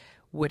 but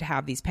would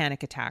have these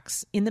panic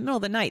attacks in the middle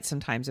of the night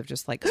sometimes of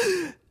just like,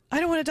 I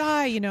don't want to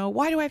die,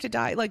 why do I have to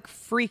die? Like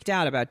freaked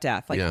out about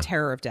death, like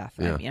terror of death.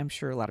 Yeah. I mean, I'm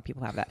sure a lot of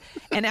people have that.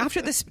 And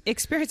after this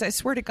experience, I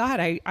swear to God,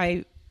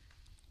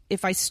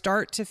 if I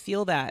start to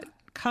feel that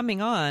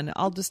coming on,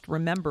 I'll just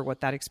remember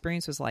what that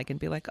experience was like and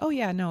be like, oh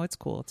yeah, no, it's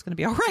cool. It's going to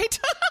be all right.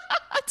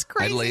 It's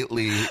crazy.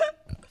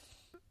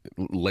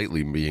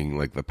 Lately being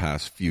like the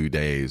past few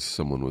days,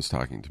 someone was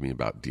talking to me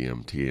about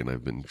DMT, and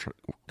I've been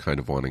kind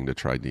of wanting to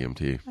try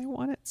DMT. I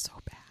want it so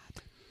bad.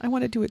 I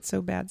want to do it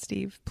so bad,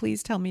 Steve.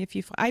 Please tell me if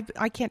you... I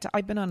can't...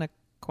 I've been on a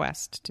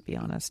quest, to be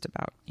honest,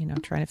 about,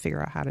 trying to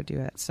figure out how to do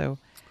it. So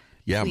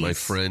yeah, my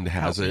friend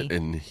has it,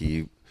 and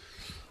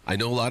I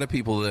know a lot of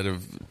people that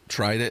have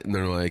tried it, and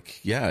they're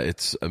like, yeah,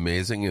 it's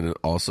amazing, and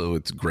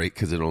it's great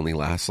because it only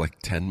lasts like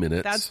 10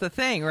 minutes. That's the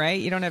thing, right?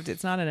 You don't have to,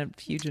 it's not a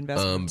huge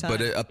investment of time.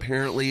 But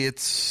apparently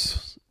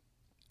it's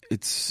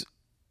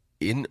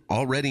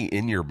already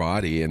in your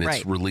body, and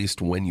it's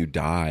released when you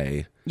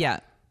die. Yeah.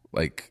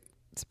 Like...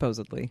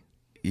 supposedly.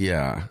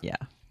 Yeah. Yeah.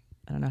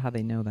 I don't know how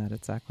they know that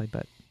exactly,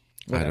 but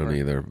whatever. I don't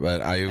either.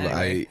 But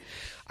anyway.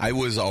 I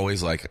was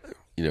always like,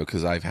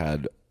 because I've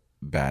had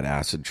bad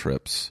acid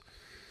trips.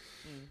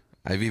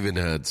 I've even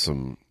had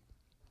some,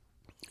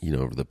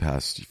 over the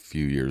past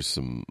few years,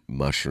 some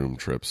mushroom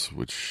trips,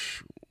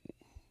 which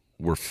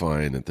were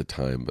fine at the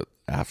time, but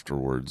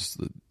afterwards,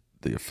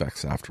 the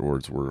effects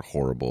afterwards were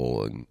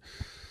horrible, and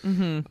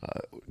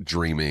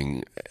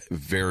dreaming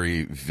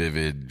very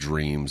vivid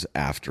dreams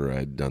after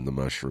I'd done the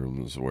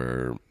mushrooms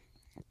where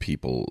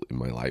people in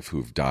my life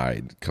who've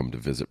died come to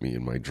visit me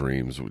in my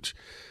dreams, which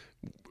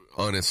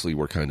honestly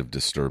were kind of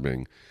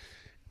disturbing.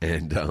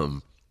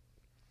 And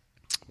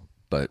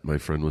but my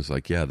friend was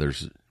like, yeah,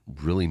 there's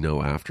really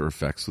no after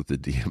effects with the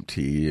DMT.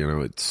 You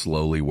know, it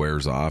slowly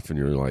wears off, and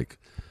you're like,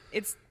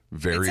 it's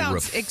very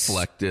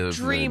reflective,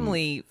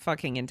 extremely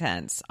fucking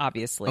intense.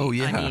 Obviously, oh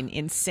yeah, I mean,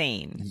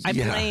 insane. I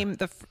blame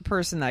the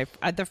person that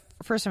the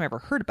first time I ever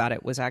heard about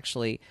it was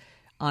actually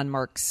on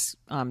Mark's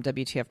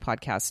WTF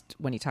podcast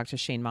when he talked to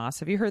Shane Moss.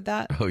 Have you heard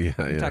that? Oh yeah,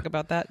 yeah. Talk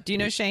about that. Do you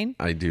know Shane?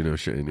 I do know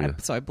Shane. Yeah.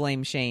 So I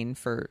blame Shane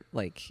for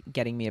like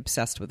getting me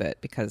obsessed with it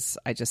because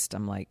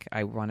I'm like,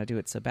 I want to do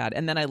it so bad.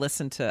 And then I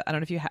listened to, I don't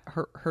know if you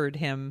heard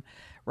him,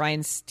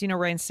 Ryan. Do you know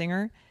Ryan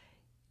Singer?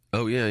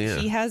 Oh yeah, yeah.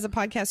 He has a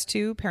podcast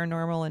too,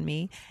 Paranormal and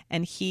Me,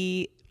 and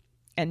he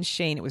and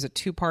Shane. It was a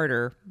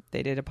 2-parter.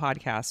 They did a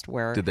podcast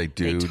where they talked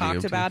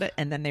DMT? About it,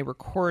 and then they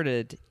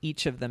recorded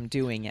each of them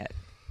doing it,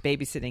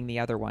 babysitting the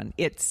other one.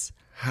 It's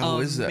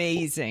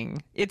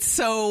amazing. It's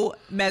so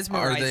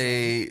mesmerizing. Are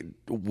they,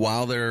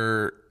 while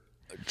they're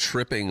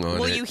tripping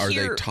on it, are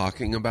they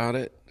talking about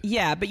it?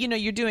 Yeah, but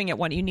you're doing it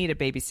when you need a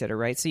babysitter,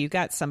 right? So you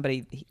got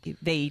somebody,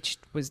 they each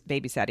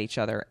babysat each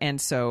other,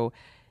 and so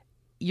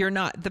you're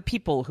not, the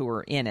people who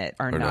are in it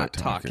are not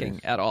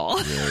talking at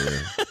all.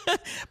 Yeah, yeah.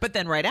 But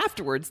then right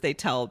afterwards, they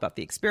tell about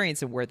the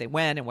experience and where they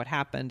went and what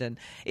happened. And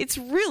it's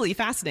really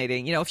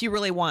fascinating. If you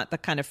really want the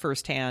kind of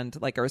firsthand,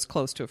 like, or as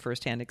close to a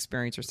firsthand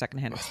experience or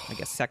secondhand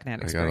experience. I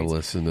got to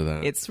listen to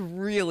that. It's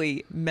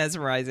really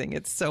mesmerizing.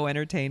 It's so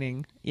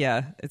entertaining.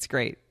 Yeah, it's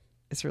great.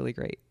 It's really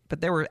great. But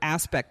there were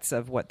aspects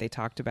of what they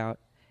talked about.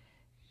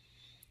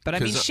 But I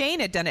mean,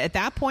 Shane had done it at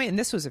that point, and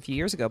this was a few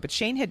years ago, but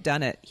Shane had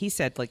done it, he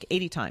said, like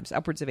 80 times,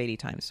 upwards of 80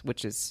 times,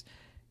 which is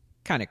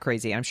kind of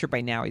crazy. I'm sure by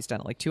now he's done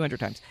it like 200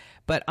 times.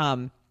 But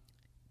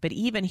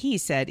even he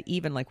said,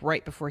 even like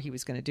right before he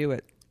was going to do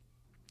it,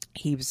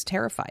 he was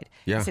terrified.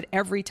 Yeah. He said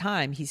every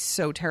time he's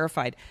so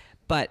terrified.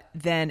 But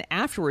then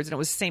afterwards, and it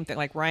was the same thing,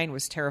 like Ryan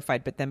was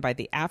terrified, but then by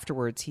the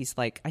afterwards, he's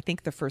like, I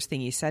think the first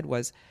thing he said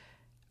was,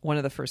 one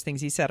of the first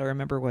things he said, I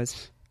remember,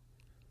 was,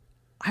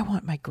 I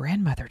want my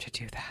grandmother to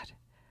do that.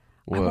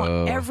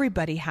 Whoa.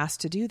 Everybody has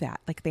to do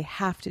that. Like, they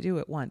have to do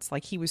it once.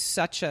 Like, he was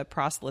such a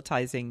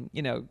proselytizing,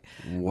 Wow.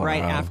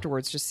 right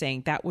afterwards, just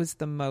saying that was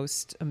the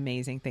most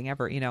amazing thing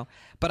ever,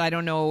 But I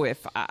don't know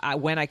if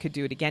when I could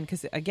do it again,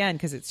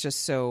 because it's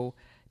just so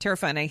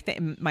terrifying. I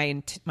think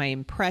my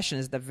impression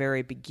is the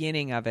very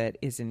beginning of it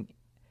is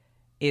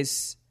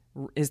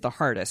the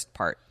hardest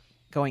part.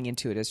 Going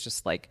into it is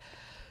just like,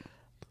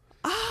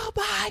 oh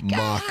my God.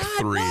 Mach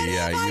 3,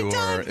 yeah, you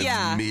are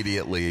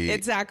immediately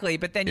exactly.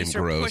 But then you engrossed.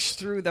 sort of push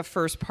through the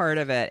first part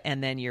of it,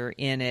 and then you're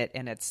in it,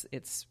 and it's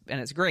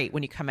great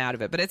when you come out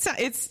of it. But it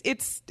sounds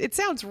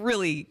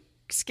really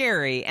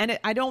scary, and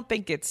I don't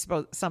think it's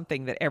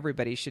something that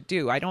everybody should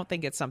do. I don't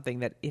think it's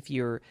something that if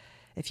you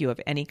have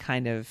any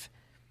kind of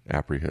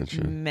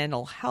apprehension,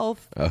 mental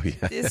health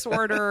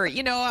disorder,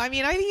 I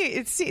mean, I think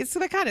it's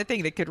the kind of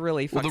thing that could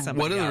really fuck somebody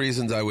One of the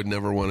reasons I would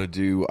never want to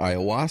do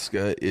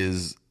ayahuasca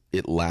is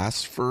it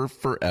lasts for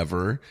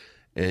forever,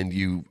 and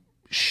you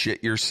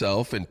shit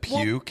yourself and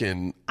puke.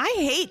 And I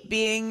hate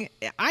being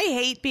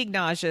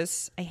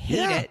nauseous. I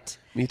hate it.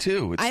 Me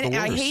too. It's the worst.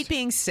 I hate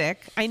being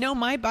sick. I know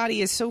my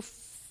body is so,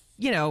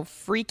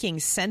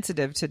 freaking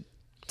sensitive to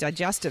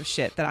digestive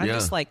shit that I'm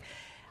just like,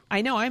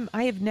 I know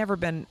I have never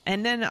been.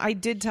 And then I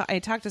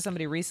talked to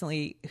somebody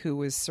recently who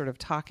was sort of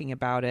talking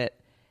about it,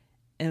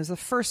 and it was the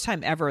first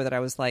time ever that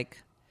I was like,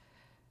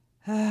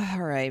 all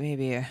right,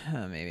 maybe I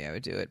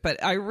would do it,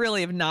 but I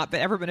really have not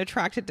ever been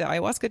attracted to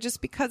ayahuasca just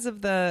because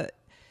of the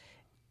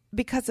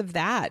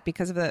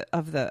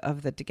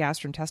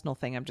gastrointestinal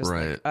thing. I'm just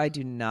like, I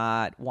do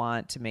not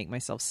want to make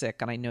myself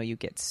sick, and I know you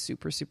get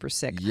super, super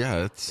sick.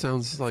 Yeah, it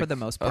sounds like, for the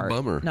most part, a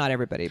bummer. Not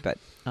everybody, but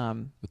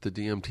but the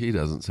DMT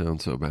doesn't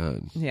sound so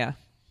bad. Yeah,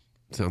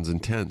 it sounds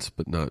intense,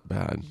 but not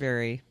bad.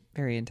 Very,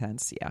 very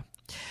intense. Yeah.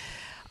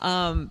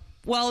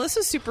 Well, this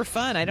was super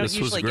fun. I don't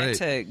usually get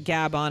to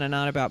gab on and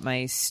on about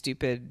my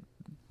stupid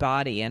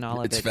body and all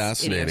of it. It's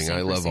fascinating.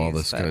 I love all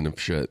this kind of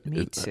shit.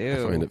 Me too.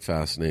 I find it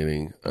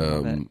fascinating.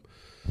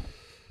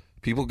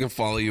 People can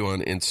follow you on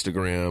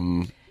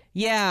Instagram.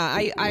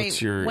 Yeah,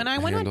 What's your when I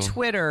went handle? on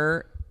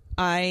Twitter,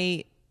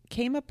 I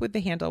came up with the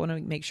handle. I want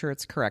to make sure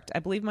it's correct. I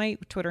believe my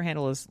Twitter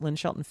handle is Lynn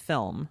Shelton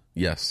Film.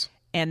 Yes.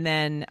 And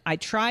then I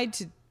tried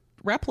to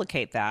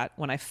replicate that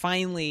when I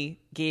finally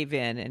gave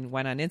in and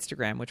went on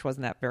Instagram, which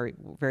wasn't that very,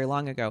 very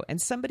long ago.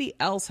 And somebody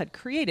else had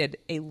created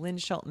a Lynn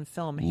Shelton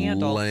Film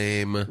handle.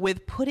 Lame.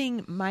 With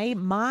putting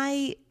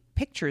my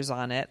pictures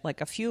on it, like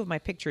a few of my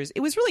pictures.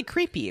 It was really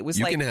creepy. It was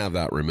You can have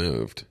that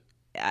removed.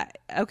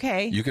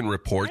 Okay. You can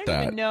report I that.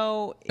 don't even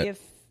know if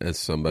as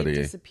somebody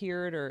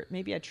disappeared, or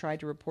maybe I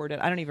tried to report it.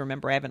 I don't even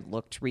remember. I haven't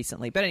looked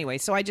recently. But anyway,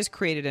 so I just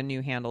created a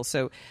new handle.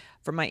 So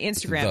for my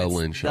Instagram, it's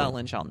The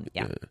Lynn Shelton.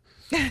 Yeah.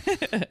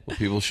 Well,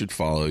 people should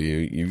follow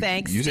you.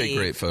 Thanks, you Steve. take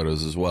great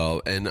photos as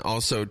well. And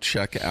also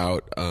check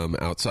out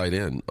Outside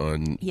In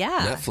on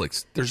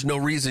Netflix. There's no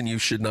reason you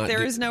should not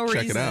There is no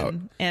check reason. it out.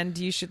 And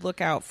you should look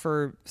out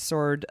for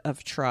Sword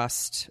of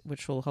Trust,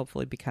 which will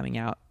hopefully be coming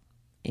out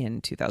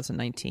in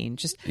 2019.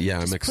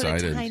 I'm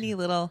excited. Put a tiny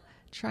little,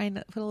 trying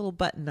to put a little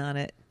button on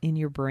it in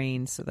your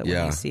brain so that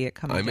when you see it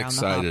coming down the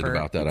hopper. I'm excited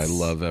about that. I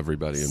love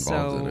everybody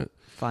involved in it.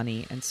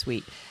 Funny and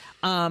sweet.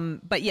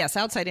 But yes,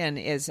 Outside In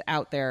is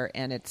out there,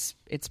 and it's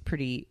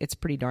pretty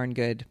darn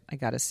good, I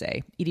gotta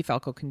say. Edie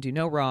Falco can do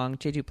no wrong.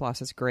 J.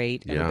 Duplass is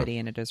great. Everybody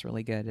in it is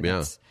really good. And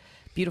it's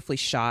beautifully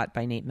shot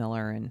by Nate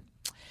Miller, and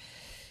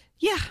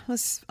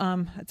it's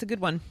a good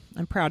one.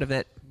 I'm proud of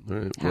it.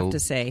 Right, have to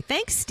say.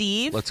 Thanks,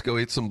 Steve. Let's go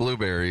eat some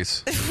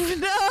blueberries.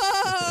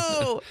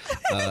 No!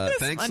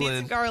 Thanks, Lynn. Onions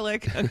and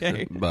garlic.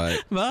 Okay. Bye.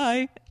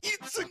 Bye.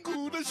 It's a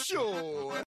good show.